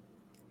 So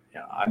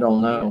I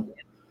don't know.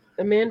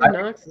 Amanda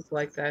Knox is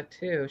like that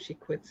too. She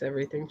quits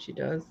everything she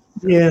does.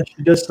 So. Yeah,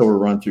 she does sort of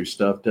run through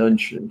stuff, doesn't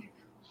she?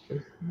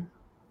 Mm-hmm.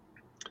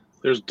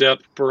 There's Depp,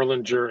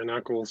 Berlinger, and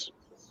Eccles.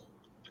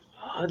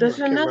 Oh, there's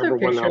another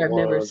picture I've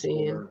never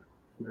seen.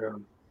 Yeah,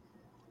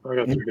 I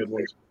got some good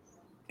ones.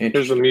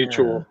 Here's the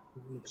mutual.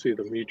 Let's see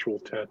the mutual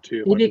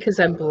tattoo. Maybe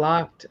because I'm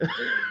blocked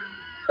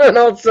on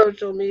all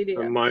social media.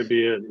 That might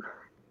be it.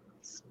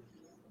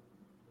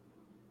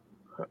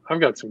 I've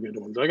got some good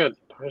ones.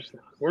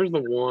 Where's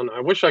the one? I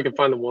wish I could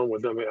find the one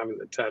with them having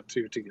the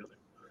tattoo together.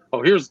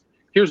 Oh, here's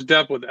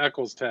Depp with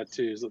Eccles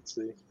tattoos. Let's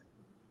see.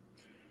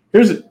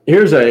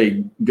 Here's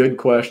a good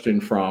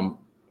question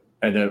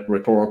and a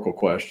rhetorical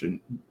question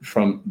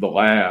from the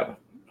lab.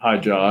 Hi,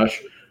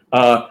 Josh.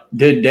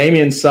 Did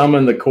Damien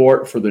summon the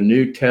court for the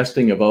new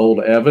testing of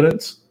old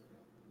evidence?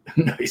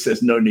 He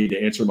says, no need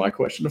to answer my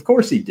question. Of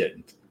course he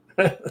didn't.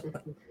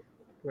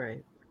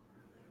 Right.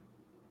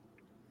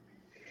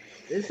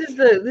 This is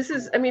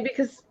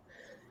because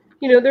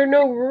there are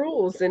no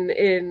rules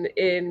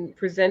in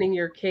presenting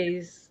your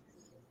case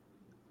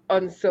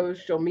on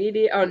social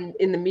media,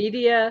 in the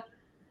media,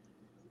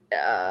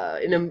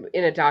 in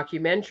a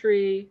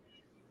documentary,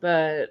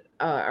 but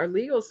our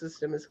legal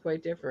system is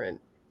quite different.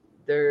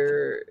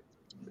 There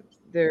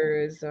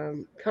there is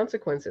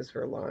consequences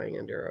for lying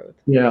under oath.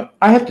 Yeah,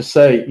 I have to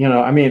say,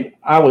 I mean,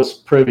 I was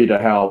privy to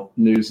how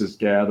news is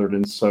gathered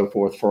and so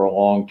forth for a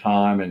long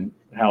time and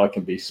how it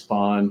can be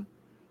spun.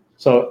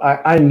 So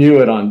I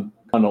knew it on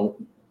a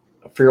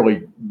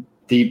fairly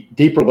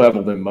deeper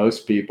level than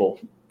most people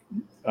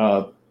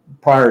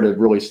prior to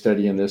really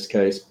studying this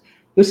case.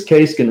 This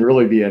case can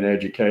really be an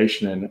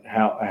education in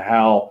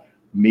how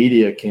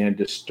media can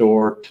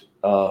distort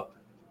the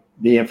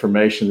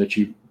information that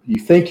you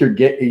think you're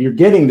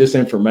getting this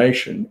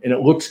information and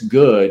it looks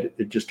good.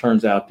 It just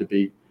turns out to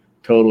be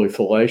totally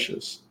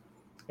fallacious.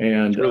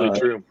 And it's really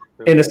true.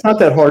 Yeah. And it's not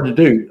that hard to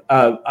do.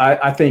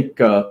 I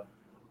think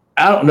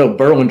I don't know,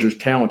 Berlinger's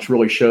talents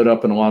really showed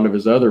up in a lot of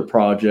his other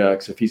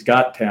projects if he's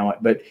got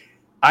talent, but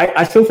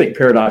I still think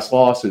Paradise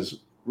Lost is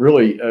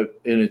really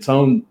in its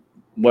own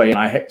way. And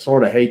I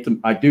sort of hate them.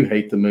 I do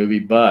hate the movie,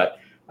 but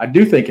I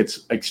do think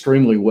it's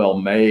extremely well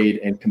made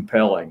and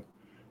compelling,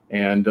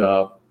 and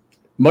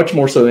much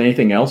more so than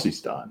anything else he's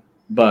done.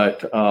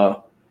 But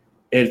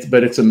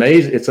it's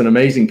amazing. It's an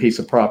amazing piece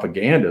of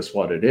propaganda, is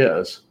what it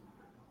is.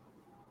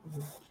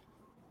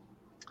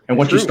 And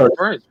once you start,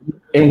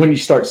 and when you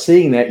start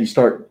seeing that,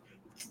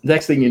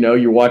 next thing you know,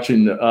 you're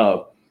watching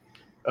the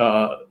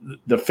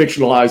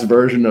fictionalized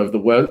version of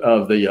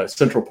the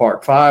Central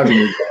Park Five, and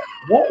you're,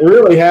 what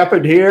really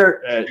happened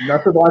here?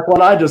 Nothing like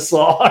what I just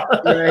saw.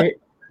 Right.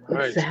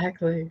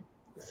 Exactly.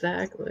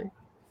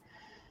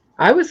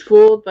 I was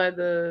fooled by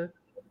the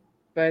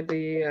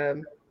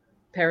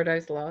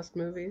Paradise Lost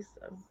movies.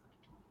 So.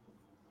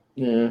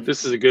 Yeah,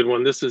 this is a good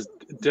one. This is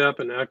Depp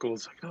and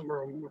Eccles. I can't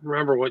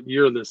remember what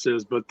year this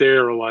is, but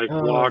they're like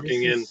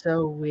walking in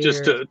so weird.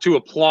 Just to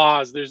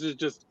applause. There's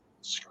just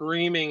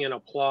screaming and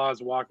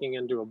applause walking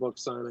into a book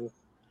signing.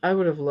 I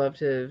would have loved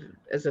to,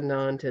 as a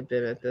non, to have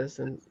been at this,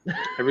 and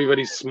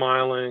everybody's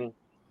smiling.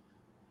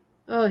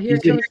 Oh, here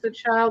comes the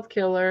child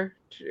killer.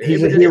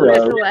 He's a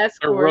hero.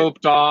 They're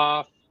roped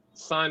off.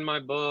 Sign my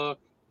book.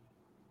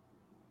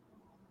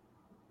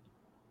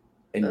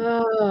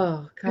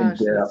 Oh gosh,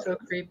 that's so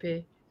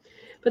creepy.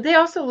 But they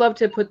also love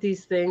to put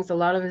these things. A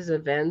lot of his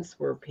events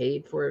were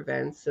paid for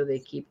events, so they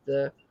keep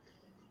the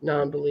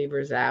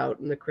non-believers out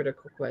and the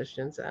critical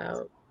questions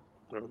out.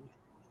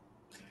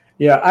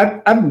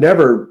 Yeah, I've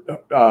never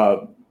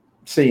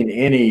seen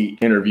any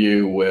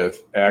interview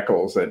with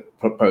Eccles that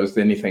posed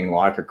anything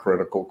like a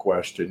critical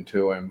question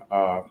to him.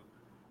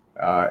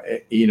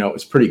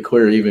 It's pretty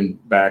clear even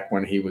back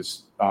when he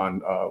was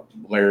on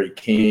Larry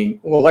King.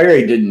 Well,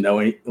 Larry didn't know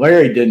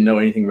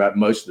anything about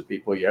most of the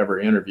people he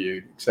ever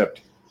interviewed,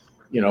 except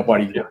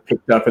what he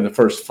picked up in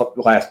the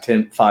last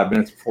 5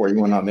 minutes before he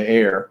went on the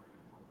air.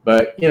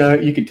 But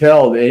you could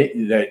tell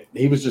that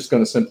he was just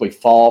going to simply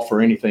fall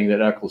for anything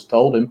that Eccles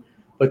told him.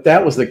 But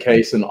that was the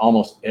case in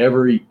almost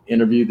every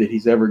interview that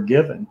he's ever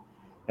given.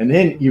 And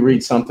then you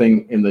read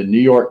something in the New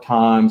York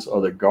Times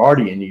or the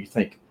Guardian, and you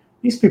think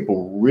these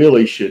people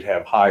really should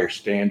have higher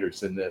standards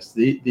than this.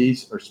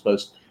 This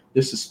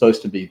is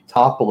supposed to be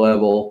top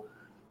level,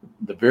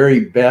 the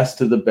very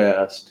best of the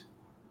best,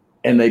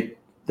 and they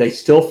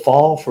still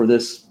fall for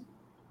this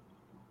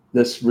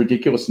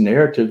ridiculous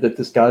narrative that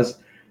this guy's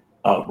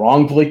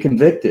wrongfully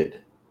convicted.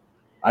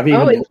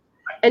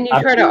 And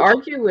you try to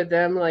argue with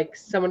them, like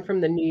someone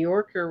from the New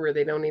Yorker, where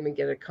they don't even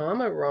get a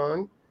comma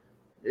wrong.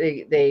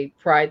 They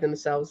pride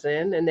themselves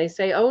in, and they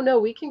say, "Oh no,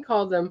 we can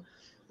call them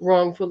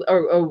wrongful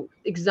or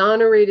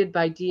exonerated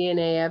by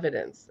DNA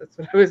evidence." That's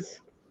what I was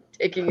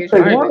taking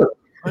issue with.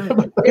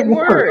 They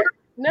weren't.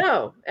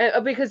 No,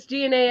 because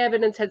DNA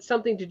evidence had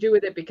something to do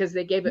with it, because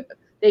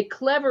they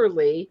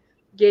cleverly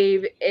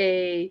gave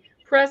a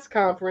press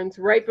conference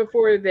right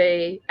before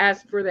they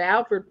asked for the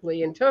Alford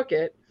plea and took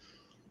it.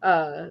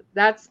 And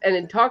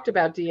it talked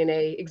about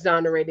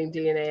exonerating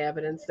DNA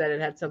evidence, that it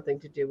had something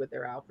to do with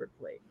their Alford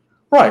plea.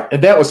 Right,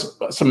 and that was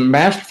some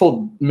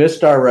masterful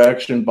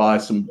misdirection by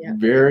some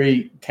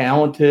very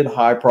talented,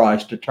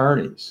 high-priced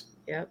attorneys.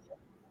 Yep.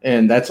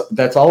 And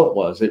that's all it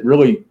was.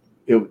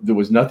 There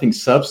was nothing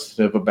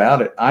substantive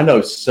about it. I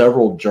know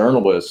several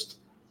journalists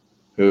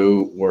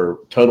who were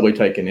totally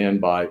taken in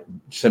by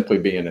simply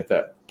being at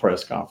that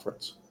press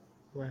conference.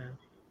 Wow.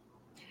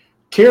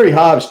 Terry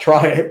Hobbs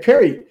did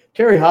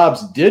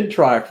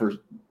try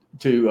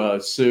to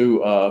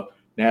sue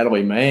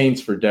Natalie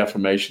Maines for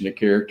defamation of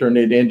character, and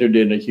it ended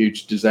in a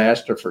huge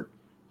disaster for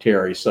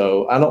Terry.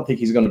 So I don't think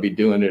he's going to be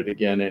doing it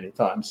again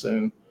anytime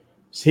soon.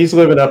 He's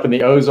living up in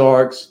the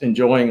Ozarks,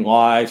 enjoying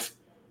life,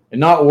 and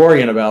not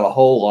worrying about a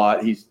whole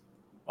lot. He's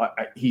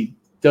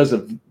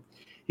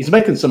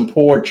making some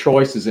poor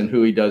choices in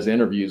who he does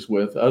interviews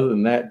with. Other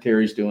than that,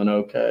 Terry's doing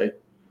okay.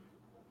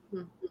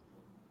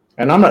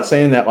 And I'm not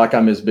saying that like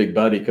I'm his big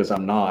buddy, because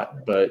I'm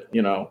not, but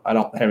I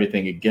don't have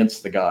anything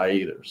against the guy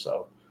either.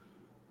 So.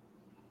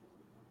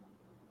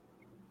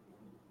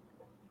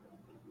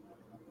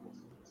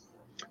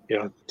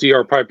 Yeah,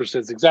 D.R. Piper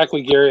says,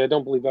 exactly, Gary. I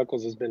don't believe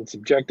Eccles has been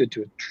subjected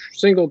to a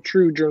single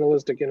true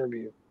journalistic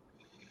interview.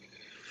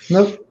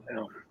 Nope.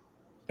 No.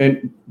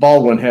 And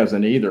Baldwin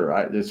hasn't either,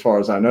 as far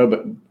as I know,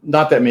 but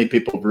not that many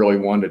people have really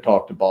wanted to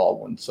talk to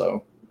Baldwin.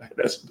 So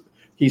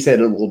he's had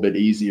it a little bit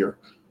easier.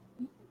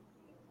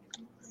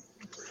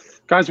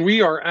 Guys,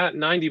 we are at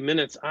 90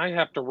 minutes. I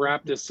have to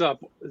wrap this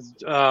up.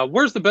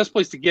 Where's the best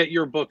place to get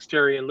your books,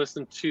 Terry, and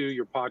listen to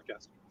your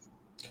podcast?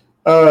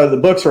 The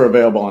books are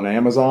available on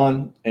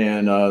Amazon,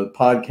 and the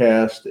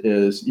podcast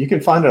is, you can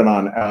find it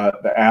on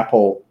the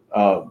Apple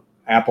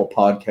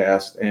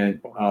podcast, and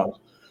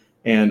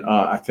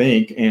I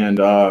think, and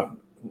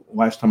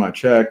last time I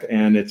checked,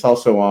 and it's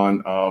also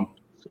on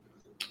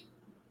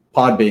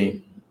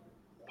Podbean.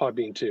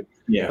 Podbean too.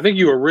 Yeah, I think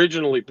you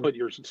originally put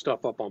your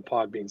stuff up on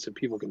Podbean so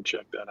people can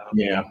check that out.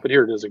 Yeah, but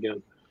here it is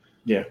again.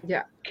 Yeah.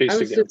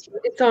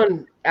 It's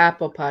on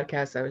Apple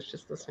Podcasts. I was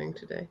just listening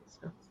today.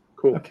 So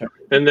cool. Okay.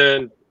 And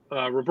then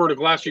Roberta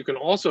Glass, you can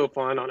also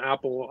find on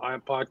Apple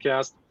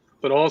Podcast,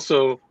 but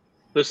also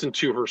listen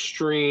to her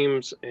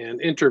streams and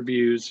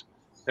interviews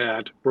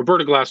at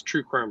Roberta Glass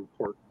True Crime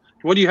Report.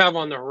 What do you have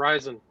on the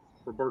horizon,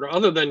 Roberta,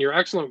 other than your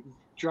excellent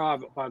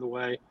job, by the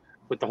way,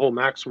 with the whole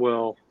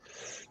Maxwell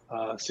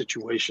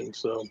situation?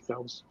 So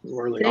that was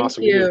really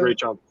awesome. You did a great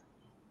job.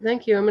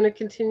 Thank you. I'm going to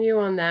continue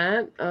on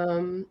that.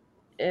 I'm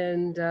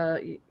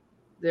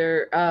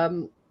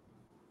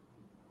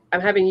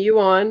having you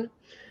on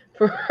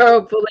for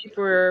hopefully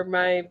for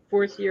my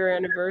 4th year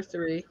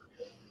anniversary.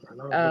 I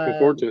know. Looking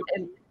forward to it.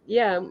 And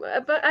yeah,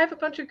 but I have a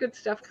bunch of good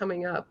stuff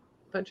coming up.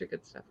 So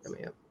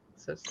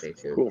stay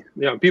tuned. Cool.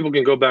 Yeah, people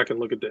can go back and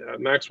look at the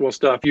Maxwell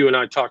stuff. You and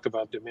I talked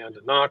about the Amanda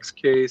Knox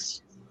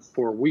case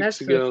 4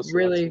 weeks ago. That's a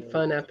really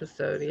fun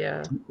episode.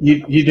 Yeah.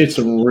 You did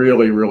some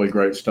really, really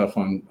great stuff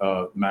on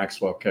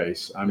Maxwell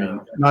case. I mean,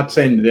 not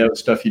saying the other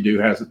stuff you do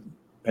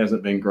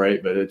hasn't been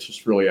great, but it's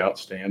just really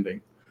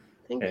outstanding.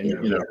 Thank and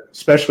you. You know,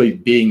 especially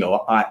being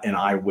an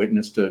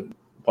eyewitness to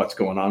what's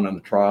going on in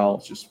the trial,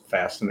 it's just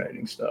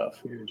fascinating stuff.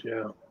 Huge,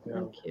 yeah.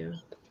 Thank you.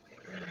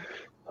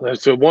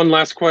 So one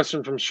last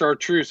question from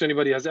Chartreuse.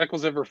 Anybody, has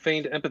Eccles ever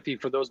feigned empathy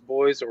for those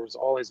boys, or has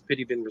all his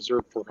pity been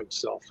reserved for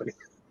himself?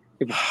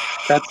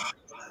 That's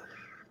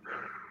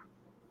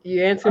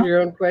You answered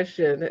your own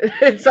question.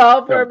 It's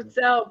all for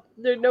himself.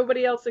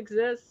 Nobody else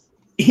exists.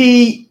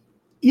 I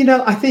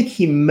think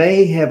he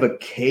may have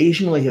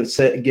occasionally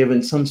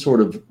given some sort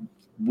of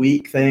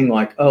weak thing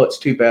like, oh, it's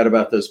too bad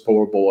about those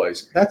poor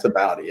boys. That's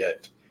about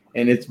it.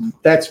 And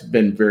that's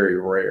been very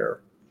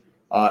rare.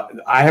 I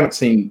haven't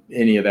seen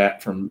any of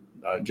that from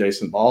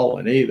Jason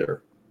Baldwin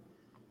either.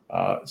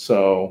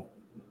 So,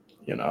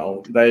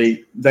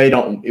 they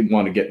don't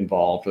want to get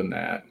involved in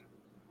that.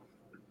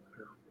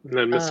 And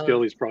then Miss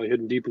Skelly's probably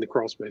hidden deep in the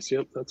crawl space.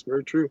 Yep, that's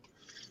very true.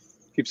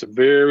 Keeps a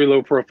very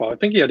low profile. I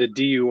think he had a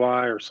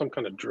DUI or some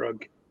kind of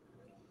drug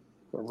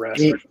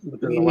arrest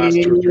within the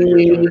last 2 or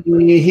 3 years.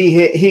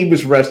 He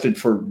was arrested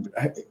for,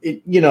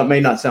 it may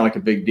not sound like a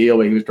big deal,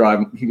 but he was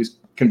driving. He was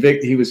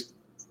convicted. He was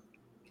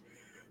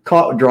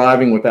caught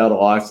driving without a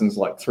license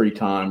like 3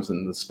 times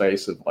in the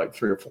space of like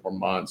 3 or 4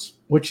 months,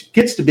 which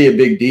gets to be a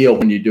big deal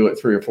when you do it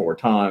 3 or 4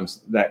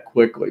 times that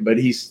quickly. But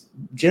he's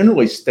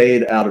generally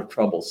stayed out of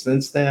trouble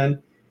since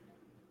then.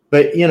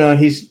 But,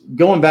 he's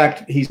going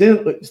back. He's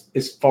in,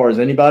 as far as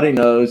anybody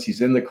knows, he's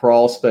in the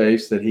crawl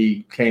space that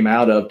he came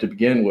out of to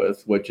begin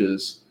with, which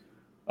is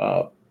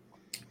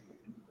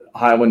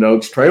Highland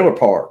Oaks Trailer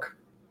Park.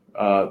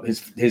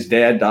 His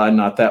dad died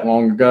not that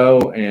long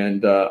ago,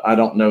 and I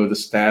don't know the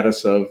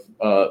status of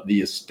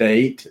the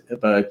estate,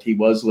 but he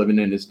was living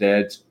in his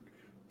dad's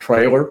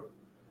trailer,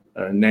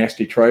 a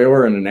nasty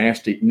trailer, and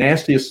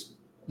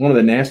one of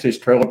the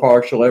nastiest trailer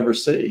parks you'll ever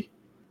see.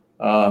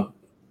 Drove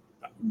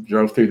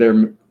through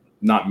there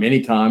not many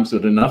times,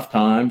 but enough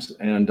times,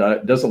 and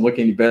it doesn't look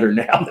any better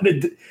now than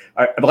it did.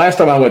 The last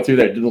time I went through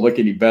there, it didn't look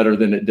any better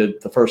than it did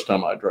the first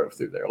time I drove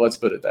through there. Let's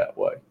put it that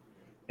way.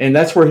 And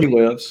that's where he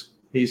lives.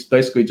 He's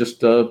basically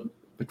just a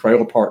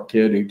trailer park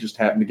kid who just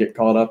happened to get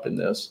caught up in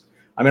this.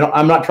 I mean,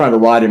 I'm not trying to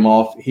write him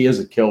off. He is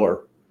a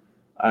killer.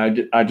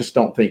 I just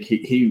don't think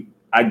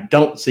I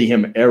don't see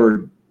him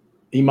ever.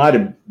 He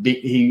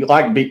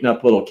liked beating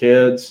up little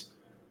kids,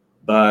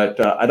 but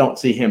I don't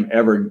see him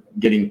ever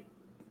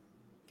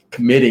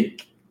committing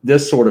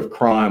this sort of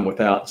crime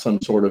without some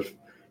sort of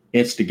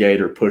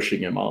instigator pushing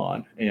him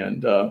on.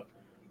 And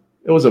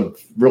it was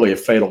really a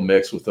fatal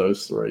mix with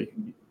those 3.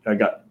 I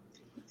got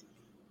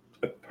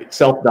a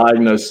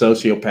self-diagnosed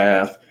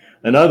sociopath,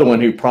 another one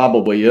who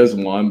probably is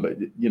one, but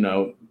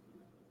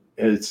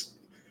is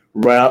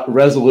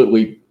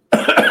resolutely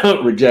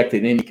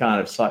rejected any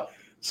kind of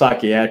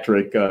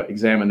psychiatric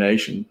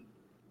examination.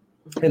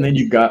 And then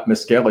you've got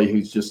Miss Kelly,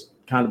 who's just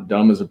kind of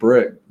dumb as a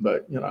brick,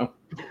 but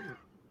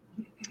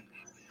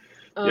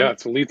yeah,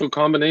 it's a lethal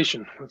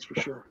combination, that's for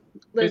sure.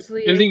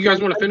 Leslie, anything you guys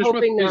want to finish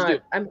with? Please do.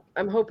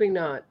 I'm hoping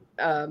not,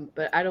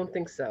 but I don't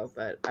think so.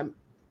 But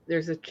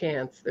there's a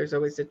chance. There's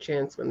always a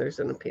chance when there's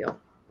an appeal.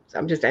 So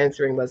I'm just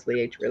answering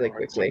Leslie H. really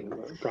quickly.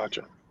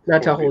 Gotcha.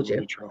 Not to hold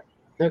you.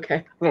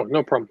 Okay.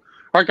 No problem.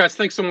 All right, guys,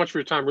 thanks so much for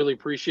your time. Really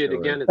appreciate it.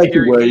 Again, it's Thank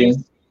you, Gary William.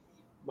 Meece.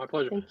 My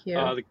pleasure. Thank you.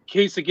 The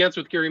Case Against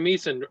with Gary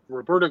Meece and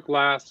Roberta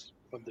Glass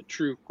of the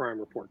True Crime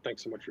Report.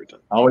 Thanks so much for your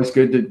time. Always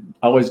good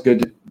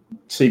to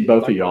see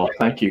both of y'all.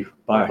 Thank you.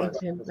 Bye.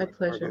 Thank you. My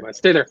pleasure. Right, bye-bye.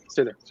 Stay there.